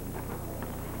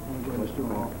 Let's do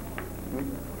them all.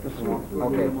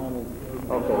 Okay.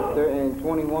 Okay. And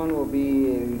 21 will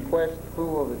be a request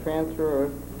approval of the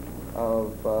transfer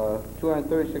of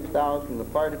 $236 from the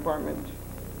fire department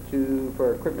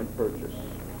for equipment purchase.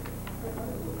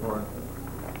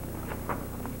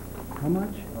 How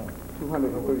much?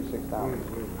 $236.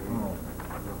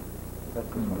 That's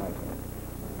this one I said.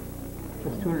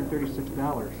 It's $236.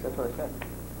 That's what I said.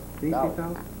 Did you say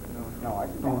 1,000? No, I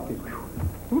said. Oh, okay.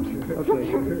 Okay.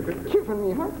 Giving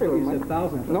me hard feelings. You said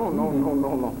 1,000. No.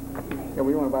 Yeah,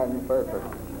 we want to buy a new fire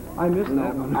truck. I missed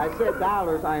that one. I said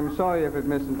dollars. I'm sorry if it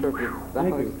misinterpreted.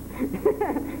 Thank you.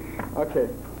 Okay.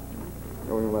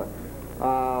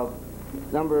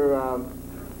 Number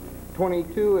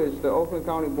 22 is the Oakland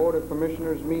County Board of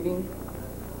Commissioners meeting.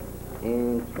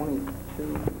 And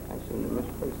 22, I shouldn't have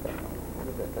misplaced that one. What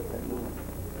is that? That's that number.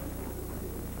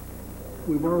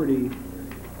 We've already,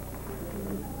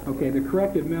 okay, the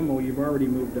corrected memo you've already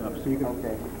moved up, so you can,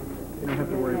 okay. You don't have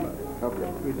to worry about it.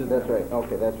 Okay, We did that's that. right.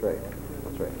 Okay, that's right.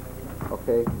 That's right.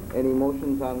 Okay, any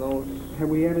motions on those? Have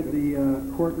we added the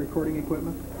court recording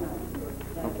equipment?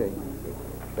 Okay,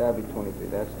 that'd be 23.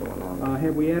 That's the one on.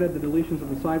 Have we added the deletions of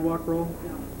the sidewalk roll?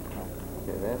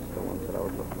 Okay, that's the ones that I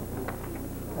was looking for.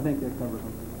 I think that covers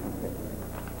them. Okay.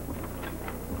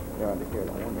 They're under here. I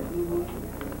wonder.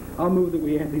 I'll move that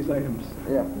we add these items.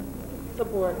 Yeah.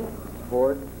 Support.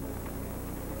 Support.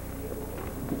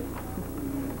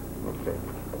 Okay.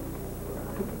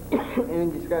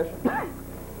 Any discussion?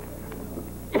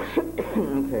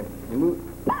 Okay.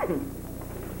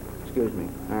 Excuse me.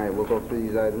 All right, we'll go through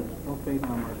these items. Don't fade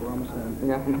now, Mark. We're almost done.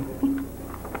 Yeah.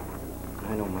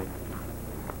 I know, Mike.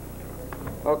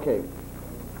 Okay.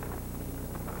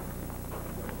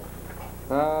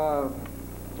 All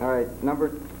right. Number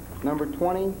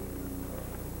 20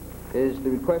 is the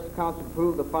request of council to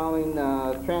approve the following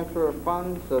transfer of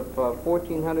funds of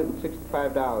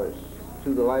 $1,465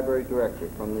 to the library director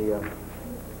from the...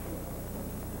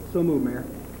 So move, Mayor.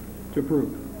 To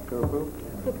approve. To approve?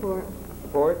 Support.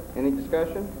 Support. Any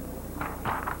discussion?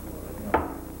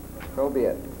 So be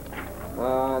it.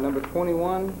 Number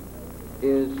 21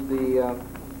 is the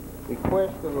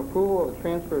request of approval of the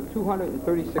transfer of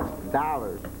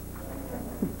 $236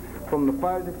 from the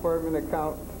fire department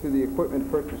account to the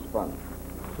equipment purchase fund.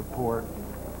 Support.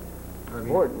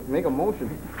 Support. Make a motion.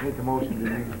 Make a motion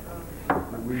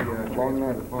that we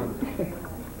transfer the funds.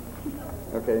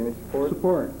 Okay, any support?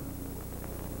 Support.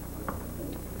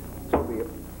 So be it.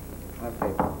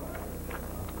 Okay.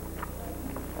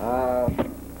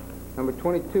 Number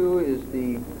 22 is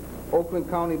the Oakland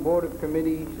County Board of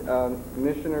Committees,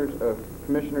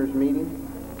 Commissioners meeting.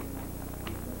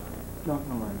 No,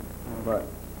 mind. What?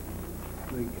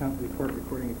 The court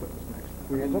recording equipment's next.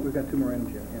 Is it? We've got 2 more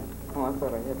items yet, yeah. Oh, I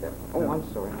thought I had that. Oh, No. I'm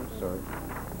sorry.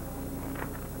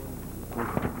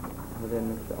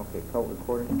 Okay, cult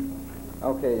recording.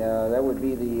 Okay, that would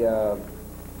be the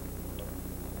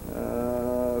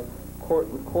court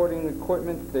recording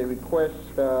equipment. They request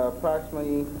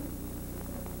approximately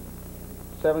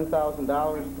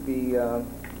 $7,000 to be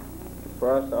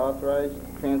for us to authorize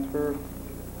transfer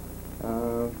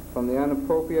from the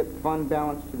unappropriate fund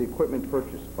balance to the equipment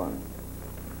purchase fund.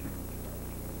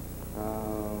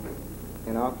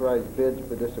 And authorize bids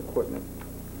for this equipment.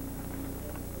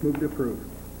 Move to approve.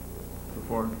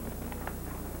 Support.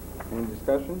 Any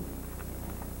discussion?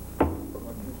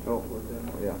 Oh,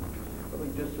 yeah. Let me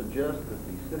just suggest that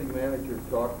the city manager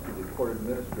talk to the court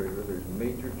administrator. There's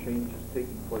major changes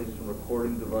taking place in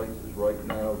recording devices right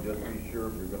now. Just be sure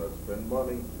if you're going to spend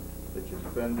money that you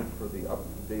spend it for the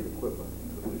up-to-date equipment.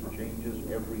 Because there's changes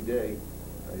every day.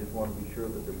 I just want to be sure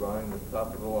that they're buying the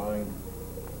top of the line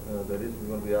that isn't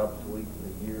going to be obsolete in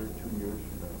a year, 2 years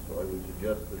from now. So I would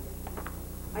suggest that.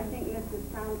 I think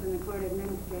Mrs. Townsend, the court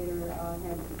administrator,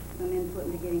 had some input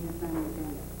into getting this on the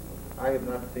agenda. I have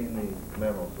not seen the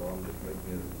memo, so I'm just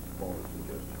making a small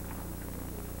suggestion.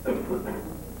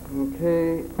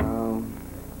 Okay.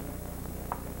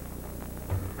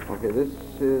 Okay, this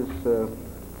is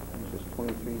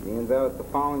 23, the invalid. The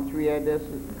following three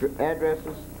addresses,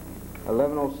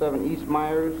 1107 East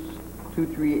Myers,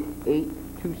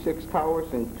 23826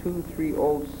 Towers, and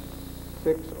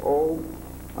 23060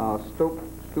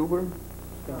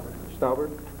 Stauber,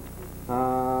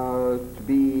 to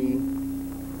be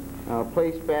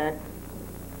placed back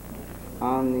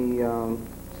on the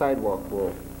sidewalk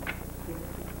roll.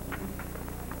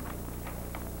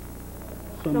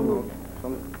 So moved.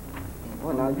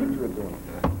 Well, now you two are doing it.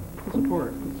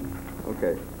 Support.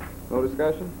 Okay. No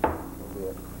discussion?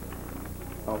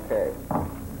 Okay.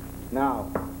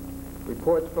 Now,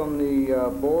 reports from the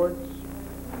boards.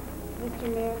 Mr.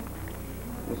 Mayor,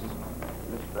 Ms.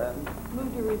 Stratton.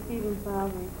 move to receive and file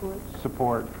the reports.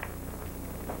 Support.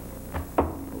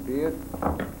 So be it.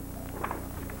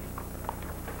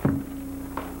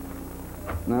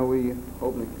 Now we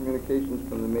open the communications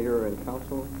from the mayor and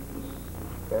council. Ms.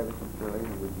 Babbitt, if you're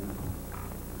able, would you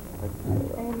like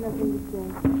to I have nothing to say.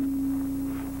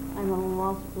 I'm at a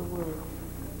loss for words.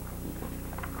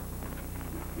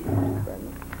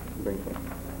 bring them?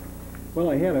 Well,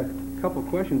 I had a couple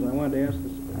questions I wanted to ask the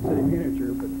city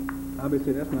manager, but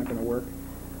obviously that's not going to work.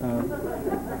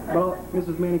 Well,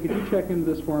 Mrs. Manning, could you check into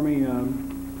this for me?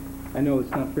 I know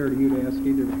it's not fair to you to ask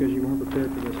either because you weren't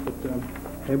prepared for this, but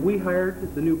have we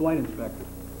hired the new blight inspector?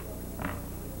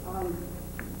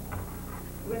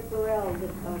 Rick Burrell,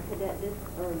 is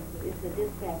the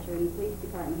dispatcher in the police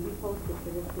department. He posted for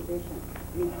this position,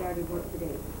 and he started work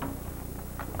today.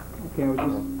 Okay, I was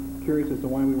just curious as to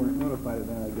why we weren't notified of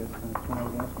that, I guess. That's why I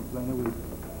was asking, because I know we...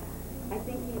 I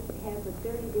think he has a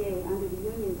 30-day, under the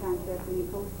union contract, when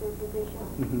you post for a position,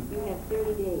 you have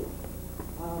 30 days,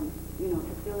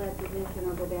 to fill that position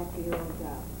or go back to your old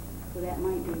job. So that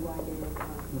might be why they're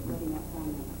letting that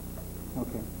sign in.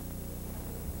 Okay.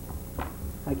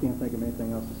 I can't think of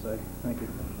anything else to say. Thank you.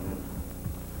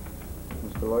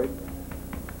 Mr. Lloyd?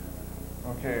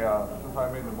 Okay, since I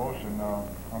made the motion,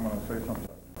 I'm going to say something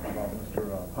about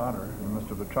Mr. Potter and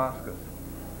Mr. Petroskas.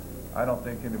 I don't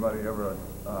think anybody ever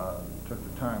took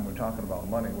the time. We're talking about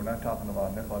money. We're not talking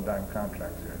about nickel and dime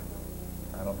contracts here.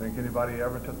 I don't think anybody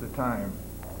ever took the time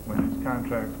when these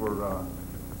contracts were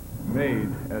made,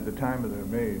 at the time that they're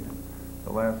made,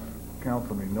 the last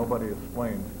council meeting, nobody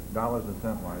explained dollars and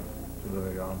cent wise to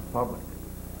the public.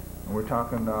 And we're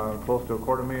talking close to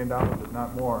 $250,000, if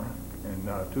not more, in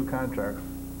 2 contracts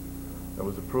that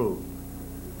was approved.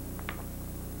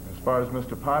 As far as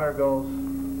Mr. Potter goes,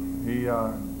 he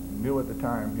knew at the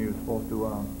time he was supposed to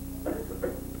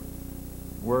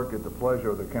work at the pleasure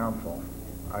of the council.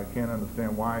 I can't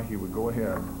understand why he would go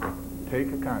ahead,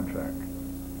 take a contract,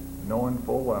 knowing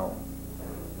full well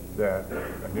that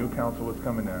a new council was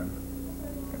coming in.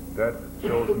 That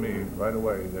shows me right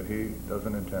away that he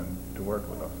doesn't intend to work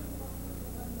with us.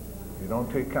 You don't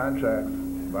take contracts,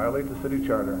 violate the city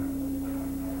charter,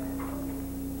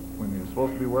 when you're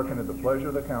supposed to be working at the pleasure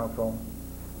of the council.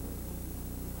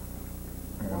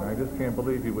 And I just can't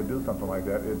believe he would do something like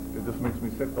that. It just makes me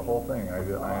sick, the whole thing.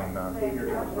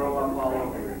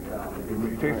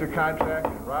 He takes a contract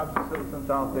and robs the citizens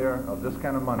out there of this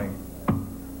kind of money,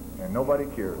 and nobody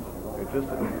cares. It just,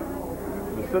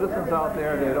 the citizens out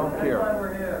there, they don't care. Where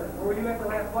were you at the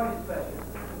last budget session?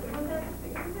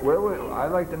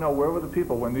 I'd like to know, where were the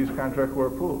people when these contracts were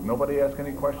approved? Nobody asked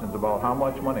any questions about how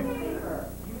much money.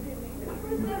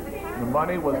 The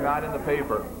money was not in the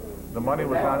paper. The money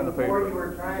was not in the paper. Before you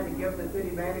were trying to give the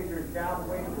city manager's job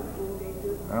away to the school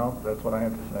teachers? Well, that's what I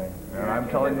have to say. And I'm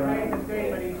telling you... He made the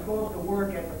statement he's supposed to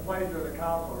work at the pleasure of the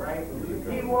council, right?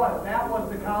 He was. That was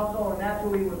the council, and that's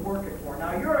who he was working for.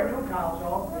 Now, you're a new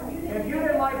council. If you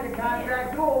didn't like the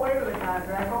contract, do away with the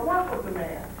contract, but work with the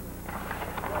man.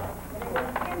 In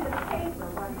the paper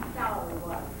what his salary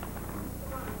was.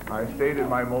 I stated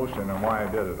my motion and why I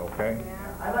did it, okay?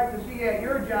 I'd like to see at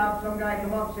your job some guy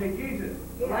come up and say, Jesus,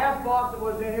 the last boss that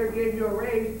was in here gave you a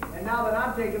raise, and now that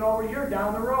I'm taking over, you're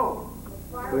down the road.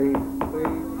 Please.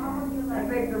 That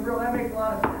makes a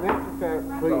lot of sense. Mr.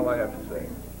 That's all I have to say.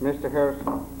 Mr.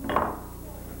 Harrison?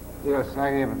 Yes, I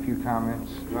have a few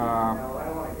comments. I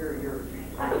don't want to hear yours.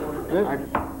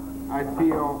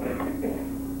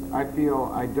 I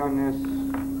feel I done this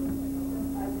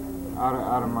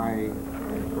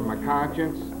from my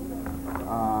conscience.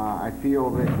 I feel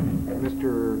that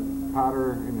Mr.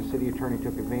 Potter and the city attorney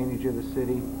took advantage of the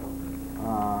city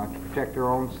to protect their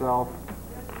own self.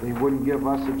 They wouldn't give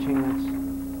us a chance.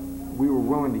 We were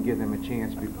willing to give them a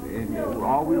chance, and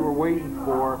all we were waiting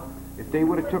for, if they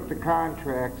would have took the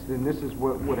contracts, then this is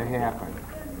what would have happened.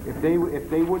 If they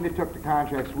wouldn't have took the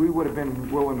contracts, we would have been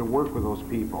willing to work with those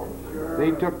people.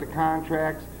 They took the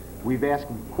contracts. We've asked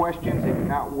them questions, they did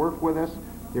not work with us.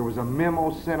 There was a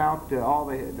memo sent out to all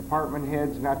the department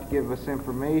heads not to give us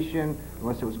information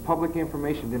unless it was public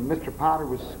information. Then Mr. Potter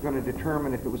was going to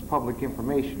determine if it was public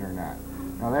information or not.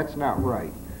 Now that's not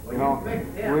right. You know,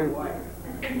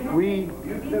 we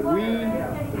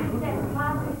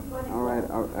all right.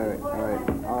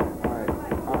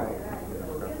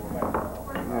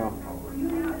 No.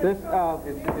 This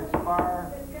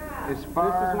this is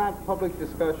not public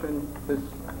discussion. This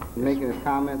making his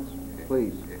comments,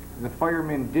 please. The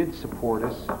firemen did support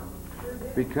us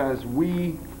because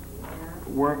we're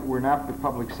not for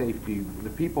public safety. The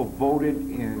people voted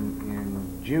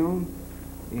in June,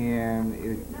 and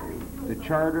the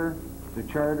charter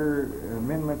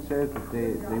amendment says that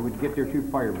they would get their 2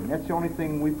 firemen. That's the only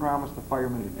thing we promised the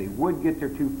firemen, that they would get their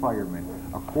 2 firemen,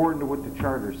 according to what the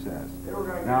charter says.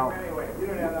 Now,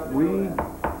 we,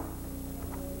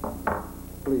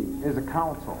 please, as a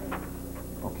council,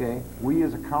 okay, we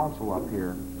as a council up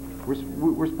here,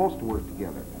 we're supposed to work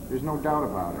together. There's no doubt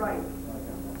about it.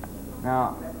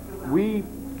 Now, we,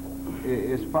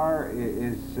 as far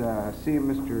as seeing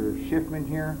Mr. Schiffman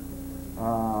here,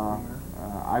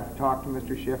 I've talked to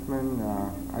Mr. Schiffman.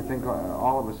 I think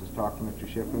all of us has talked to Mr.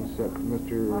 Schiffman, except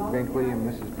Mr. Binkley and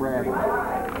Mrs. Bradley.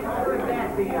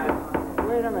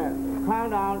 Wait a minute.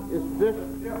 Calm down. Is this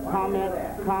comment?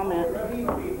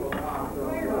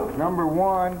 Number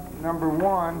one,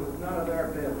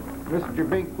 Mr.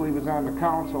 Binkley was on the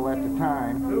council at the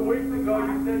time. 2 weeks ago,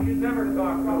 you said you'd never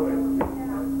talk to him.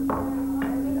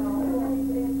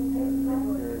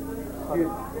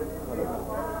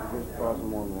 Just cause some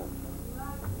more room.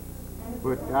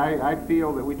 But I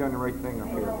feel that we've done the right thing up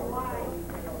here.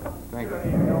 Thank you.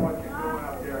 You know what you're doing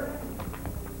up there.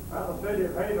 Well, the city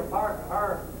of Hazel Park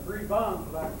hired 3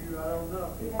 bums like you, I don't know.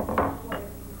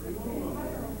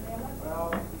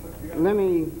 Let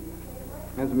me,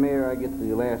 as mayor, I get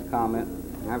the last comment.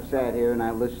 I've sat here and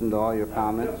I've listened to all your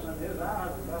comments.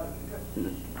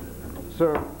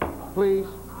 Sir, please.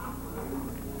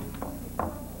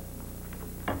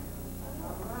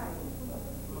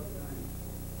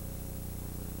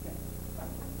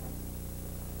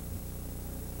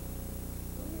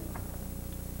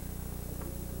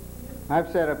 I've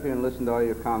sat up here and listened to all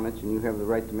your comments, and you have the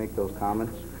right to make those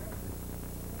comments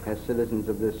as citizens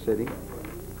of this city.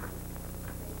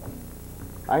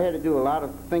 I had to do a lot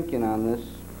of thinking on this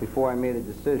before I made a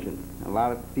decision. A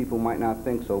lot of people might not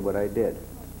think so, but I did.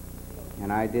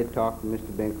 And I did talk to Mr.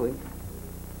 Binkley,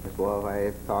 as well as I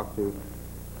had talked to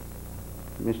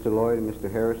Mr. Lloyd and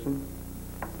Mr. Harrison.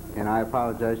 And I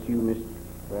apologize to you, Mr.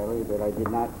 Bradley, that I did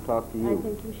not talk to you. I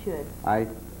think you should. I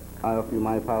offer you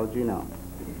my apology now,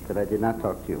 that I did not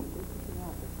talk to you.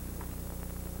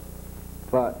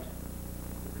 But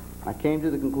I came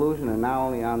to the conclusion, and not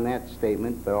only on that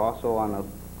statement, but also on a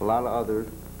lot of other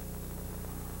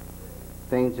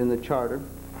things in the charter,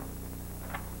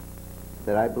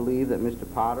 that I believe that Mr.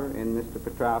 Potter and Mr.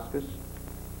 Petroskas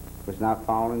was not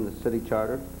following the city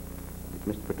charter.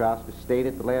 Mr. Petroskas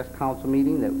stated at the last council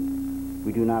meeting that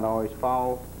we do not always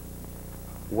follow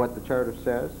what the charter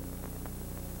says.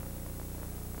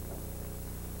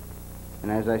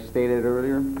 And as I stated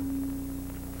earlier,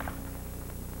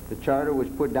 the charter was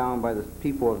put down by the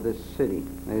people of this city.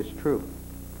 That is true.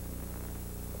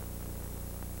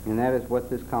 And that is what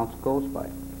this council goes by.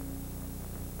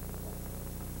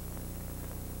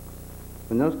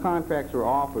 When those contracts were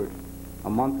offered a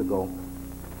month ago,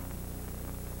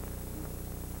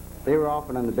 they were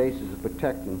offered on the basis of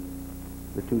protecting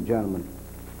the 2 gentlemen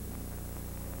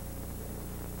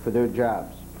for their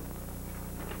jobs.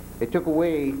 It took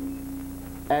away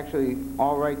actually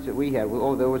all rights that we had.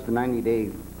 Oh, there was the 90-day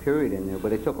period in there,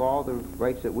 but it took all the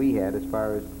rights that we had as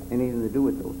far as anything to do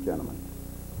with those gentlemen.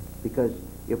 Because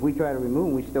if we try to remove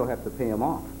them, we still have to pay them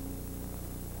off.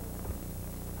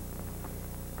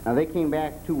 Now, they came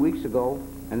back 2 weeks ago,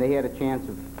 and they had a chance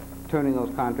of turning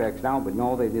those contracts down, but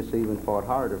no, they just even fought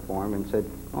harder for them and said,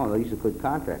 oh, these are good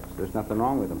contracts. There's nothing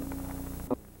wrong with them.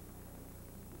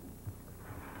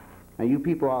 Now, you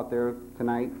people out there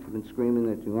tonight have been screaming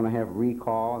that you're going to have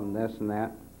recall and this and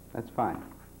that. That's fine.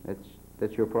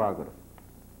 That's your prerogative.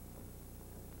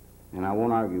 And I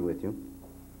won't argue with you.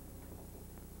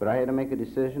 But I had to make a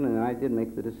decision, and I did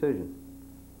make the decision.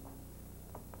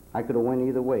 I could have went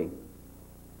either way.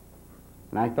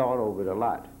 And I thought over it a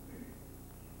lot.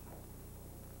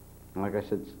 And like I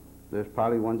said, there's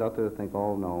probably ones out there that think,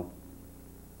 oh, no.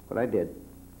 But I did.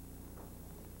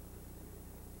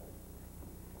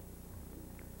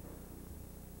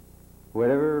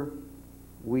 Whatever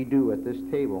we do at this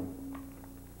table,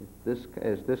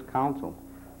 as this council,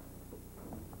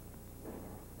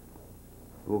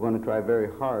 We're going to try very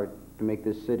hard to make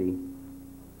this city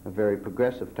a very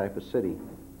progressive type of city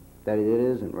that it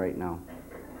isn't right now.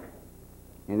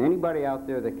 And anybody out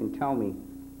there that can tell me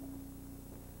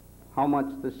how much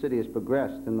the city has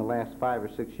progressed in the last 5 or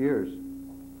 6 years,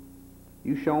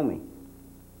 you show me.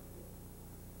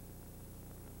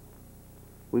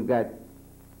 We've got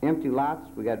empty lots,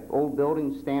 we got old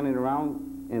buildings standing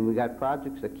around, and we got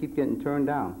projects that keep getting turned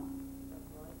down.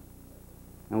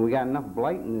 And we got enough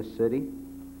blight in this city.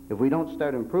 If we don't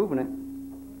start improving it,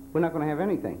 we're not going to have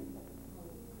anything.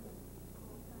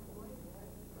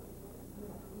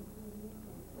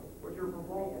 What's your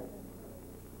proposal?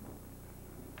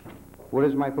 What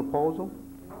is my proposal?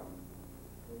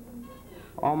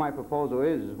 All my proposal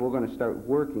is we're going to start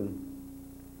working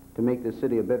to make this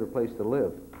city a better place to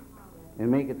live and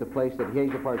make it the place that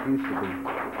Hazel Park used to be.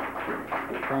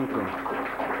 Thank you.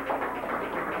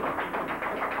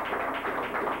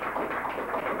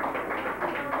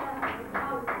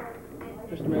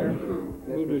 Mr. Mayor, move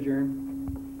to adjourn.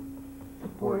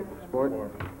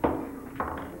 Support.